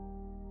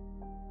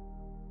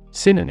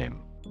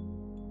 Synonym: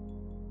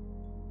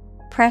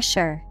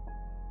 pressure,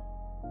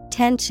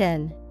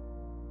 tension,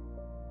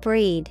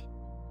 breed.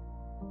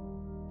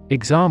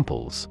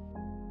 Examples: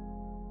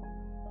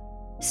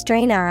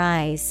 strain our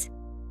eyes,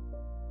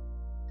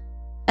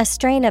 a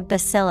strain of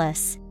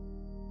bacillus.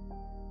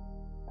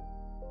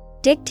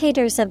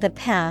 Dictators of the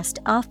past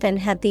often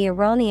had the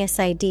erroneous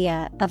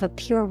idea of a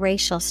pure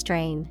racial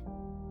strain.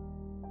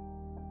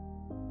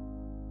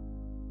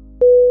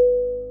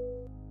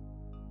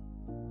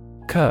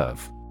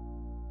 Curve.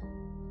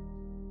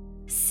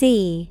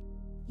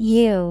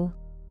 C-U-R-V-E.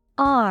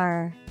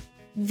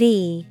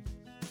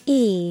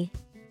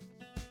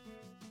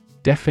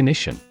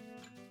 Definition: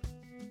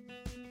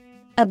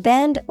 a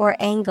bend or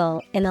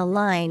angle in a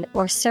line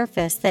or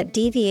surface that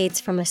deviates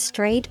from a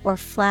straight or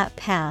flat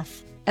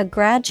path, a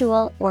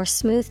gradual or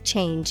smooth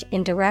change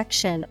in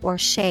direction or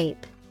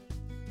shape.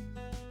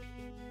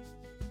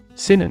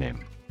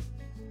 Synonym: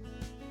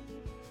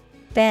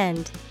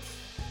 bend,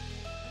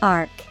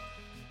 arc,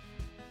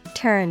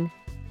 turn.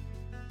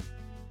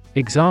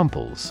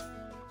 Examples: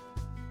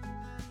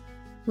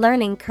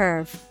 learning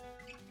curve,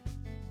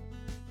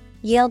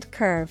 yield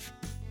curve.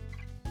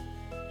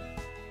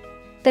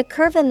 The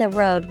curve in the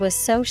road was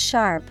so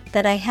sharp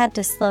that I had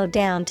to slow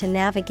down to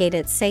navigate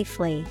it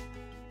safely.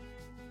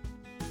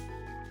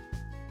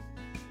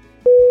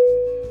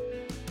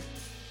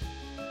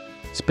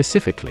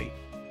 Specifically.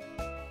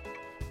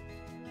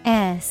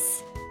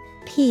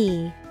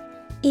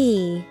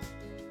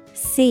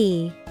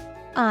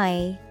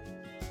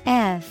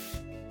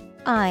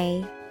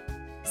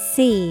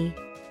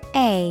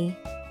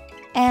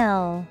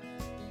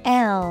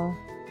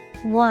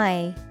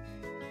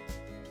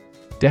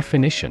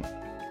 Definition: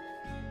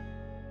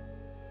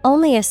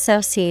 only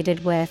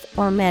associated with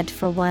or meant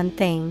for one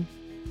thing.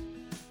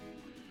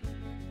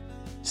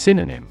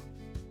 Synonym: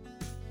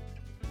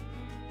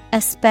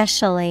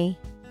 especially,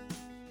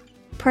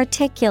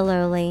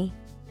 particularly,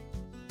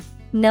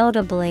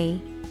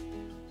 notably.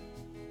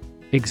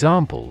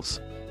 Examples: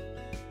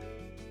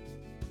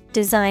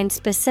 designed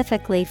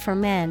specifically for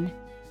men,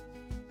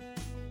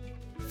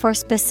 for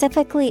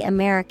specifically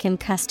American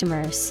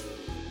customers.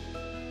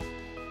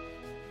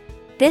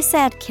 This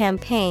ad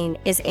campaign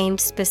is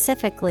aimed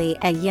specifically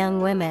at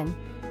young women.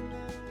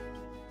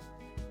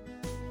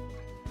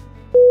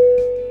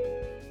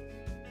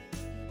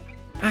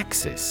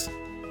 Axis.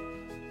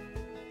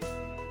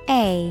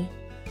 A-X-I-S.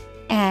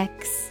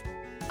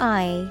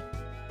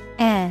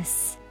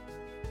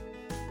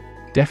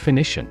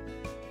 Definition: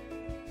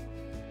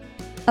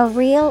 a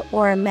real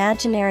or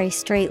imaginary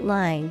straight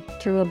line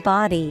through a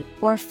body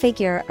or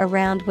figure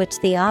around which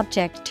the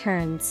object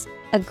turns,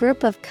 a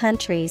group of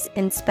countries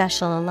in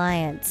special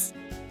alliance.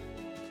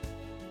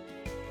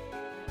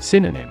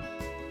 Synonym: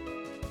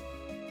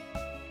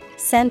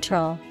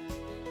 central,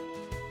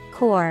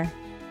 core,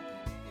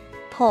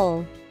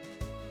 pole.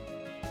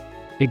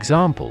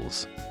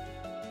 Examples: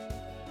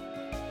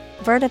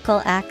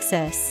 Vertical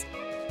axis.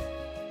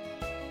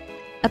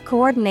 A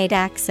coordinate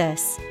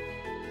axis.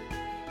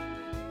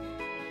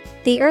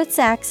 The Earth's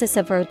axis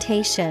of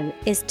rotation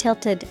is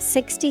tilted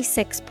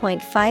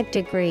 66.5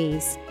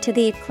 degrees to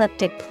the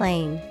ecliptic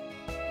plane.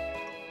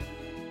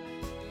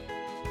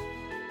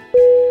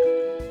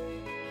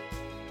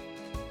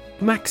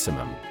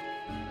 Maximum.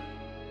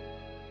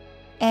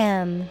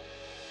 M-A-X-I-M-U-M.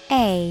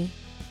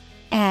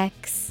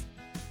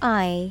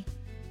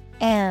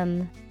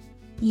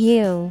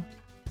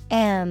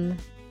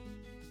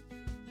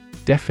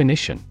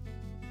 Definition.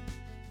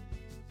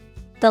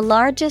 The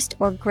largest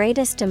or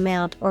greatest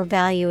amount or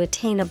value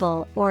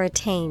attainable or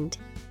attained.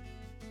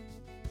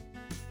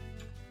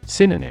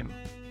 Synonym.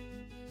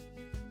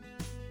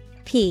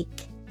 Peak,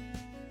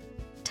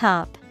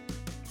 top,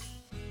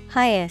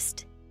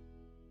 highest.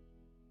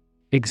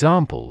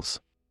 Examples.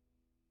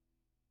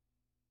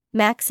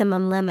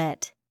 Maximum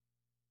limit.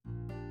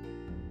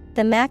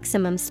 The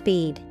maximum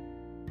speed.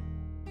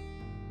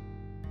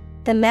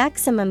 The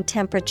maximum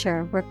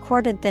temperature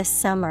recorded this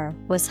summer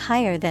was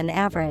higher than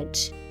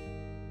average.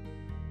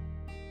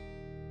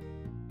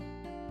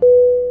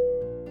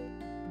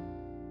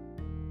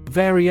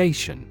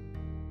 Variation.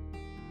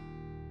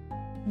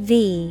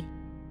 V-A-R-I-A-T-I-O-N.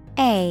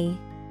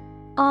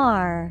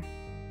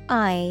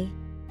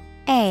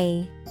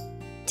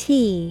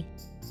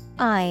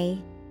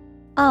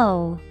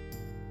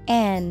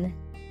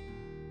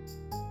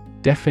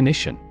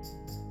 Definition.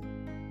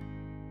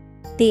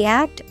 The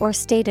act or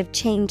state of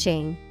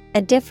changing,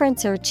 a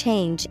difference or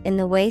change in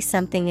the way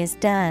something is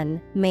done,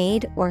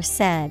 made, or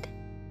said.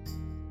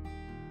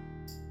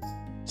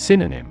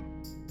 Synonym.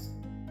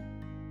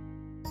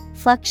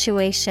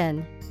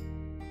 Fluctuation,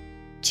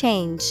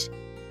 change,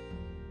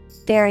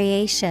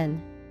 variation.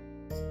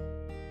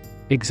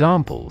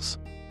 Examples.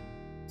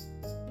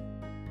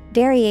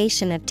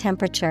 Variation of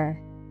temperature.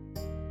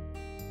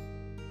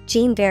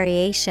 Gene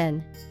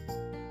variation.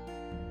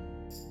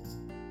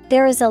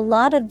 There is a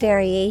lot of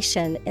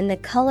variation in the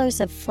colors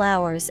of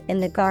flowers in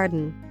the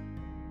garden.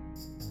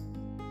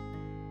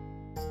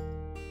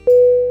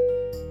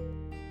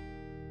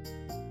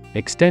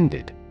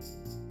 Extended.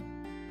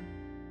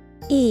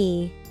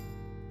 E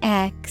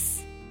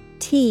X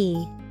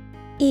T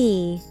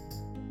E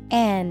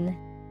N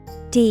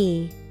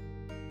D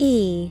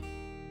E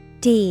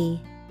D.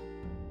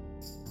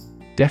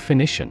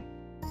 Definition.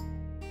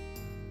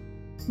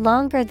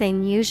 Longer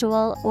than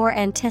usual or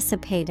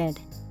anticipated.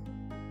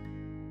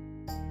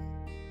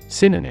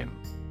 Synonym.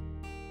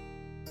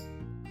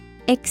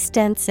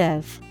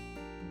 Extensive,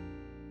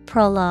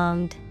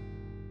 prolonged,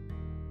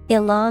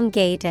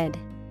 elongated.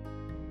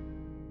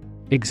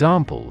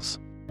 Examples.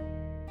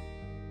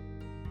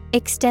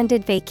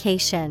 Extended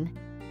vacation.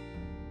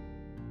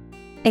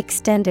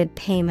 Extended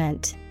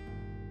payment.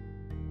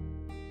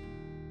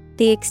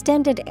 The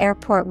extended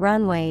airport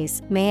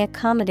runways may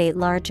accommodate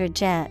larger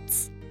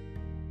jets.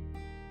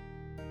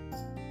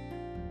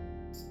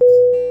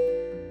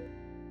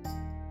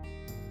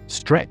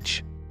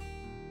 Stretch.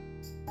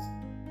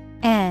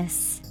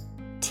 S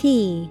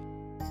T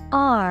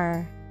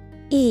R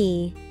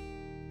E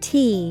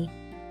T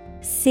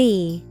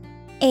C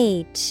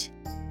H.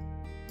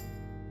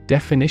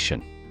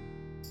 Definition.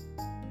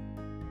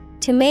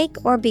 To make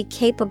or be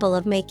capable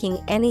of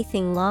making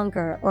anything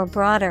longer or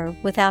broader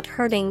without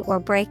hurting or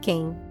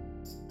breaking.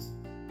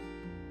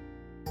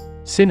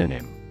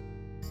 Synonym.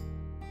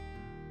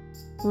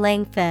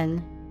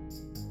 Lengthen,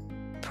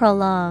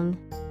 prolong,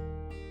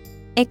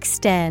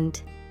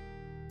 extend.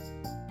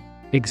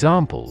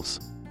 Examples.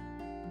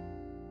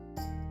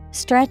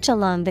 Stretch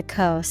along the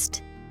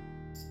coast.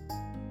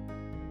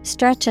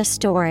 Stretch a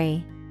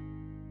story.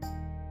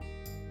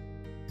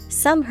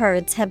 Some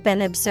herds have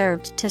been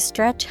observed to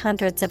stretch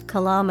hundreds of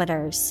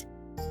kilometers.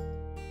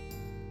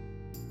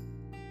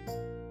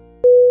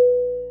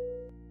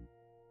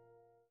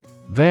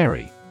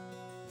 Vary.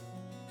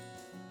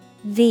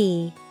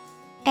 V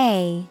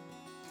A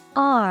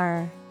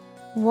R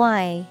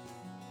Y.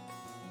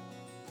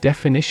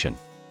 Definition.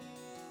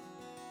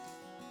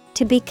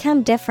 To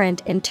become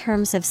different in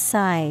terms of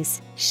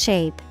size,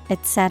 shape,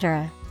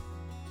 etc.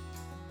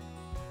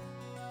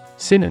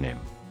 Synonym.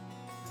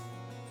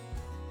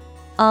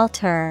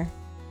 Alter,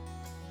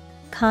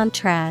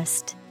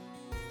 contrast,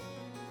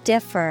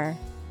 differ.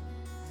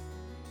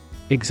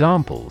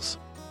 Examples.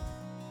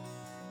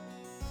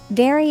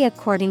 Vary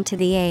according to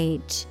the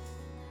age.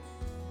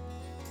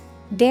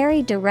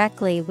 Vary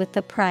directly with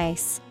the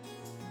price.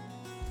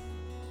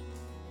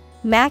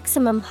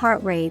 Maximum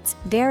heart rates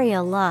vary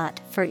a lot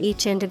for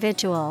each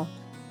individual.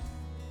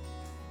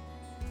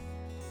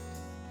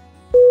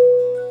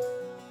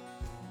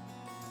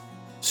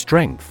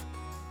 Strength.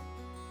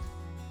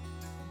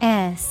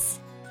 S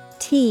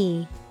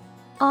T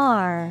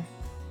R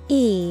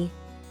E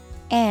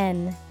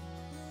N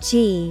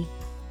G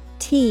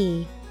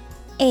T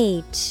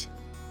H.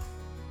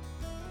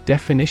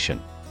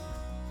 Definition.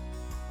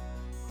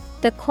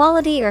 The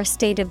quality or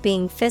state of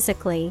being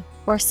physically,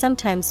 or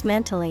sometimes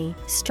mentally,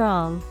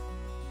 strong.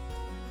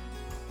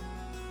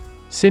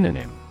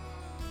 Synonym.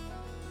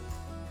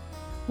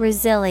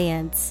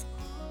 Resilience,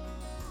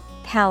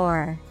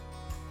 power.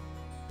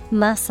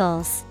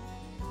 Muscles.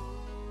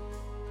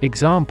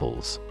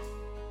 Examples: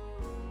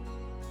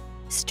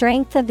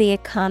 Strength of the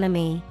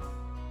economy.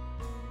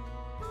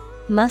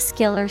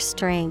 Muscular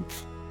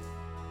strength.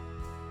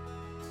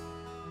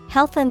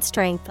 Health and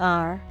strength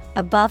are,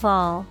 above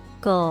all,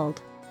 gold.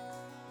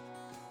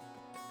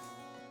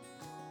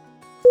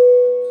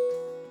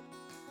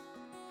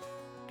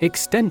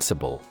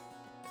 Extensible.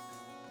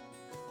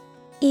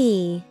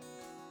 E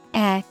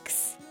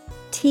X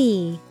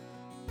T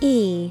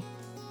E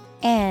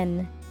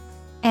N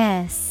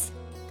S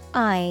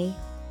I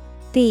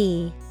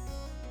B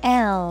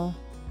L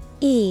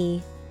E.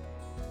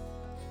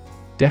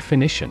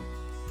 Definition: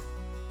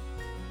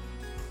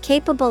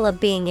 Capable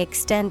of being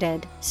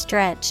extended,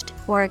 stretched,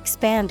 or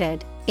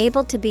expanded,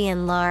 able to be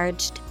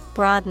enlarged,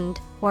 broadened,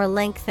 or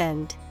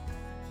lengthened.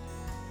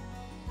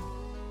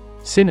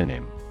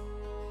 Synonym: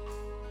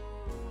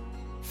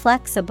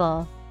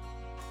 Flexible,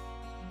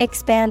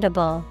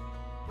 expandable,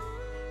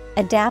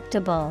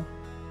 adaptable.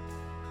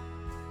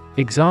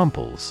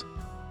 Examples: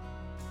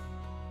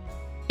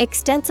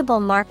 Extensible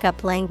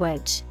markup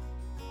language.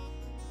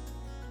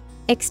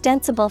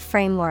 Extensible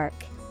framework.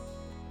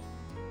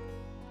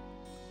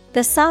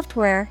 The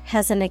software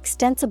has an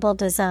extensible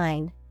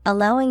design,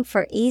 allowing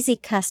for easy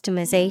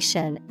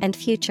customization and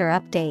future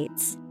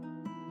updates.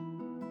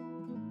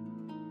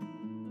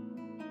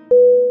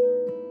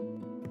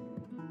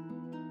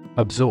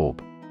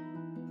 Absorb.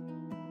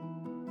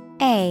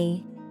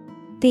 A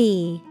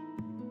B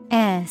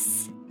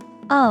S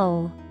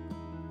O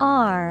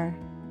R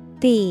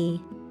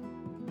B.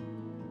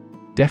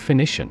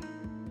 Definition: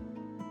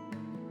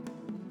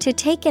 To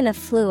take in a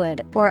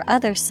fluid or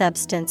other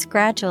substance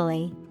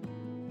gradually.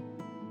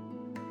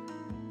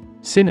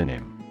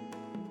 Synonym: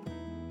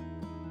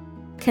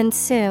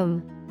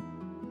 Consume,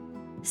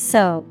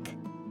 soak,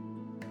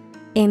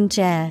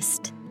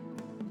 ingest.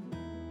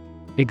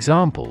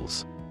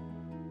 Examples: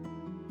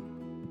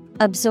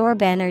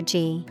 Absorb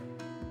energy.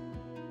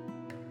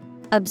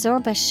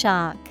 Absorb a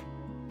shock.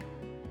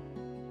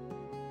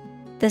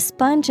 The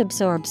sponge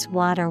absorbs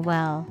water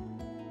well.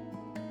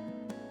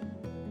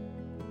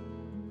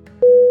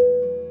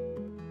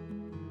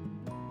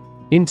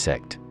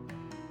 Insect.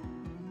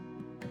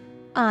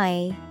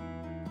 I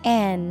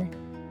N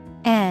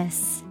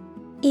S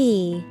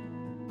E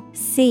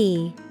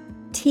C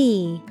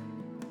T.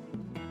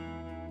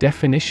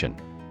 Definition: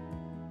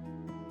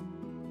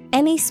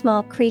 Any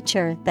small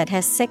creature that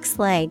has 6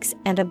 legs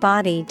and a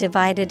body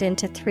divided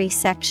into 3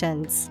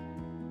 sections.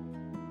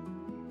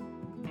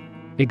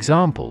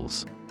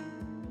 Examples: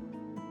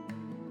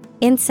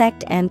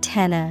 Insect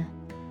antenna.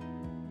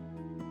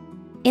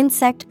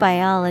 Insect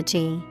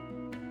biology.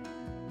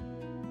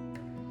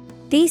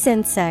 These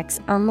insects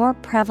are more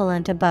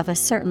prevalent above a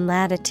certain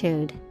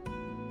latitude.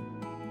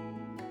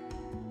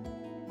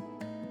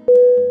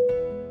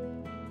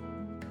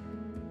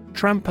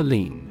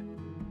 Trampoline.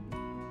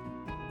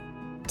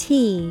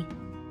 T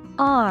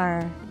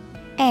R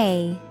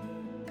A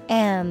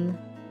M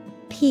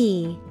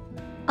P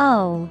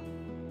O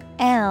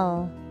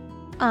L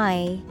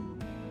I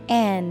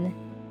N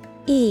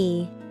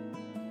E.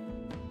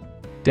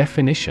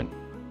 Definition: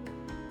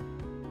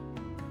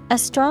 A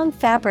strong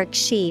fabric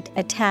sheet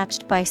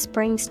attached by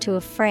springs to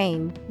a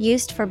frame,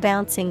 used for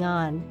bouncing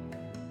on.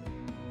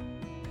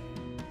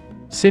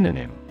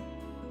 Synonym: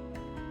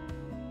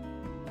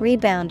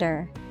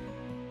 Rebounder,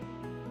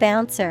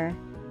 bouncer,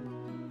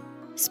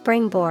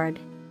 springboard.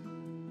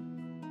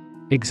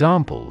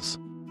 Examples: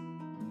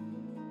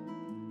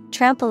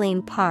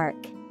 Trampoline park.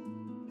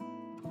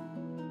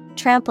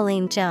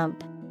 Trampoline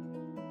jump.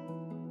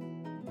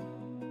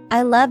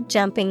 I love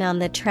jumping on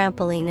the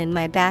trampoline in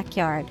my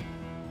backyard.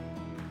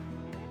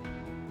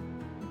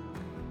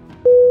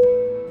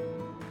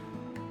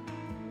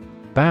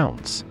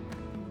 Bounce.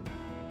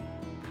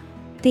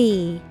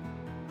 B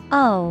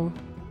O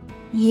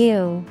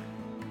U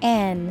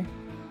N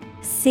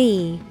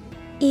C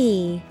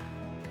E.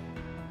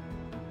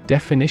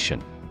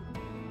 Definition: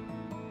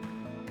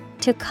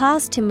 To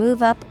cause to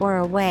move up or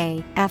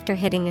away after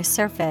hitting a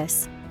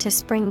surface, to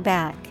spring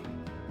back.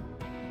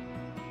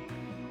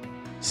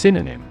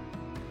 Synonym: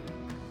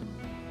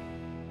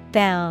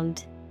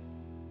 Bound,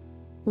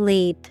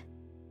 leap,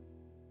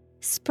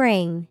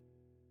 spring.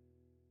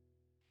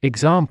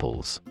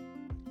 Examples: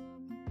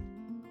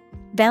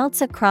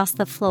 Bounce across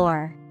the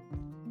floor.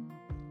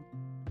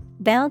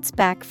 Bounce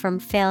back from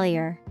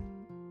failure.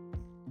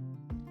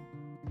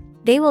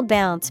 They will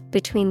bounce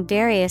between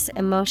various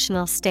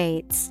emotional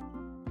states.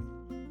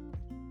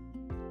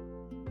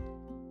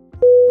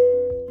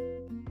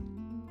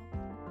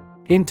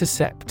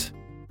 Intercept.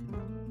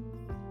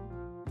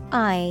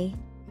 I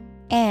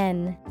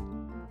N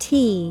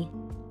T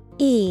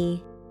E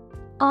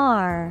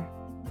R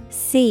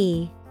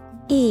C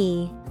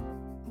E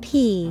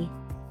P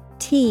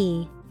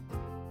T.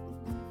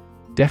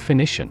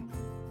 Definition: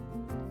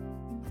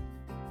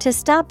 To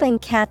stop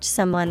and catch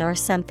someone or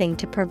something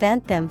to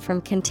prevent them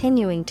from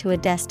continuing to a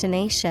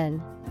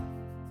destination.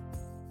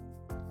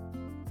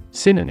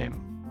 Synonym: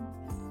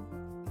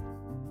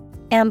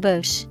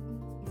 Ambush,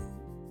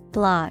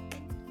 block,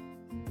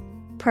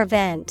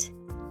 prevent.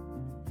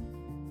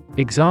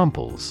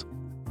 Examples: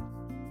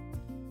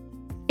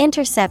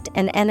 intercept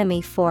an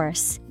enemy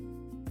force,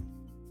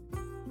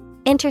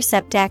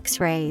 intercept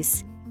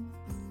X-rays.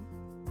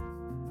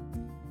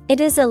 It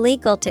is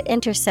illegal to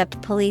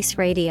intercept police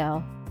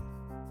radio.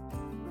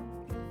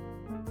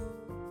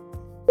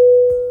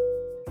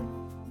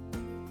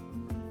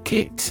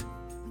 Kit.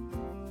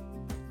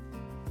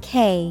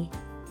 K-I-T.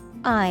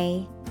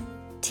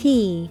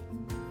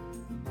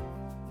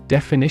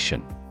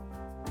 Definition: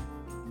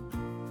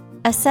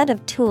 a set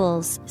of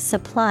tools,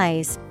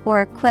 supplies,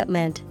 or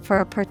equipment for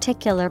a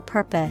particular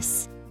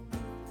purpose.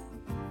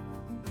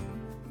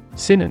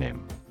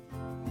 Synonym: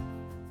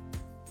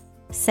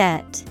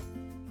 Set,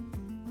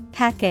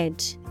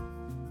 package,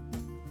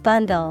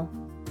 bundle.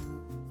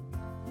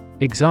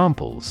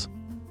 Examples: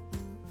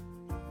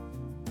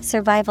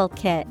 survival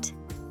kit,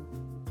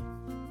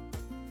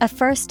 a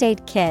first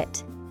aid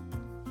kit.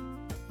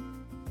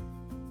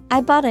 I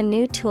bought a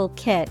new tool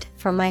kit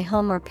for my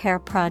home repair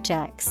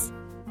projects.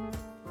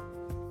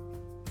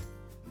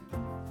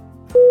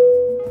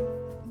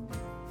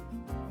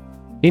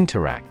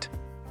 Interact.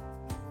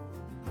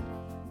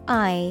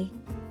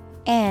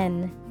 I-N-T-E-R-A-C-T.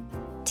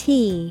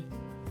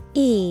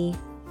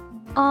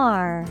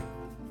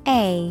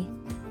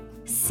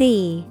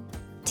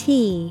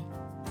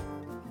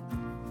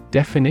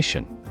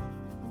 Definition: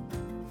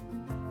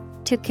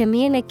 to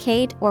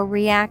communicate or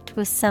react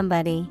with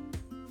somebody.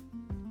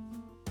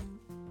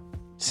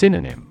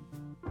 Synonym: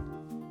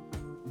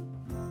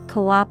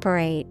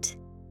 cooperate,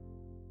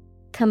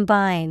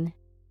 combine,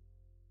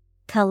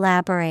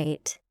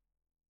 collaborate.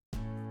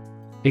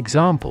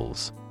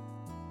 Examples: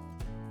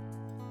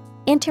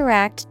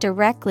 interact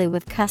directly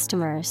with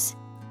customers,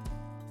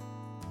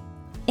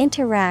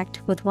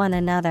 interact with one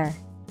another.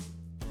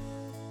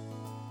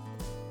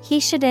 He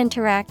should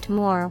interact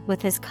more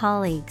with his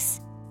colleagues.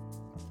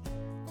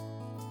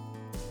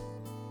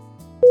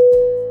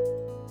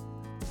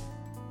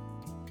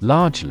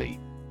 Largely.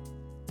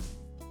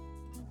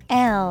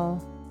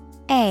 L-A-R-G-E-L-Y.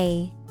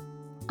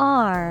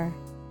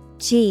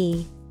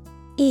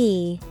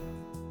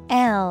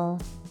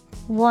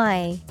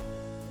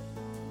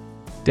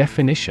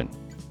 Definition: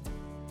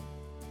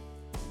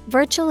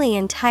 virtually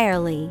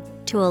entirely,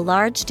 to a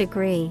large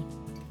degree.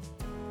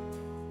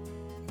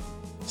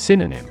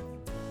 Synonym: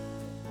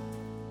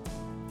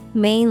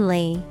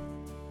 mainly,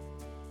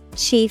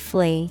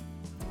 chiefly,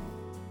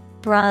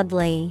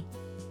 broadly.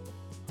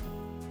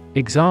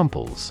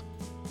 Examples: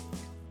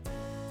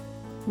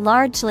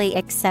 largely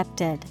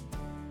accepted,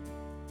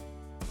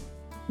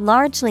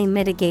 largely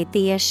mitigate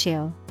the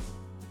issue.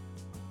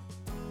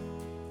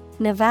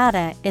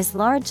 Nevada is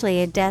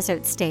largely a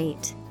desert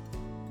state.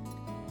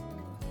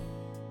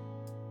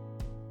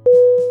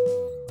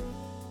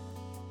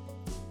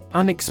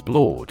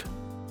 Unexplored.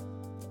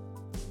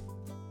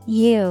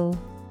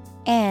 U-N-E-X-P-L-O-R-E-D.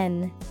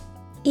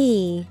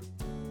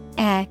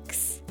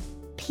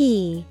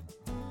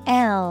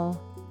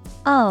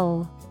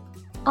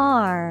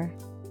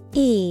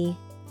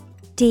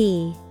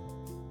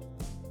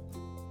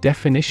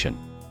 Definition: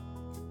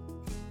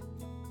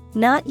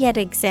 not yet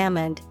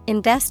examined,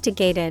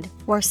 investigated,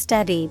 or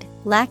studied,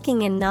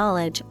 lacking in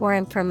knowledge or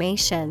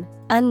information,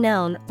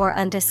 unknown or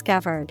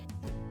undiscovered.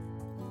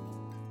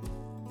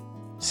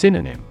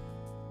 Synonym: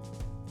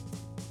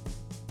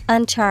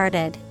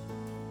 uncharted,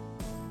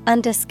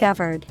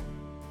 undiscovered,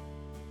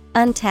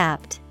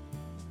 untapped.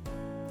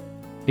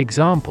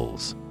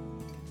 Examples: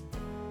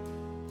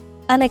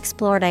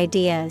 unexplored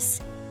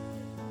ideas,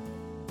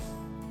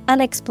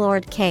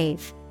 unexplored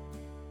cave.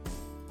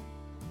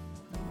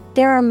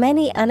 There are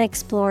many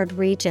unexplored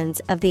regions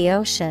of the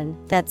ocean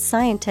that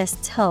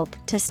scientists hope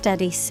to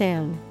study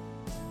soon.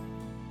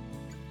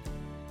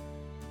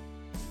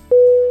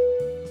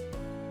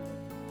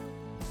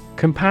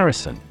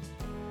 Comparison.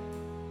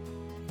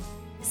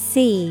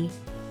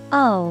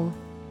 C-O-M-P-A-R-I-S-O-N.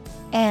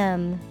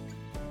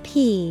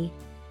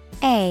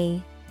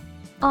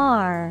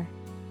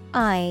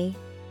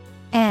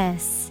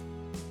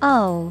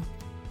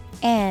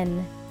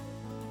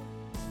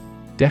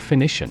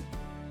 Definition: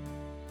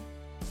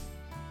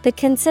 the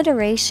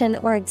consideration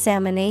or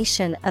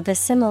examination of the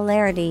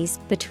similarities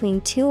between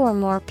two or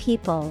more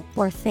people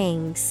or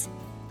things.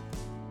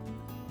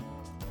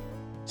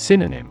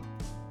 Synonym: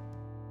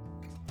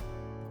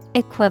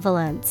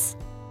 equivalence,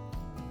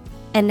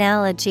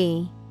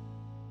 analogy,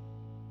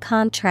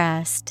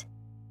 contrast.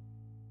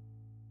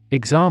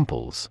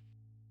 Examples: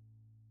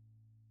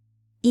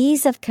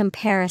 ease of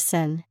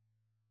comparison,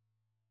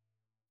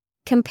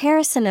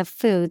 comparison of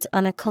foods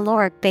on a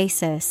caloric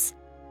basis.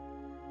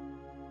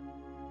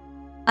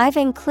 I've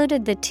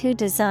included the two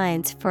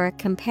designs for a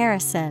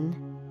comparison.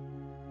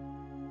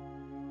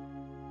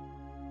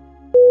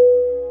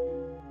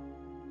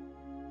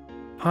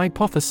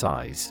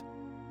 Hypothesize.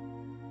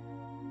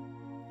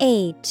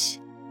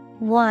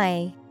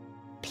 Hypothesize.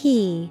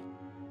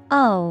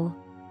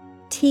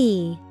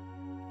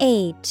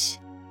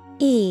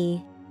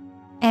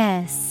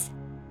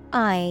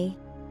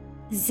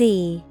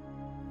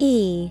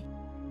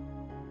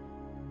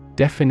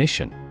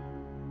 Definition: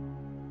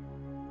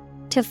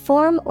 To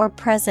form or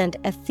present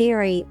a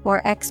theory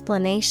or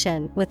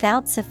explanation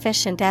without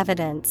sufficient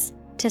evidence,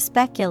 to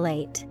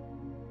speculate.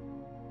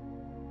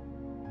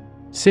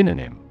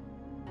 Synonym: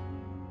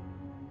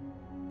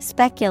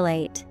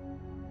 Speculate,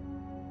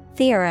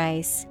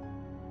 theorize,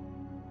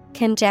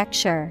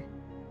 conjecture.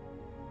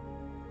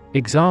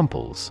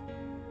 Examples: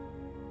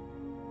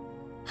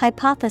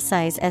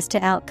 Hypothesize as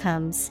to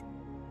outcomes.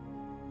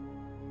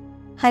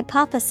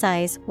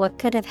 Hypothesize what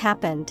could have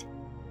happened.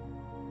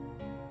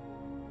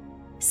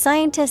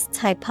 Scientists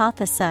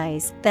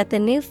hypothesize that the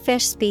new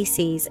fish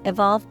species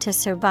evolved to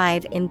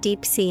survive in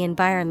deep-sea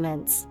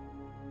environments.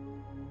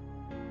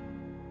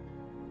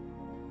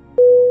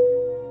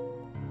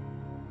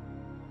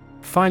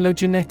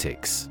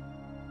 Phylogenetics.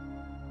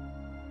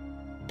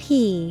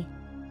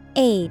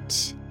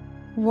 Phylogenetics.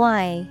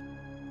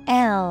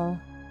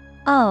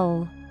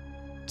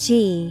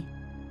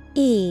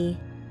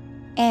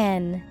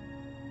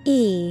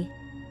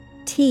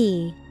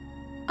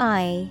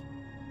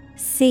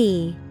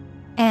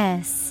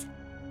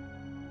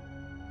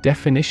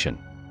 Definition: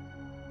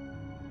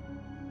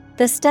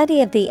 The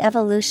study of the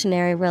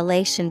evolutionary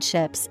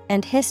relationships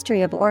and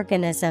history of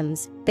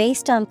organisms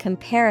based on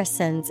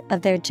comparisons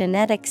of their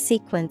genetic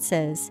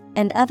sequences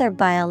and other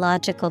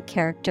biological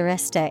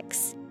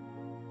characteristics.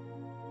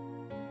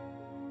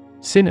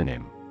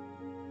 Synonym: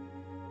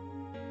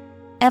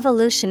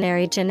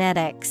 Evolutionary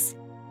genetics,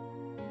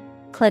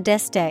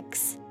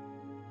 cladistics.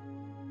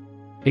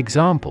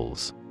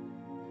 Examples: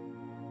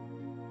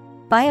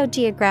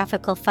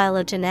 Biogeographical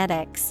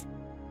phylogenetics,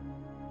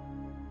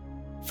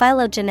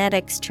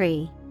 phylogenetics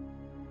tree.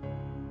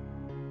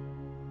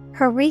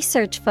 Her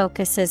research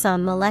focuses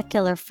on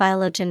molecular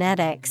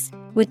phylogenetics,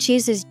 which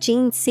uses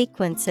gene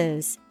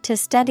sequences to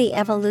study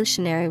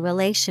evolutionary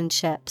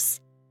relationships.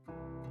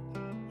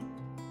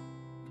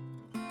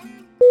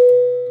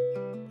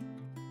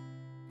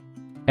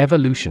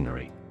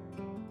 Evolutionary.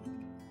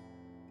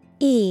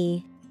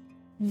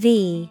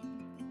 Evolutionary.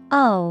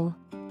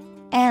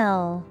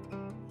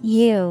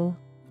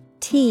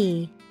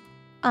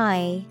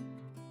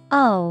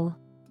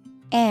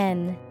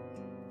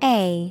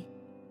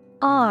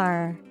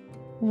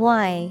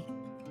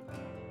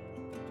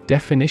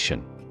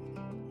 Definition: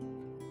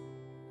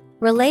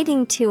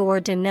 Relating to or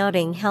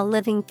denoting how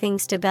living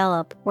things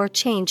develop or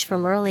change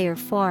from earlier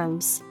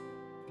forms.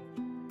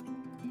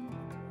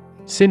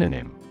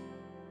 Synonym: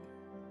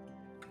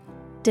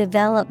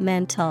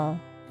 Developmental,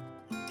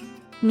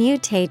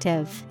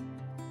 mutative,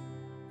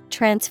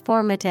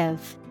 transformative.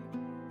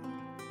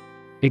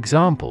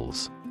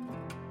 Examples: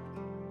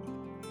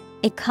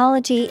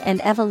 Ecology and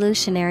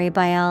evolutionary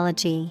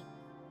biology.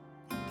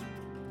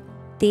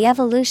 The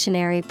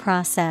evolutionary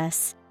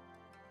process.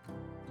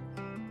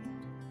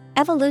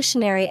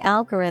 Evolutionary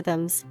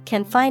algorithms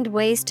can find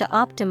ways to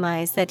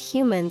optimize that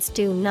humans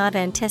do not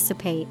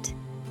anticipate.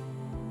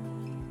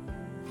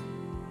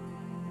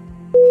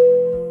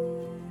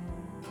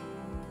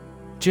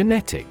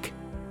 Genetic.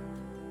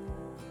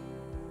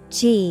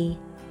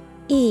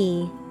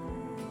 Genetic.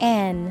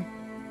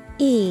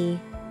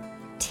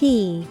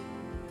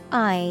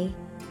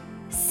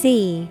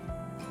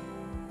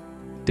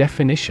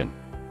 Definition: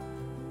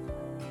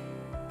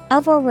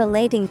 Of or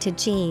relating to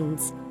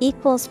genes,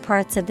 equals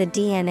parts of the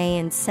DNA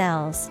in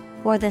cells,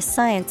 or the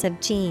science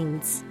of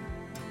genes.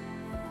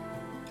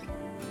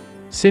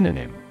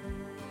 Synonym: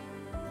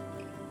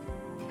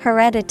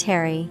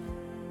 Hereditary,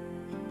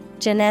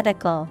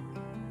 genetical,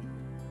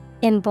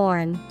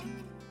 inborn.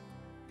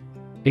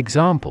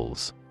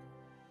 Examples: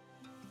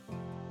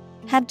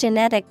 Have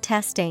genetic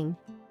testing.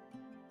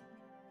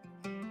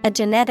 A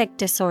genetic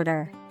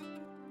disorder.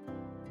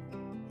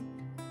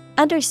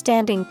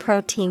 Understanding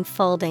protein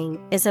folding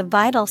is a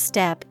vital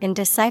step in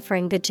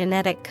deciphering the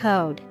genetic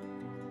code.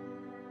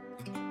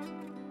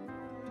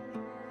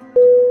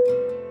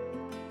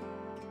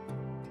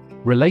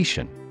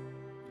 Relation.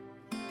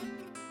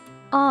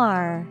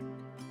 RELATION.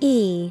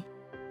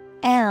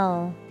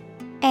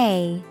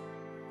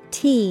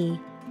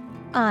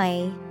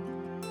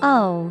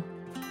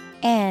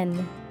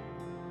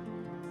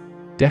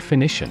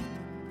 Definition: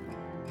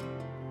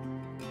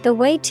 The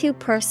way two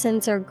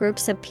persons or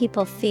groups of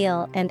people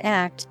feel and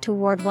act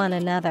toward one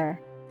another.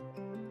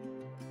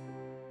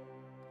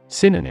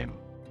 Synonym: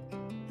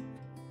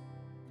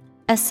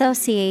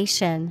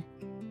 Association,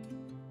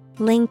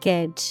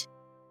 linkage,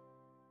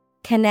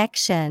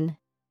 connection.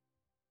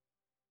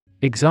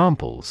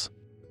 Examples: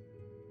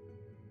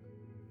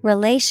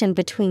 Relation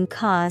between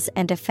cause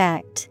and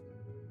effect.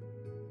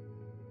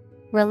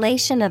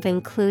 Relation of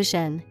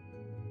inclusion.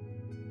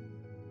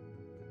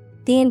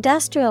 The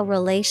industrial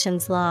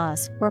relations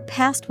laws were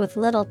passed with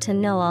little to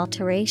no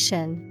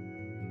alteration.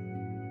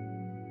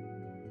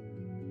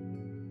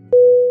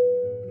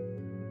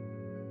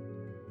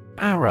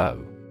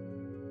 Arrow.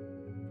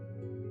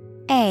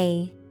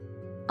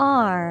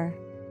 ARROW.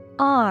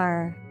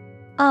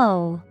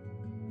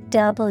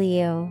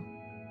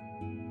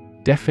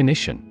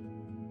 Definition: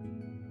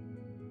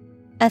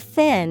 A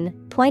thin,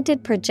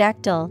 pointed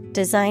projectile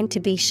designed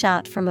to be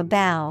shot from a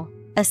bow,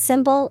 a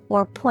symbol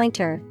or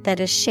pointer that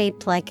is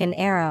shaped like an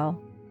arrow.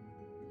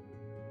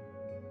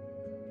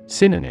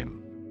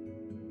 Synonym: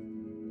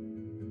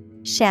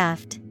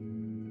 Shaft,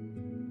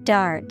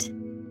 dart,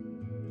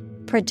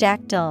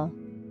 projectile.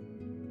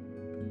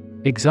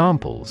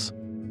 Examples: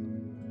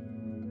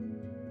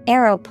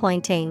 Arrow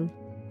pointing,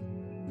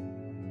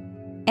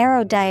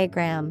 arrow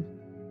diagram.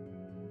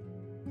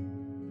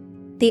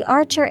 The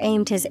archer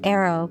aimed his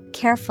arrow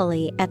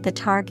carefully at the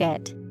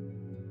target.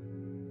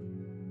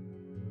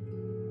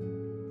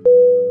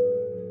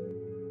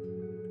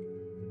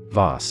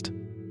 Vast.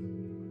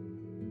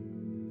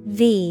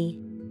 V-A-S-T.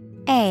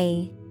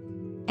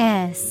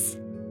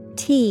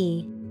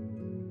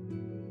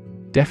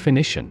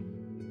 Definition: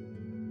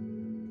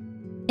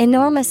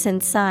 Enormous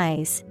in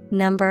size,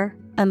 number,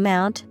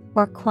 amount,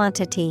 or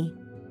quantity.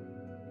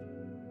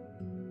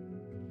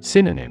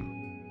 Synonym: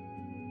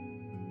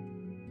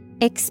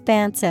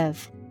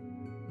 Expansive,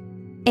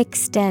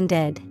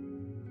 extended,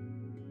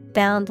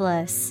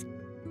 boundless.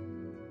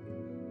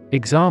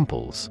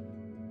 Examples: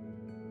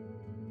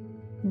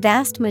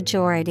 Vast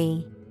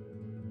majority,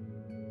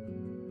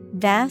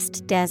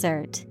 vast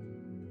desert.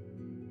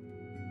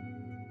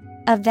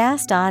 A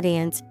vast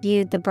audience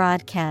viewed the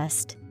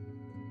broadcast.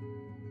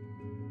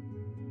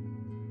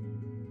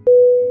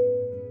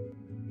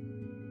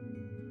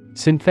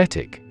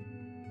 Synthetic.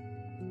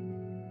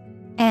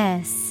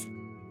 S-Y-N-T-H-E-T-I-C.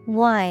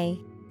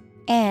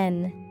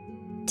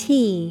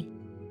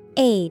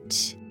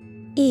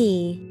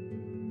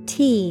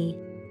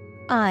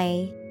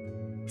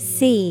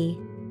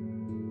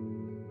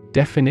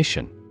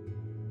 Definition: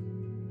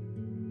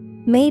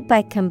 Made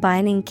by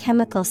combining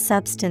chemical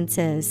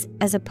substances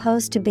as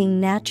opposed to being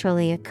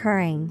naturally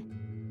occurring.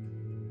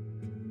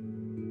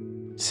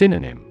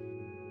 Synonym: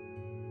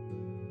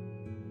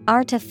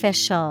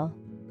 Artificial,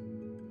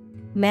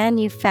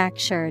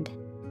 manufactured,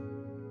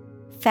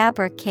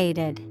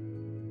 fabricated.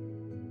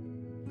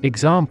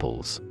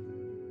 Examples: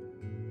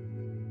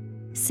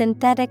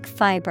 Synthetic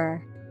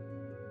fiber,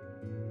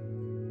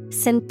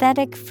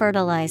 synthetic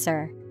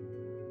fertilizer.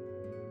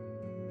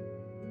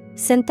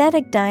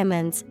 Synthetic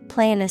diamonds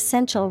play an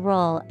essential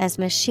role as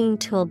machine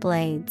tool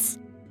blades.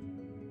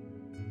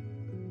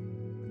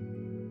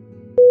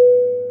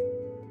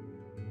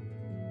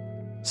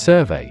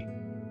 Survey.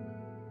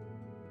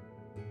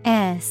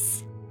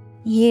 S-U-R-V-E-Y.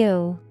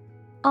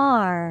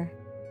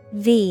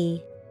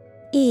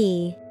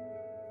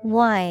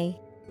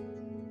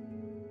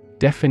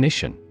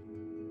 Definition: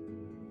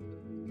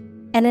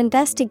 An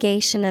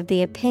investigation of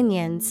the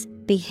opinions,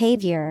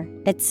 behavior,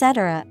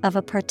 etc. of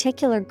a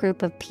particular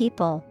group of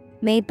people,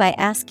 made by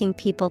asking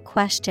people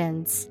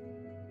questions.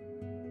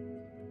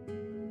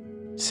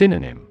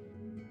 Synonym: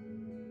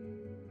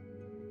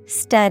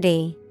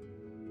 Study,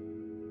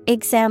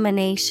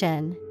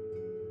 examination,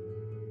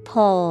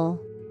 poll.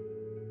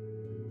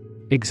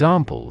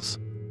 Examples: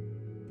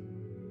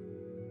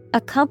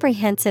 A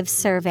comprehensive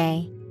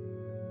survey.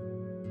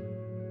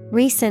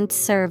 Recent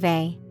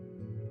survey.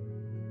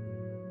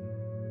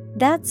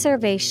 That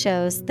survey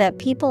shows that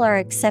people are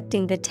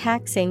accepting the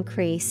tax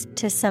increase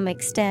to some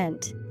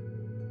extent.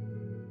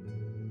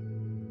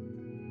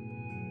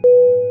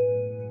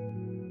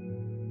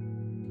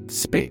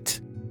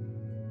 Spit.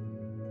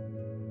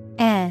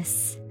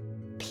 S-P-I-T.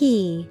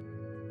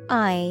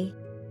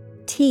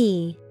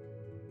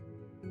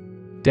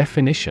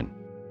 Definition: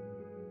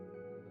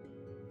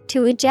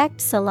 To eject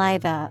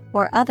saliva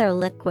or other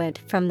liquid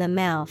from the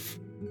mouth.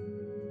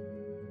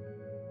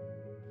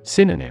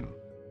 Synonym: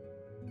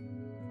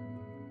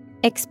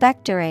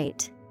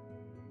 Expectorate,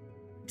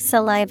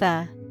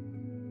 saliva,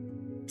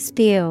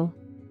 spew.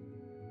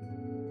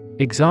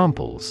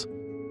 Examples: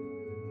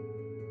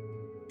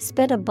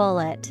 Spit a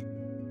bullet.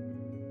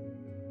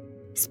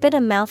 Spit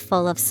a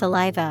mouthful of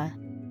saliva.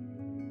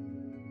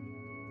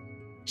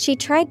 She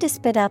tried to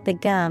spit out the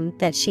gum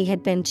that she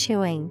had been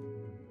chewing.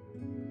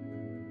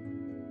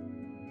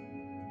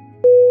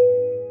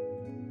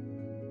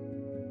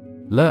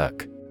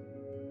 Lurk.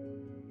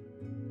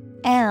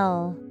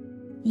 L-U-R-K.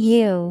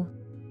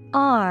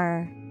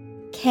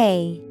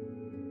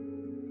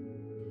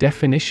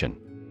 Definition: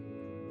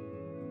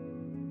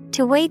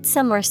 To wait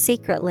somewhere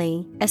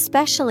secretly,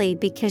 especially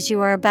because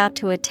you are about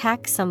to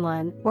attack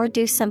someone or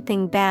do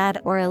something bad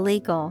or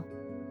illegal.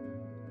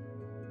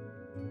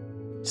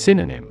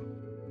 Synonym: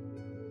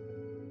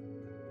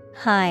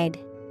 Hide,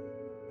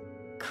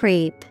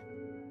 creep,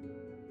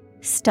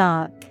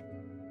 stalk.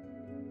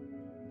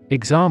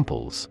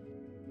 Examples: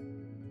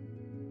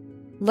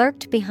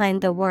 Lurked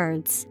behind the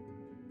words.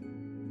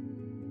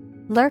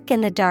 Lurk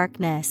in the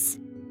darkness.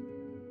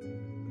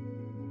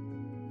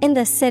 In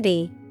the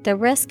city, the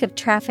risk of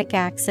traffic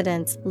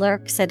accidents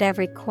lurks at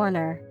every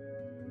corner.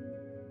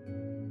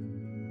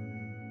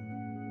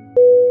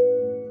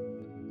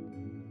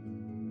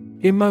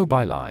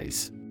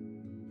 Immobilize.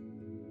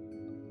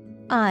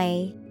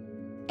 I-M-M-O-B-I-L-I-Z-E.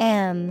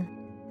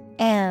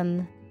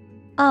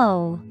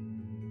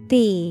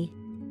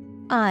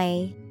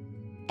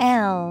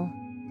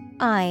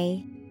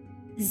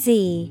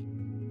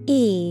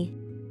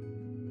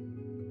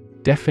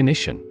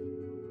 Definition: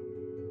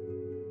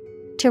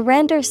 To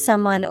render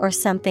someone or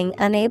something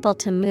unable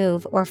to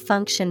move or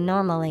function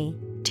normally.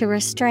 To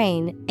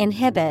restrain,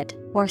 inhibit,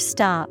 or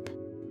stop.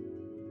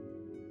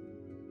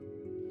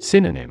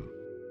 Synonym: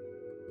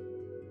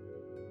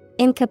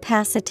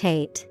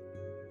 Incapacitate,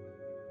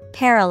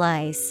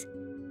 paralyze,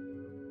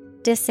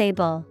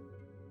 disable.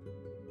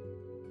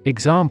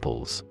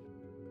 Examples: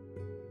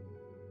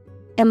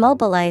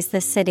 Immobilize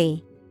the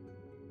city.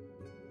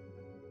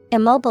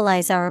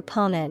 Immobilize our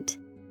opponent.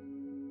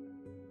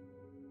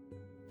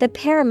 The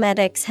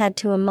paramedics had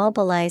to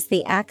immobilize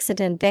the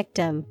accident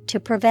victim to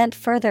prevent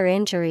further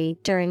injury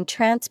during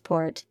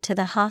transport to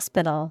the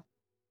hospital.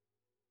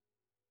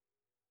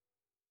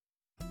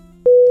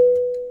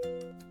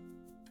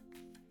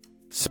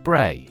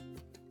 Spray.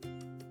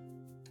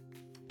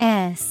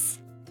 S-P-R-A-Y.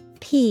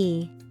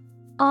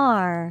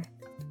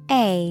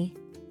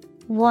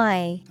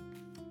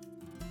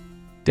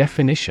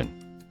 Definition: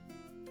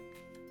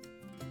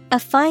 A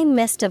fine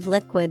mist of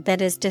liquid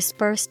that is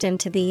dispersed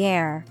into the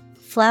air.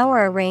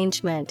 Flower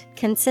arrangement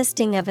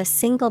consisting of a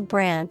single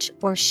branch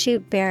or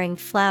shoot bearing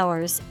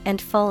flowers and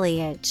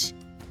foliage.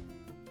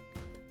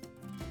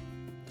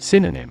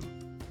 Synonym: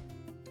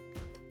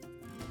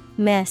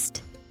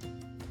 Mist,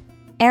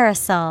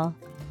 aerosol,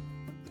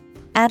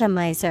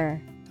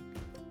 atomizer.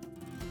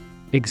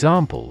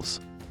 Examples: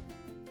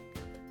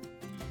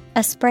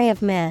 A spray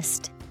of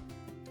mist.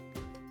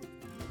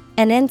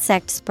 An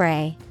insect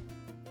spray.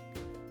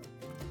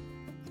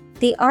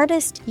 The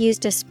artist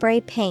used a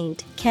spray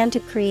paint can to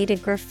create a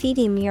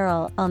graffiti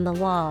mural on the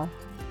wall.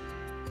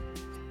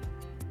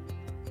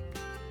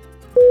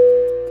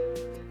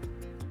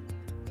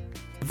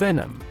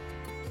 Venom.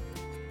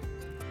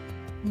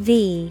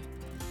 V-E-N-O-M.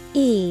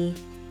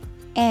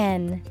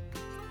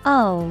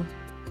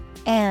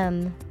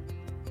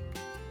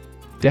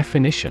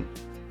 Definition: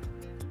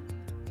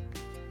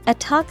 A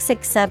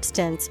toxic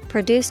substance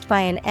produced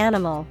by an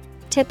animal,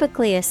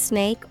 typically a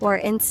snake or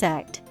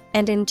insect,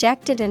 and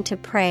injected into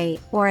prey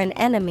or an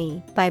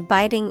enemy by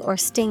biting or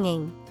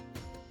stinging.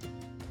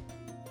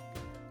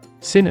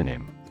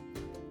 Synonym: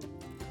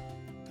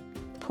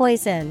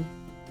 Poison,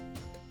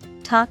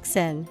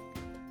 toxin,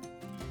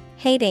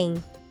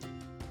 hating.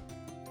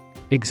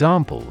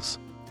 Examples: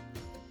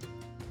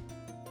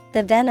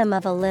 The venom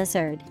of a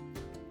lizard.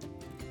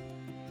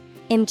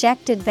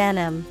 Injected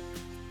venom.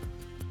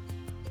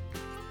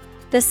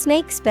 The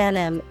snake's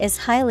venom is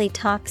highly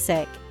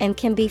toxic and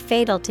can be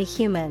fatal to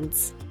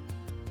humans.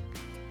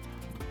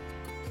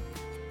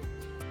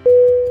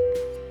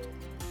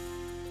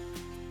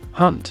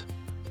 Hunt.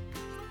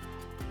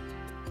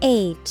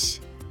 H-U-N-T.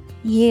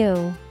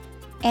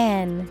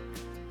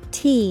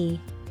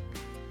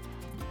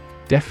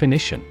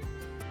 Definition: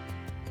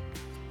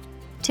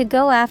 To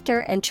go after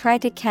and try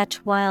to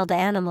catch wild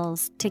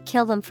animals to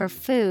kill them for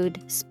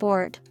food,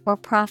 sport, or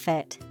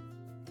profit.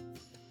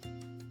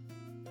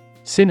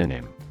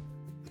 Synonym: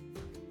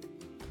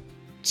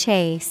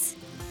 Chase,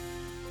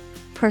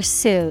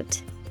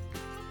 pursuit,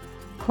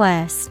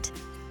 quest.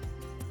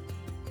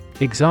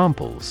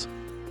 Examples: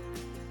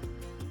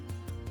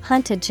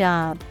 Hunt a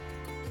job.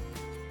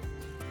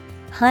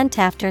 Hunt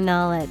after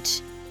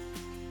knowledge.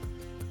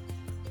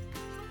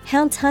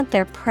 Hounds hunt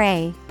their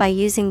prey by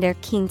using their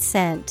keen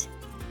scent.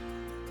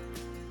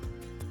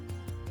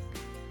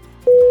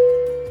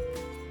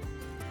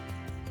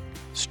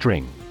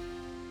 String.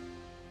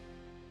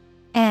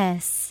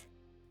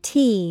 S-T-R-I-N-G.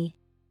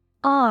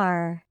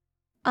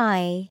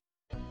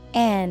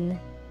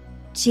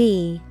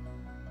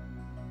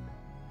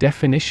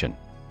 Definition: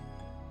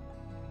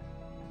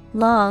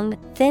 Long,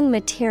 thin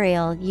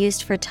material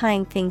used for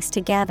tying things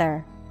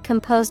together,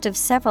 composed of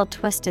several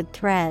twisted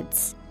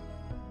threads.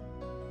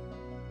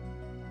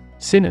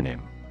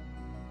 Synonym: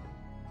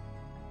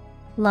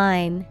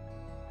 Line,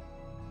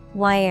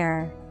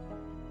 wire,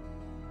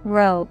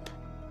 rope.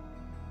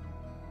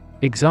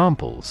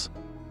 Examples: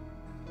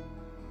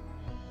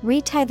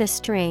 Retie the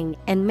string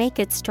and make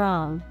it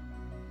strong.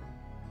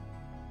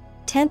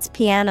 Tense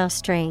piano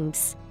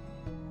strings.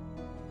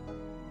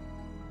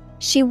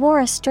 She wore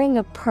a string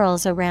of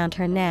pearls around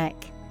her neck.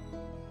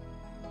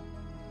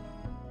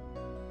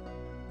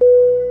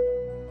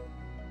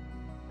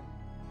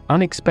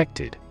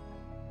 Unexpected.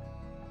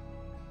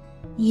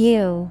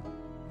 U-N-E-X-P-E-C-T-E-D.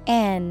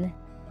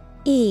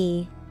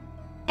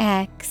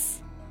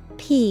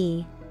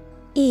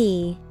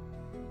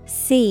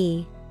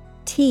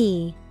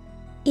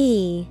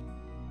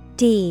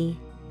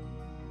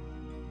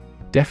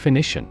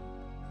 Definition: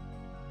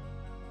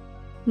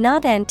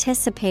 Not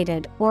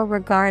anticipated or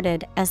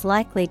regarded as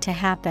likely to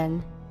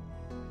happen.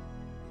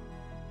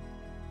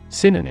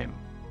 Synonym: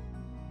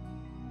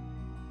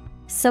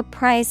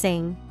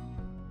 Surprising,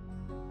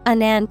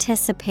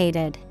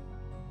 unanticipated,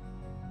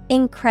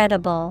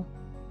 incredible.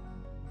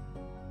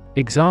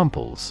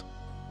 Examples: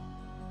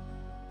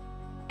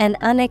 An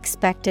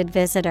unexpected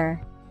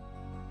visitor.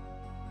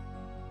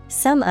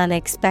 Some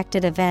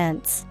unexpected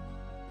events.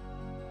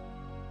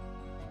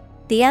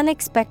 The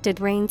unexpected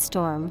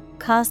rainstorm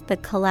caused the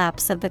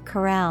collapse of the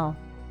corral.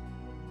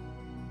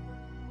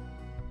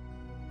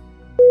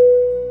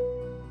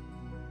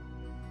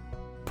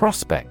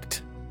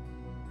 Prospect.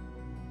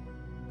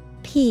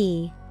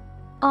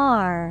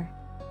 Prospect.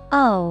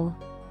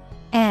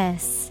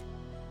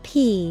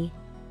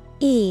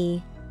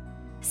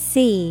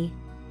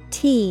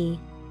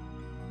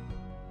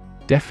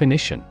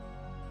 Definition.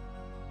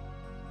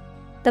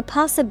 The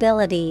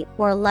possibility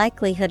or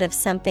likelihood of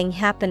something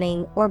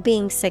happening or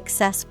being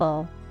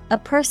successful, a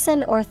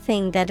person or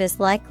thing that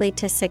is likely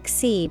to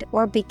succeed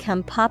or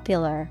become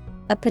popular,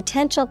 a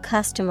potential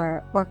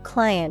customer or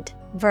client.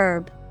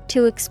 Verb,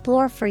 to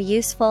explore for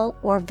useful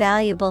or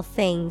valuable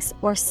things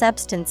or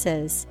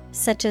substances,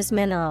 such as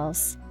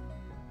minerals.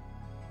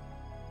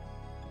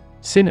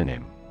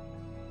 Synonym.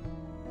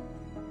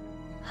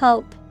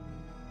 Hope,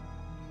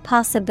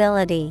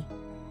 possibility,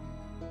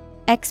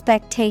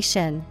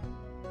 expectation.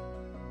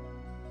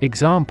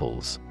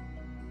 Examples.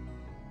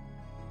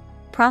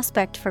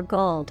 Prospect for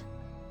gold.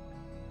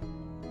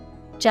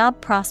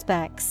 Job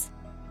prospects.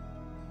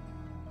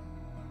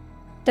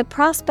 The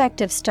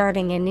prospect of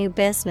starting a new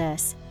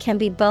business can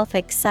be both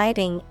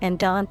exciting and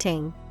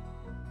daunting.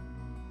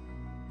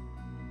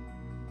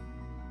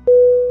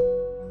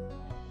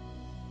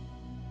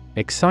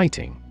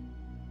 Exciting.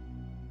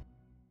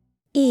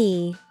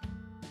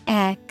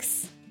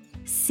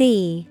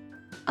 EXCITING.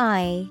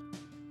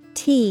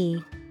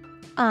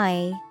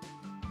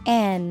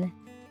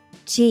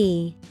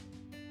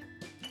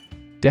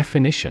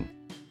 Definition.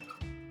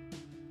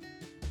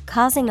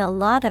 Causing a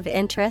lot of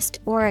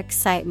interest or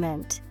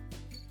excitement.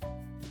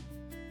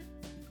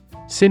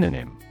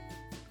 Synonym.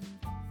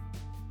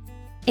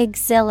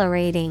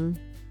 Exhilarating,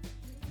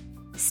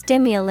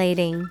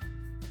 stimulating,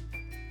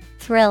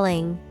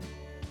 thrilling.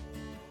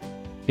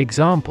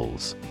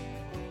 Examples.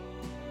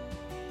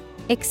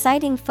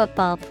 Exciting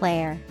football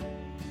player.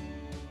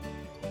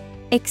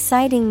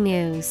 Exciting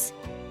news.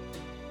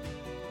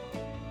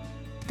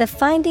 The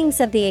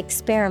findings of the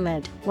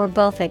experiment were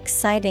both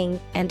exciting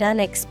and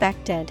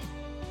unexpected.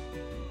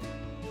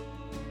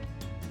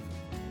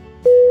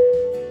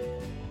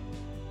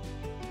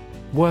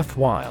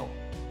 Worthwhile.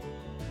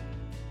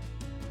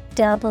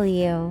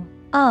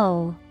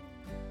 WORTHWHILE.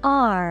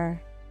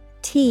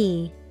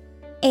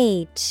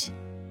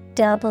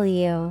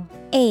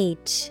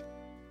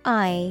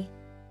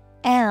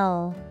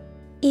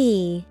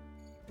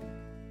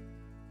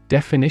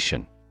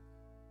 Definition.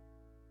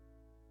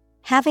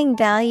 Having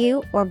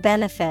value or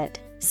benefit,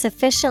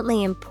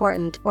 sufficiently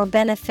important or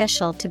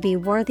beneficial to be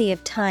worthy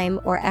of time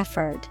or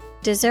effort,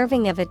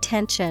 deserving of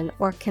attention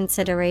or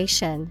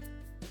consideration.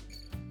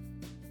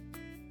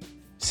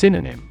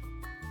 Synonym.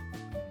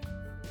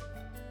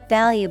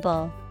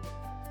 Valuable,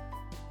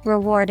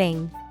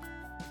 rewarding,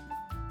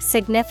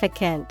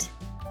 significant.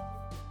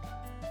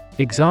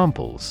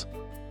 Examples.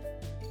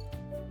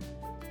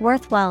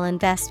 Worthwhile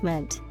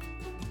investment.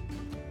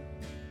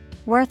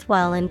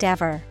 Worthwhile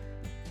endeavor.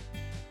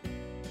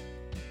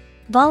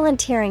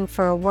 Volunteering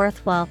for a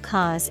worthwhile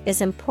cause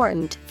is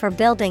important for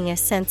building a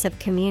sense of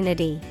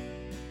community.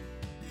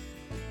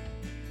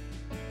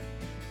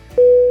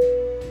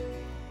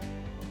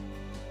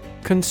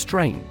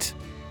 Constraint.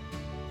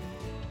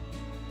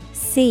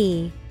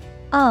 CONSTRAINT.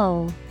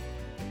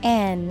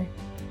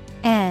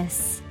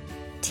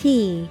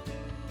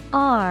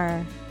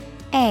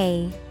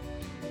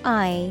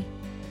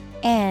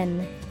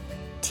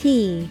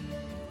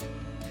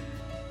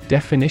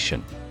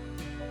 Definition.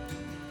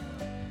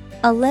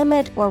 A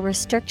limit or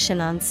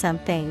restriction on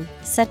something,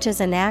 such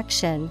as an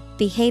action,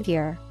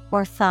 behavior,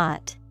 or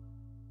thought.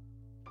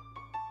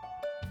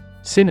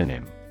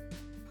 Synonym.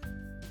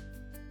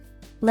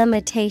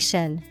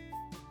 Limitation,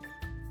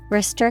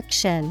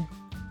 restriction,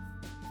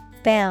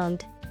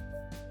 bound.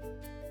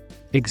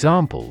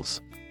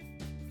 Examples.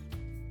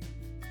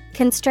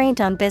 Constraint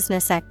on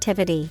business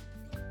activity.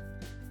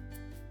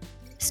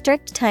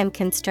 Strict time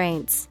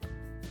constraints.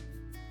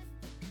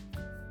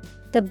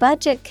 The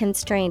budget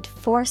constraint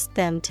forced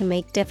them to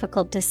make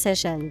difficult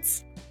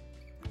decisions.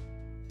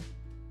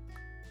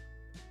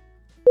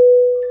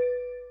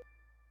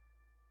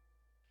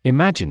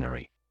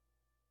 Imaginary.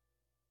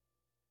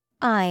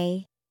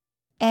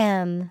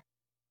 IMAGINARY.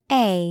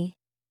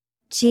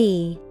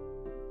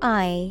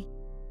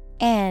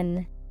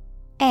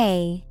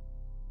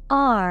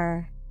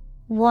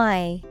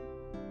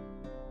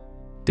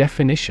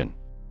 Definition.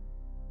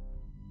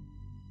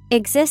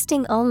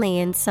 Existing only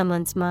in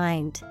someone's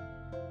mind.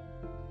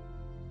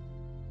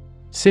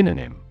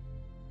 Synonym.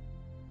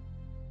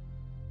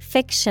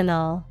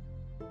 Fictional,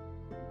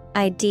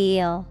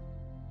 ideal,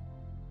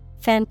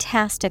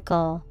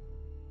 fantastical.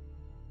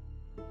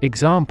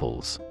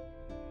 Examples.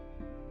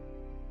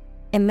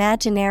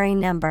 Imaginary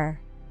number.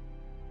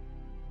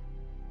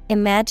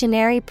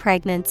 Imaginary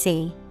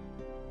pregnancy.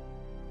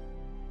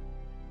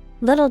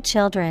 Little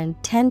children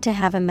tend to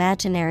have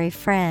imaginary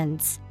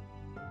friends.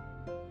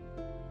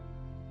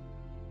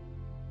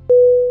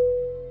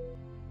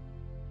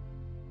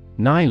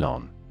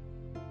 Nylon.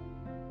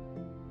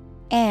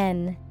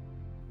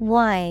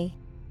 NYLON.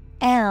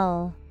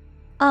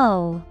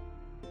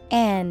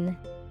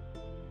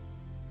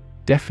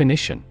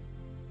 Definition.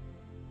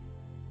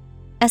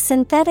 A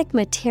synthetic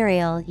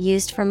material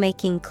used for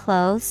making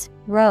clothes,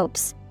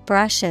 ropes,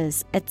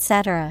 brushes,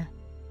 etc.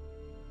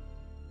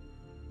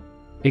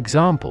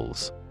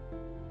 Examples: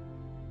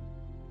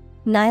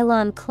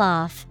 nylon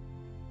cloth,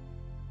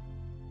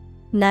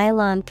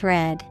 nylon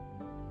thread.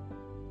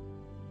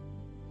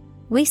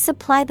 We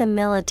supply the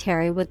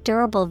military with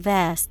durable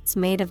vests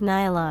made of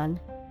nylon.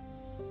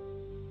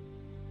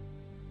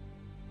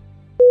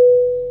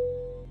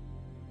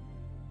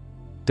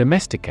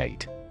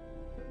 Domesticate.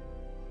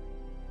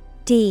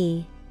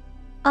 D-O-M-E-S-T-I-C-A-T-E.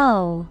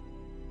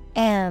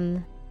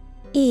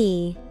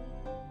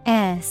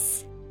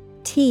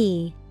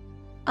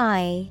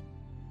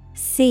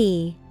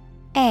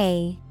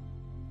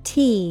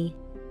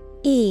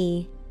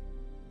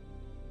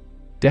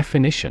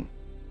 Definition: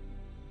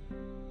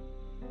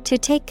 to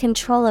take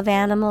control of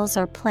animals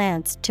or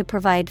plants to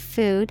provide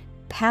food,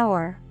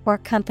 power, or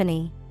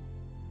company.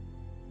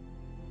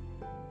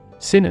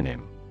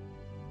 Synonym: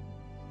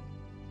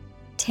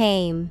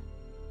 Tame,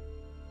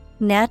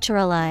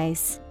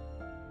 naturalize,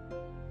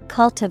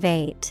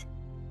 cultivate.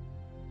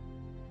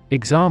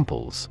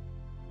 Examples: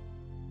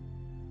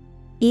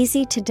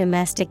 easy to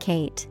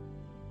domesticate.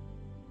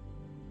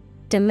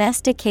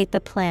 Domesticate the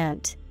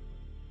plant.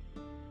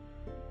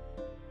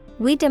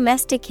 We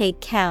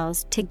domesticate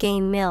cows to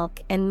gain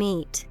milk and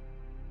meat.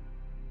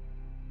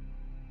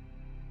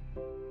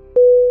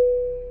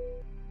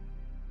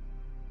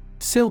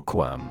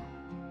 Silkworm.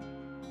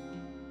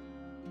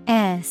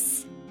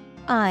 S-I-L-K-W-O-R-M.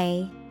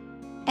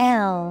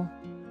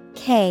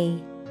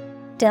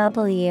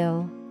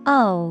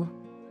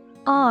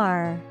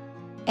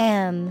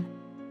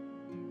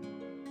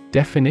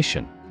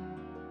 Definition: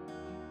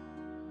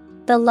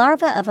 the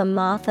larva of a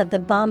moth of the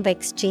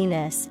bombyx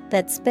genus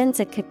that spins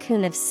a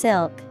cocoon of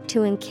silk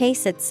to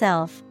encase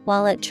itself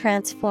while it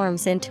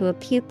transforms into a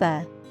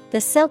pupa. The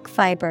silk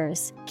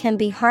fibers can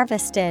be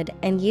harvested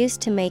and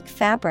used to make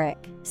fabric,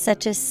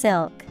 such as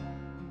silk.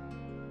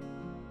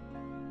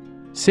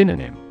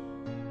 Synonym: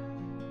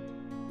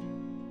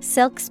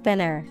 silk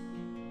spinner.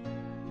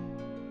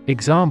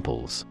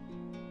 Examples: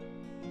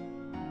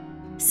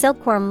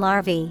 silkworm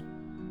larvae.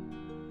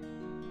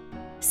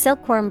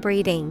 Silkworm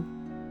breeding.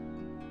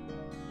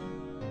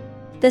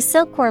 The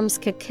silkworm's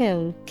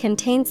cocoon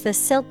contains the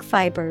silk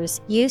fibers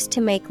used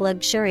to make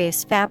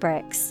luxurious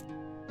fabrics.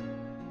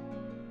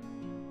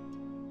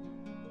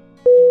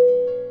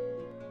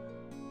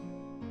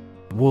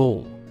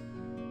 Wool.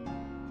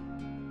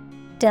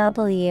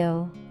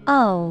 W-O-O-L.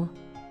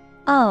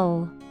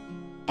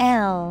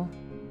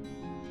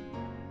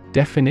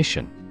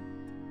 Definition: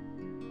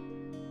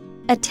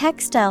 a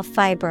textile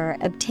fiber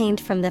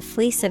obtained from the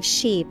fleece of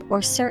sheep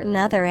or certain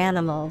other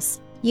animals,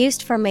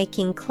 used for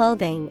making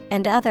clothing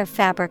and other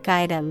fabric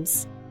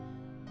items.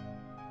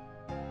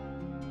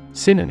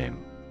 Synonym: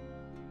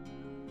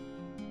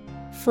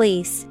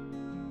 fleece,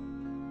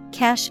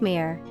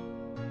 cashmere.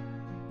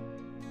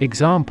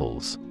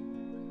 Examples: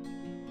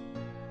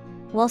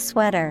 wool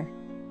sweater.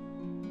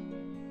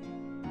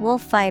 Wool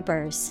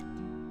fibers.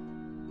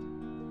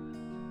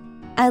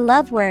 I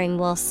love wearing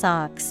wool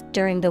socks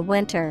during the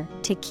winter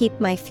to keep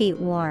my feet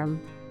warm.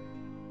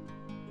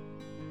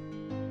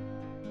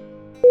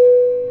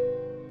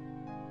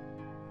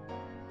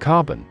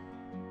 Carbon.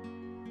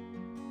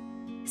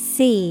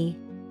 C-A-R-B-O-N.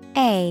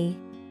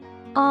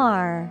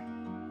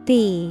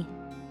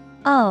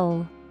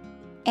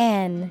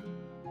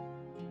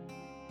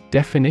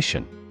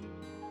 Definition: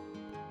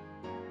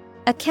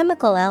 a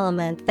chemical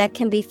element that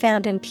can be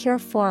found in pure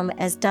form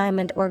as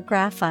diamond or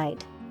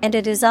graphite, and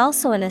it is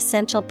also an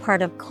essential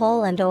part of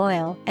coal and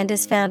oil and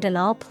is found in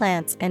all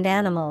plants and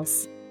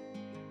animals.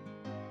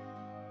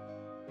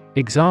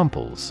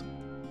 Examples: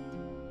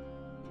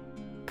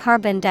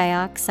 carbon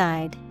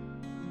dioxide.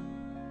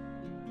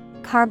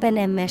 Carbon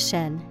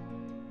emission.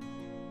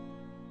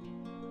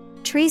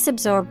 Trees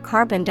absorb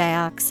carbon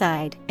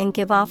dioxide and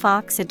give off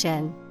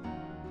oxygen.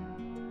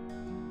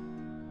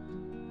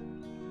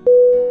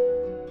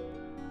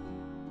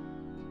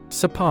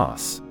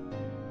 Surpass.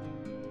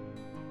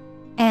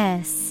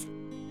 S-U-R-P-A-S-S.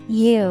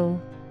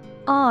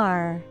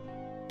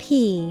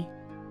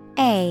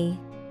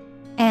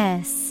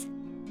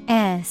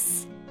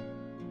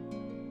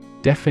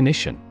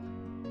 Definition: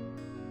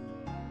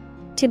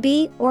 to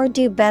be or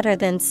do better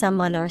than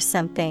someone or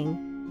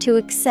something, to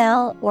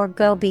excel or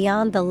go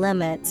beyond the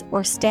limits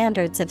or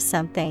standards of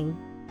something.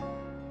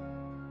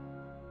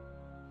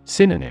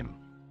 Synonym: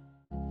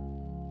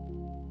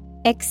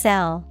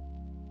 excel,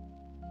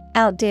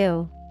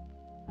 outdo,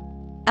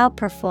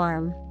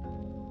 outperform.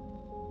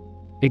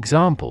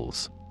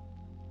 Examples: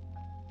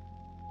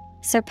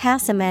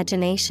 surpass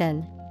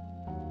imagination.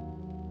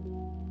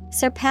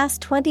 Surpass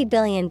 $20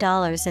 billion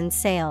in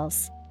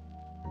sales.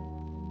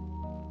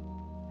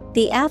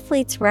 The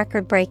athlete's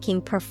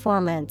record-breaking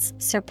performance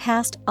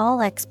surpassed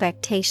all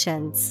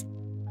expectations.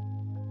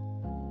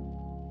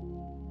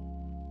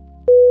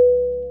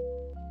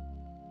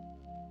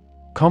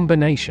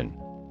 Combination.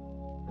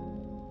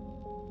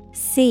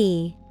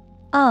 C-O-M-B-I-N-A-T-I-O-N.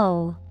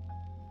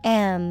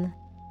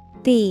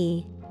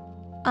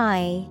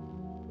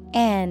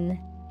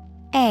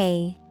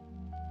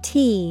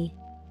 T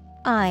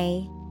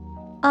I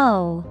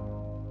O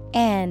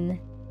N.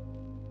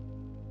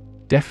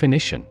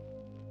 Definition: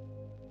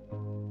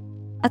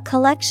 a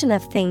collection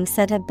of things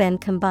that have been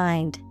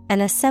combined,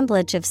 an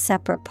assemblage of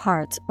separate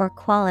parts or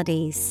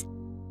qualities.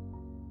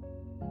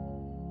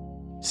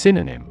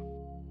 Synonym: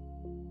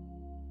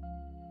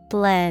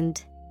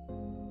 Blend,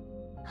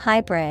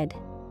 hybrid,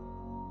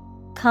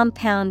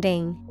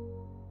 compounding.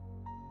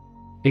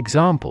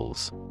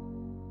 Examples: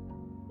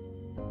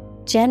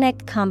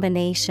 Genic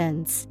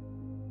combinations.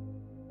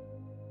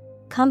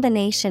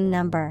 Combination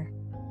number.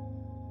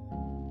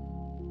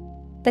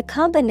 The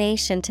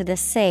combination to the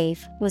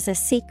safe was a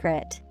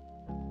secret.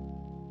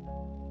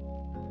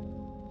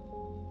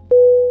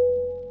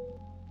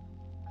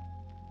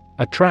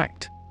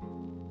 Attract.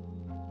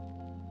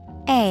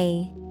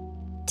 A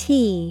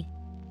T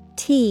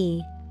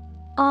T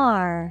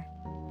R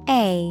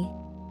A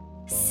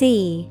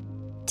C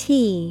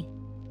T.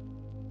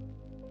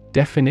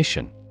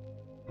 Definition: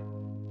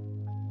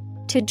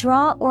 to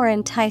draw or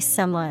entice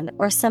someone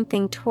or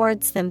something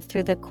towards them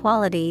through the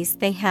qualities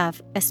they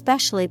have,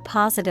 especially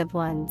positive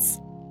ones.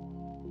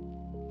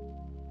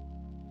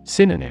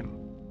 Synonym: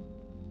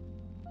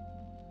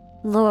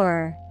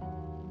 Lure,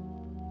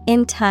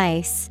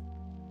 entice,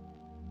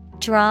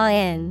 draw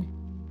in.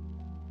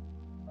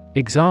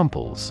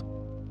 Examples: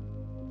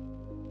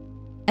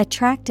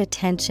 attract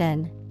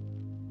attention,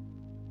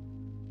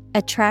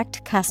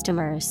 attract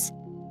customers.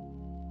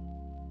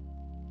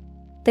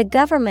 The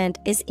government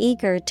is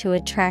eager to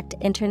attract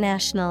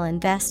international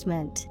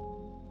investment.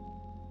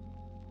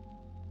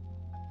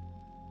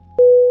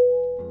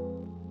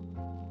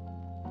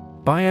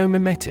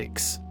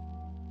 Biomimetics.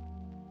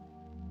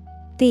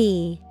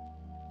 B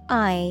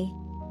I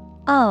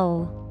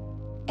O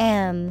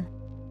M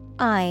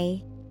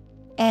I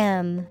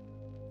M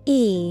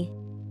E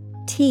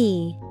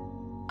T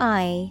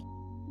I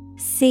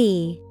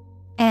C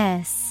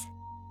S.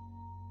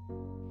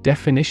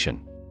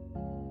 Definition: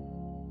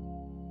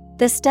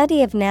 the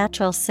study of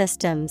natural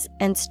systems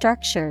and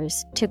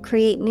structures to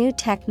create new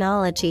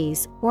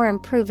technologies or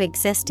improve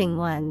existing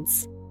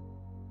ones.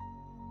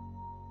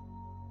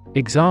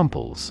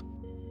 Examples: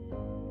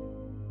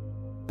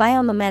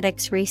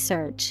 biomimetics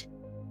research,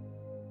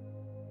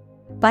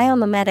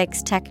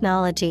 biomimetics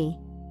technology.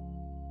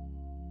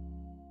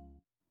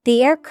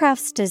 The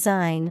aircraft's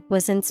design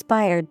was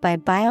inspired by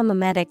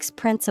biomimetics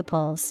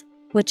principles,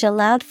 which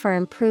allowed for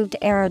improved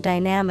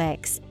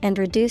aerodynamics and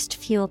reduced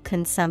fuel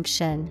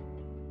consumption.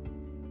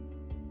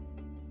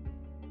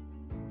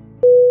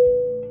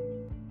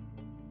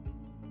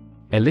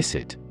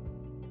 Elicit.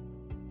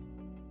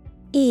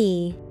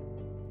 E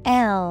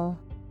L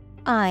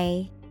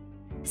I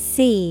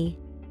C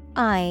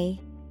I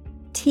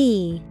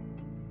T.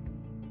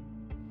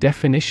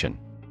 Definition: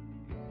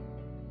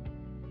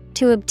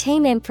 to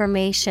obtain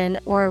information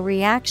or a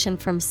reaction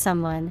from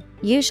someone,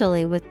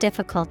 usually with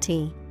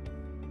difficulty.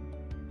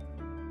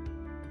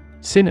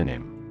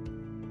 Synonym: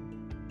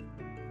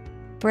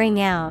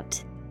 bring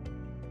out,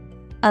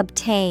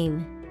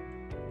 obtain,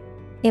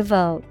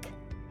 evoke.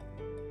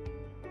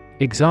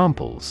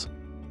 Examples: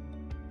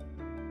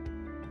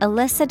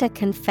 elicit a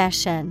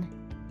confession,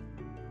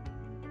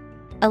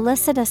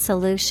 elicit a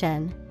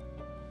solution.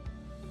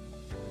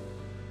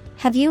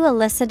 Have you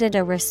elicited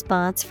a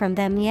response from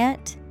them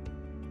yet?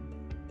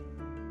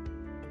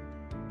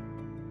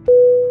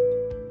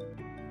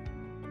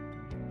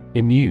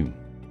 Immune.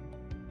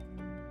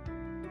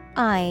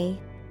 I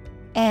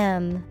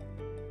M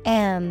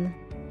M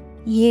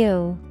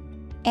U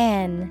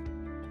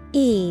N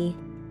E.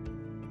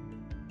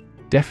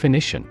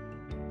 Definition: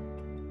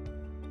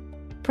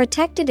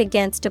 protected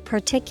against a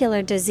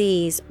particular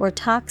disease or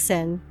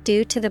toxin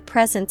due to the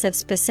presence of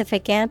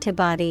specific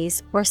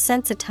antibodies or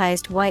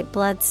sensitized white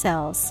blood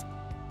cells.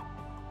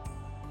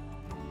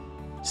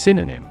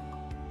 Synonym: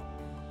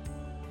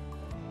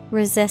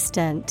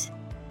 resistant,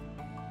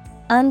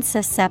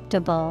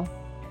 unsusceptible,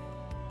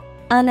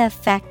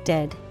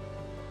 unaffected.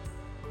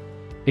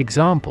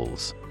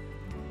 Examples: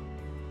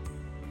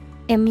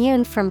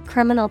 immune from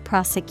criminal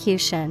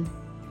prosecution.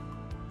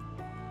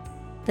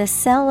 The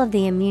cell of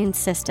the immune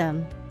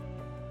system.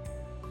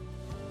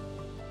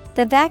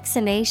 The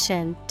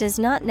vaccination does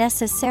not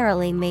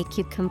necessarily make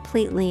you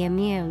completely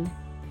immune.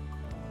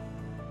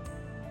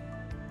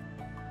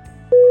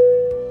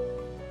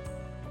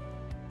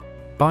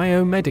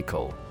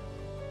 Biomedical.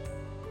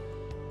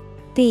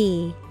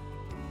 B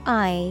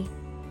I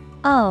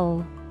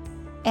O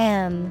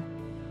M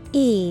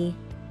E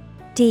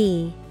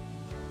D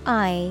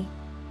I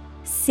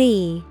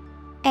C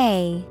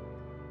A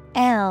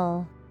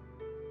L.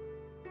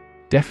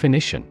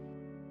 Definition: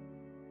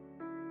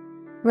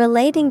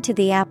 relating to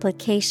the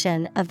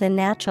application of the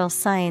natural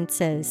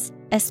sciences,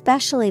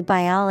 especially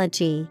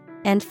biology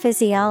and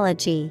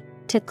physiology,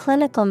 to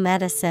clinical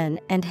medicine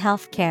and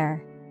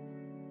healthcare.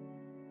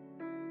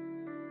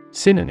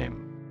 Synonym: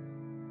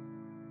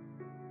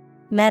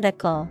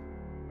 medical,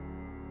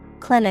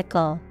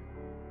 clinical,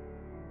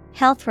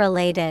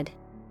 health-related.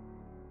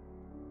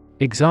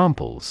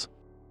 Examples: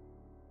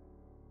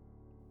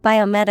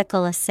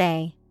 biomedical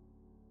assay,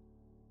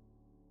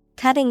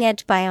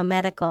 Cutting-edge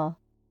biomedical.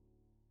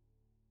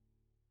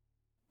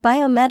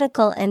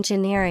 Biomedical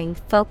engineering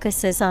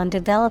focuses on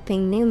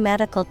developing new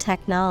medical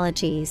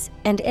technologies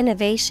and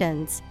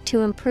innovations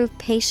to improve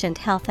patient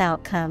health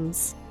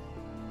outcomes.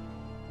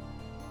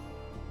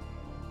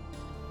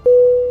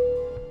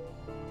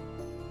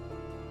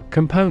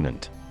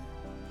 Component.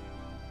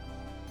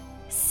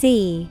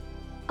 C-O-M-P-O-N-E-N-T.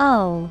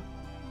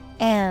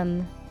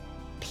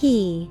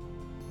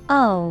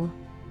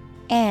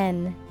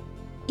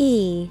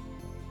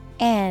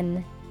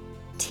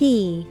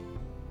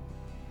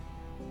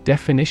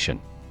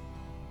 Definition.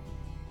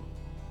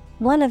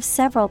 One of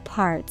several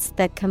parts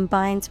that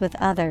combines with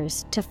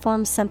others to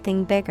form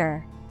something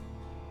bigger.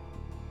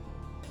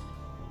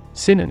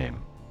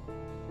 Synonym.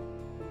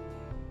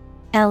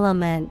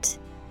 Element,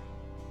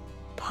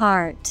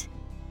 part,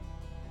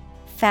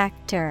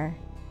 factor.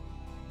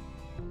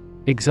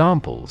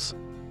 Examples.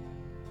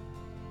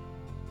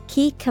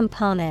 Key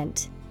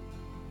component.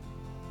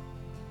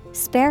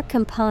 Spare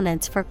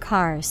components for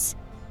cars.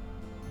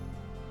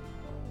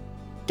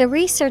 The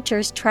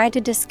researchers try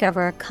to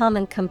discover a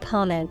common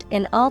component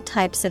in all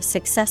types of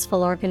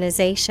successful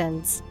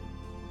organizations.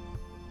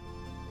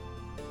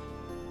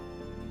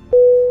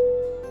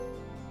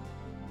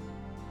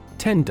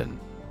 Tendon.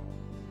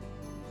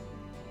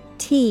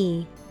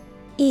 T-E-N-D-O-N.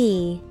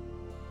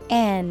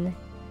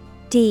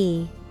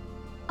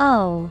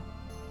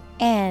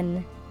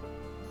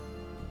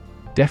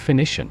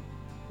 Definition.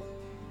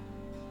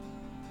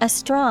 A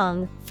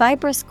strong,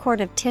 fibrous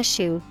cord of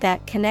tissue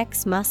that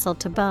connects muscle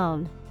to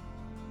bone.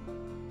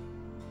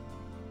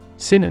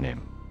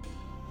 Synonym.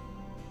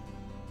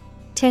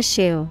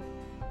 Tissue,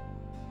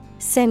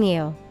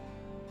 sinew,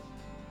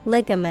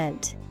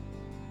 ligament.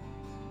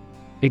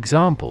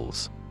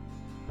 Examples.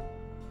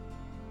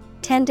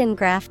 Tendon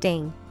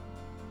grafting.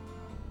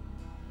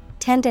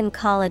 Tendon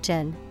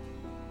collagen.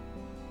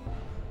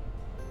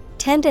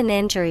 Tendon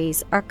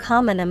injuries are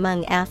common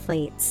among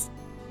athletes.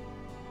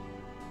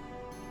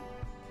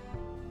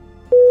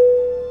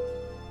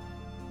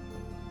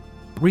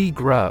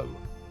 Regrow.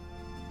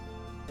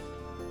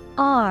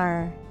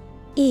 R-E-G-R-O-W.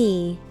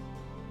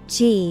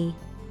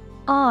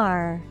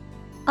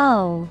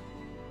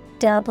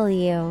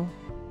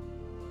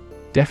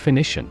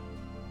 Definition.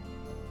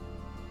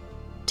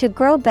 To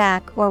grow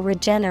back or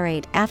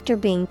regenerate after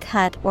being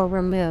cut or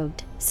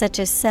removed, such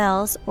as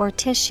cells or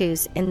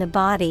tissues in the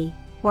body,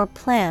 or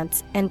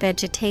plants and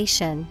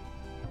vegetation.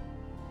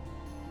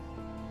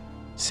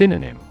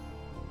 Synonym.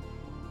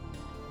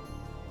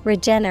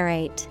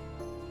 Regenerate.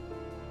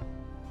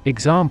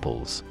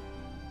 Examples.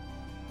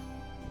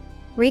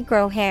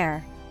 Regrow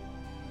hair.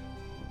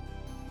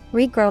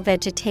 Regrow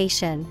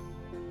vegetation.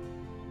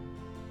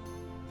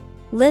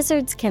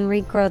 Lizards can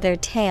regrow their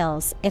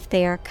tails if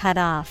they are cut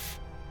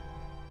off.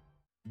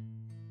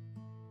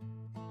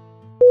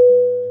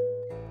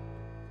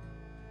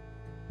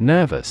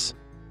 Nervous.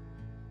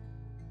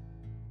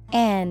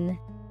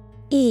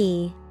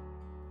 N-E-R-V-O-U-S.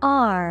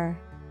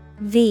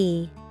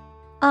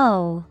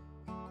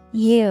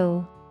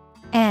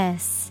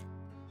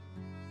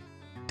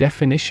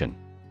 Definition.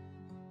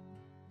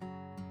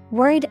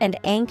 Worried and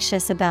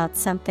anxious about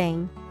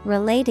something,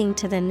 relating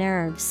to the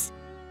nerves.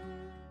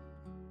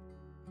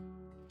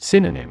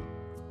 Synonym.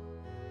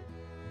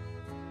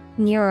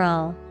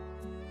 Neural.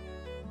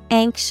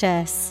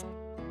 Anxious.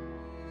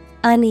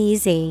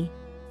 Uneasy.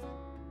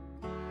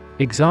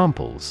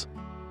 Examples.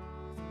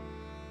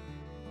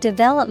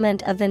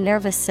 Development of the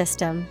nervous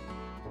system.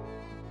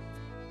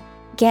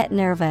 Get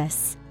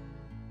nervous.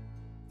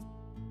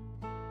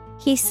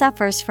 He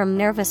suffers from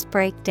nervous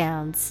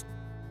breakdowns.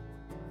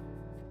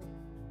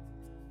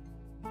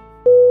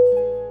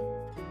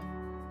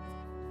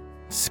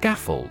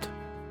 Scaffold.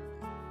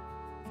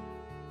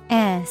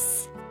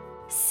 S-C-A-F-F-O-L-D.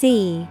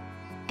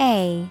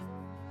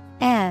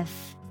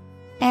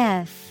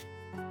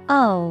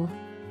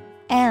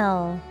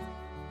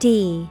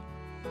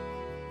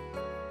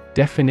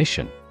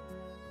 Definition.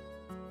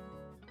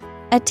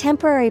 A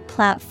temporary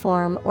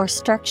platform or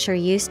structure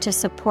used to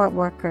support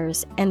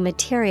workers and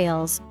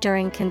materials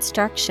during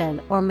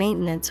construction or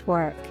maintenance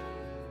work.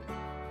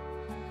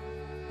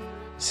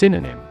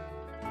 Synonym.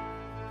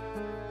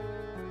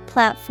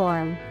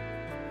 Platform.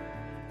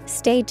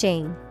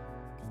 Staging.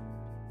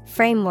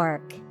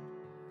 Framework.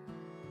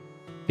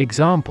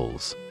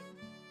 Examples.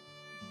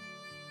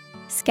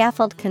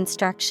 Scaffold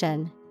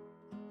construction.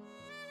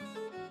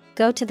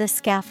 Go to the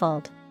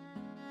scaffold.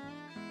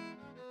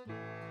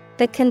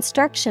 The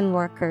construction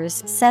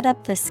workers set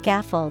up the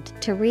scaffold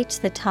to reach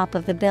the top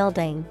of the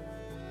building.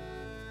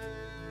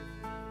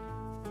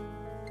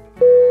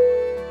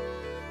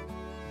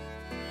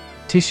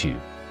 Tissue.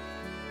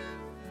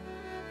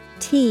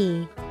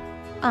 T-I-S-S-U-E.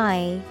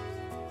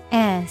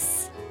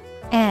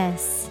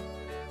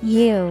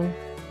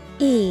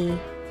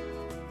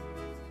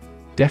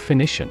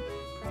 Definition.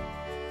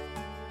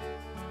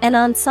 An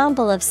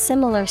ensemble of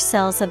similar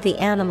cells of the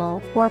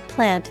animal or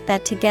plant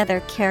that together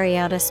carry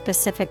out a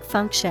specific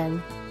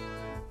function.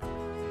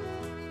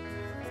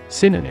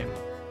 Synonym.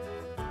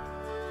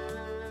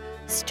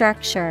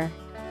 Structure.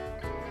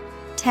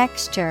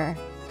 texture,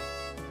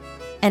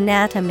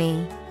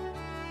 anatomy.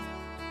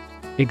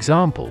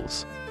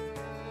 Examples: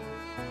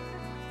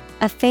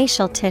 A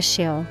facial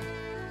tissue,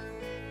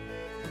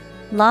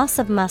 loss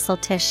of muscle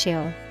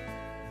tissue.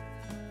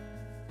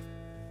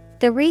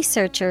 The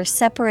researcher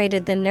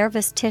separated the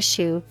nervous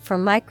tissue for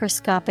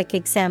microscopic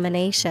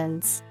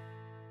examinations.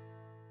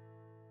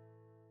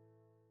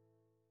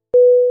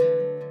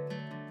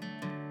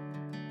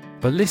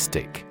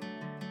 Ballistic.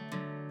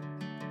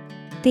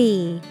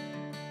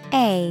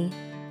 B-A-L-L-I-S-T-I-C.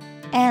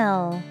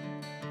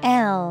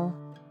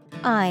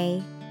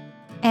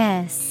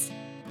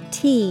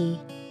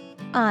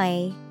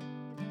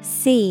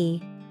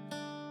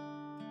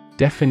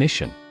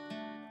 Definition: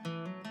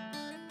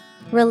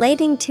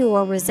 relating to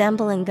or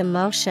resembling the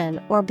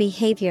motion or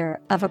behavior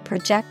of a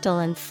projectile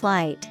in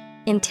flight,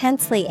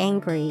 intensely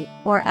angry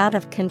or out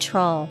of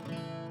control.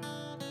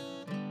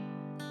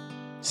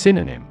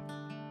 Synonym: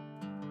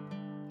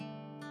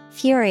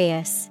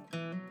 Furious,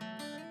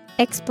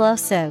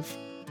 explosive,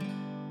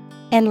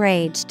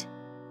 enraged.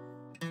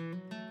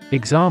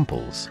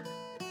 Examples: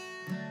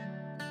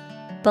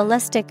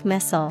 Ballistic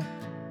missile,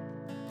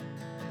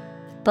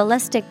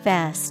 ballistic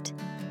vest.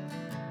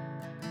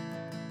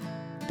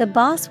 The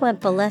boss went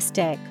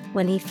ballistic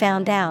when he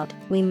found out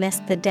we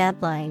missed the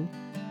deadline.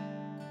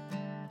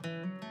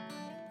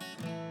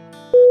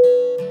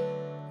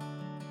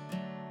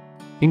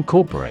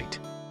 Incorporate.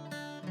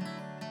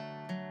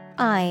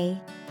 I-N-C-O-R-P-O-R-A-T-E.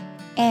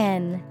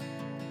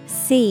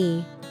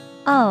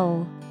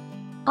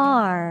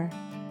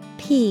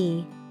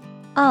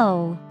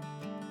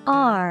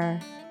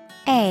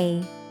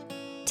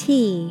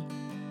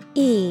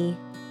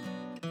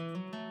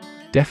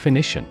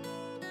 Definition: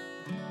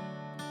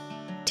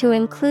 to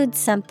include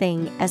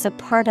something as a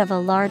part of a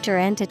larger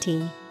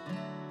entity.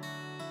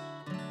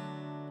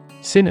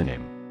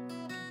 Synonym: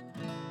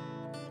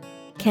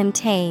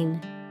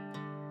 Contain,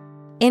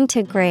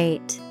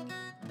 integrate,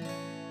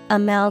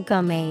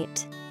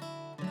 amalgamate.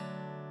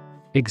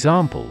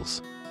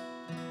 Examples: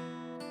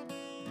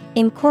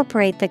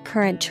 incorporate the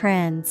current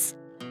trends.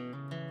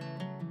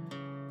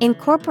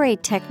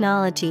 Incorporate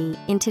technology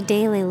into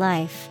daily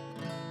life.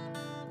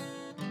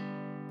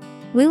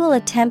 We will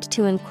attempt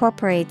to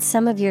incorporate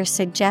some of your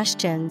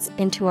suggestions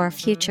into our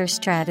future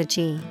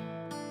strategy.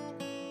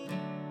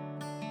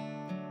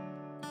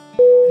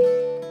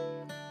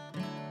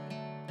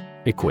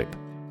 Equip.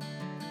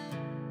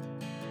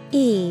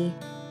 E-Q-U-I-P.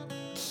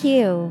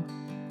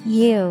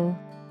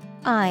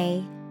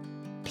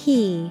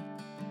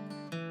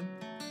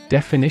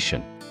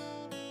 Definition: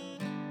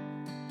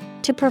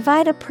 to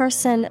provide a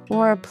person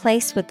or a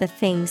place with the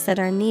things that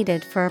are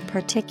needed for a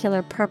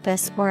particular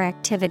purpose or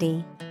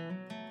activity.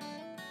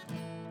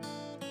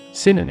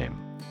 Synonym: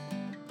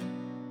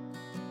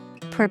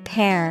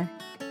 prepare,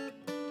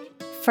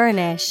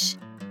 furnish,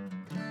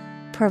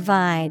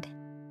 provide.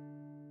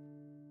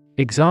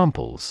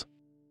 Examples: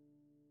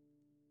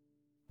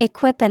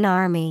 equip an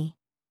army.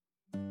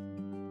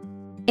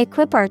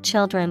 Equip our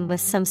children with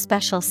some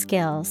special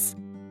skills.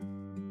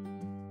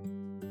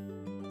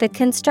 The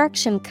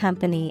construction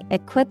company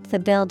equipped the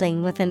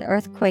building with an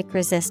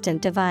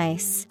earthquake-resistant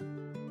device.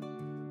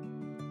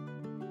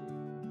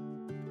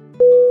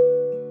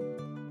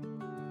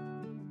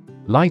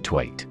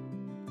 Lightweight.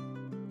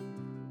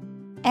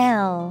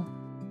 Lightweight.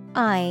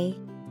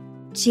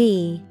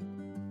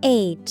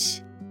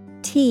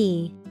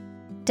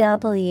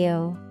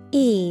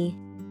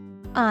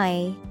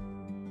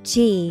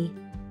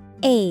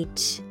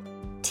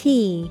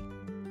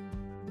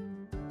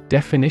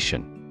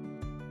 Definition: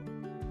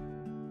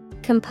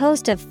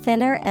 composed of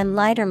thinner and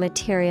lighter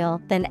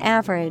material than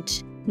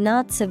average,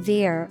 not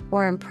severe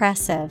or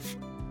impressive.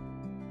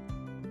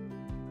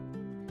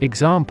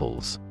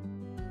 Examples: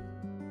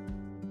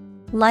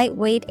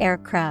 lightweight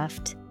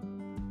aircraft.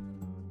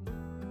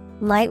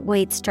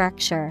 Lightweight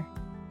structure.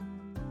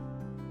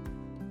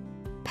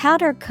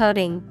 Powder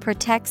coating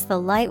protects the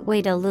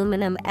lightweight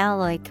aluminum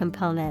alloy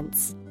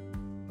components.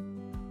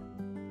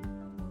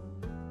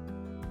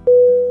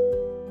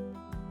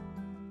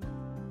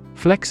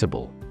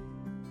 Flexible.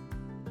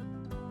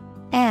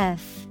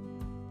 F-L-E-X-I-B-L-E.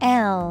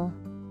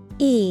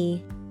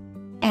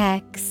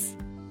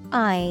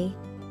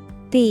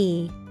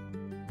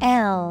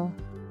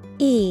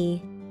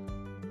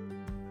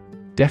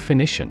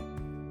 Definition: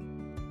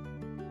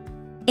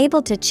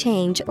 able to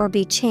change or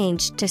be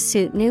changed to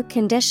suit new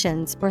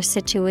conditions or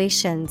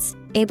situations,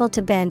 able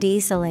to bend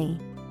easily.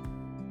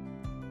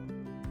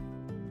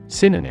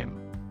 Synonym: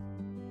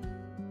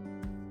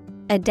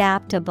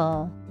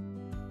 adaptable,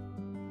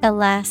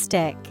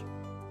 elastic,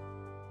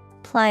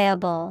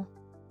 pliable.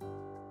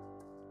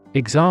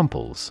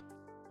 Examples: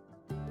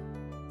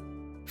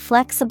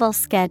 flexible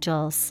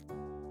schedules.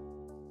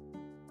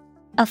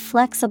 A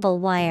flexible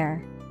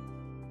wire.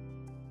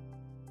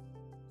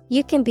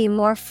 You can be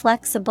more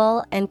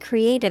flexible and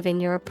creative in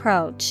your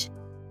approach.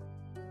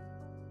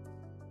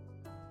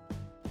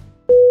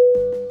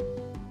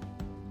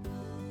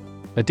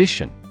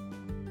 Addition.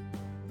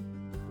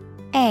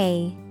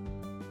 A-D-D-I-T-I-O-N.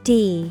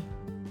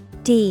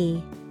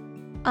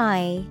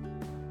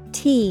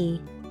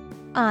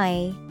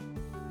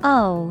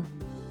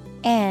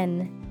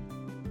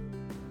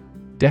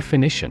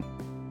 Definition: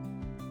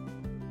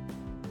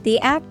 the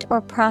act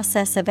or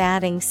process of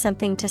adding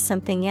something to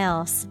something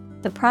else,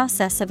 the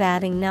process of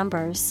adding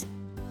numbers.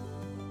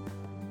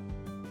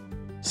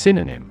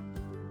 Synonym: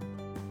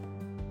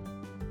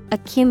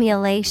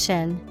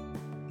 Accumulation,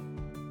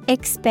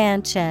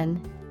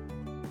 expansion,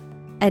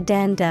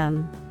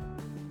 addendum.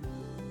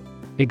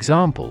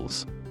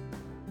 Examples: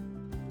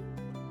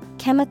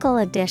 Chemical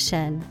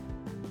addition,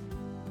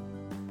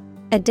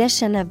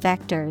 addition of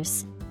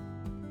vectors.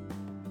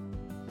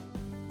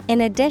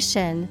 In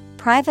addition,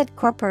 private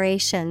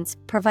corporations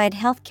provide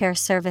healthcare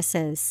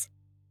services.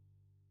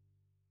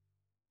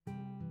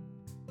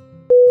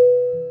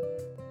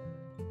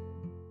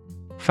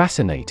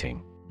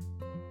 Fascinating.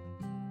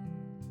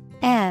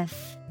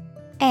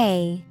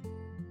 Fascinating.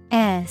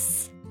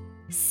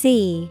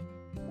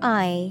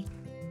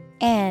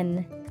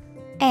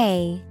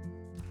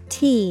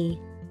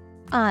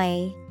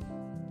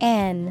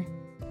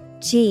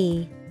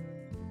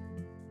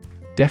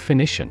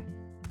 Definition: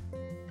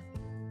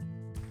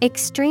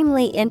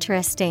 extremely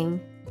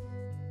interesting.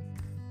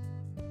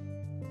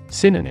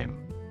 Synonym: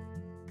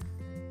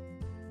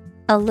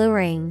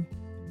 Alluring,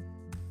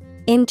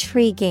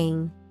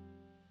 intriguing,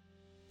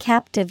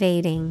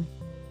 captivating.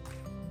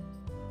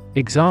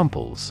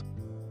 Examples: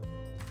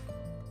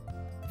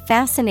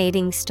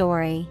 fascinating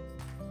story,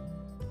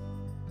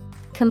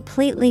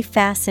 completely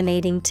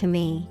fascinating to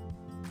me.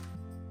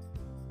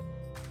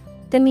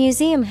 The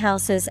museum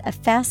houses a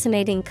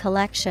fascinating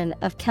collection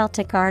of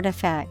Celtic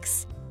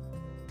artifacts.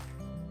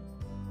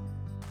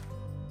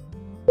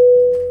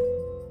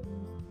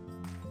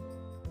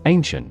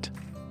 Ancient.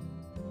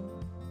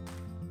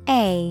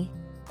 A-N-C-I-E-N-T.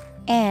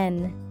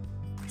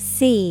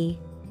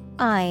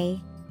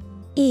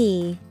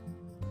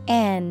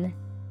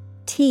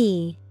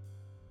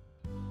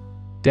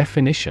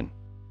 Definition: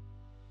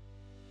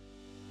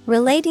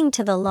 relating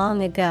to the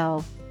long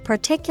ago,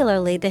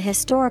 particularly the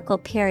historical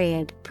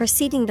period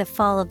preceding the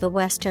fall of the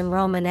Western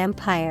Roman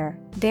Empire,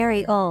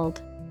 very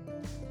old.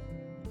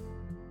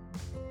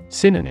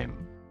 Synonym: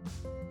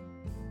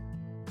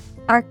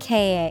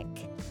 archaic,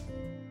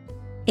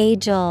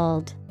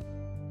 age-old,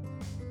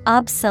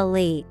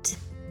 obsolete.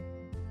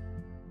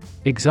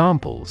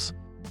 Examples: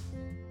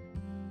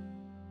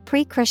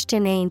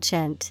 pre-Christian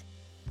ancient,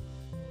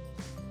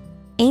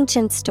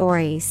 ancient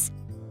stories.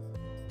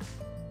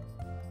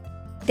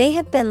 They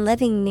have been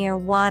living near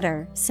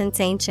water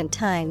since ancient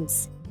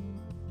times.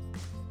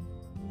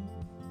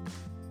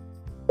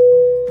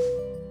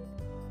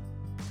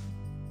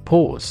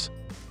 Pause.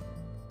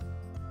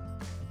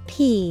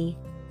 P-A-U-S-E.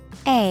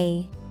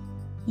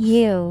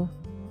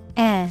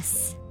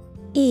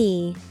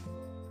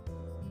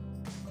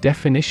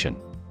 Definition: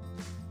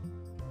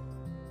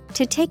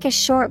 to take a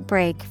short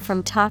break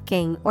from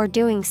talking or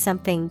doing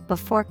something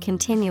before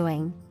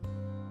continuing.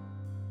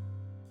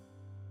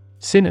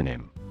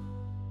 Synonym: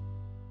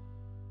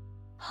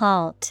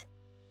 halt,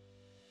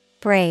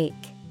 break,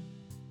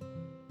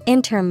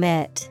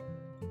 intermit.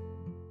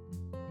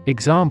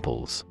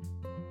 Examples: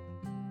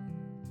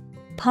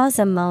 pause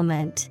a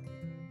moment,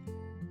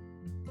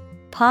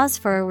 pause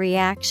for a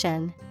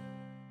reaction.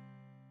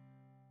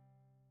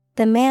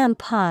 The man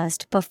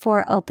paused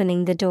before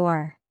opening the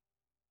door.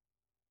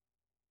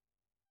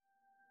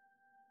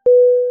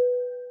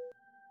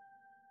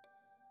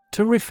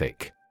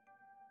 Terrific.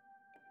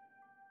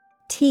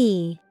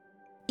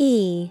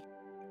 T-E-R-R-I-F-I-C.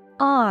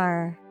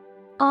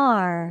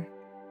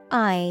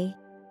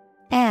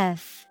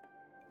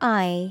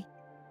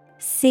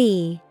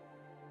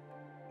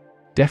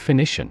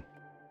 Definition: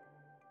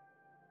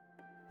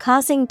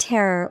 causing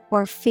terror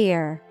or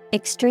fear,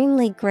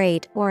 extremely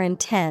great or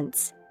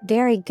intense,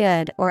 very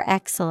good or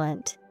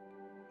excellent.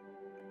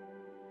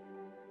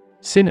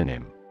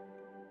 Synonym: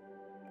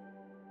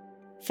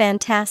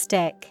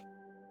 fantastic,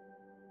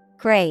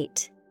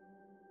 great,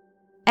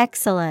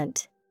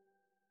 excellent.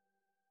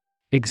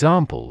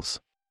 Examples: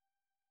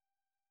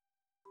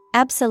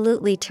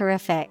 absolutely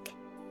terrific,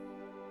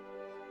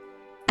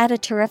 at a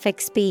terrific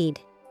speed.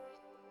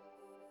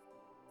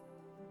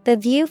 The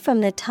view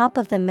from the top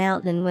of the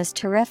mountain was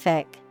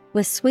terrific,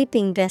 with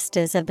sweeping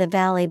vistas of the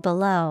valley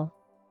below.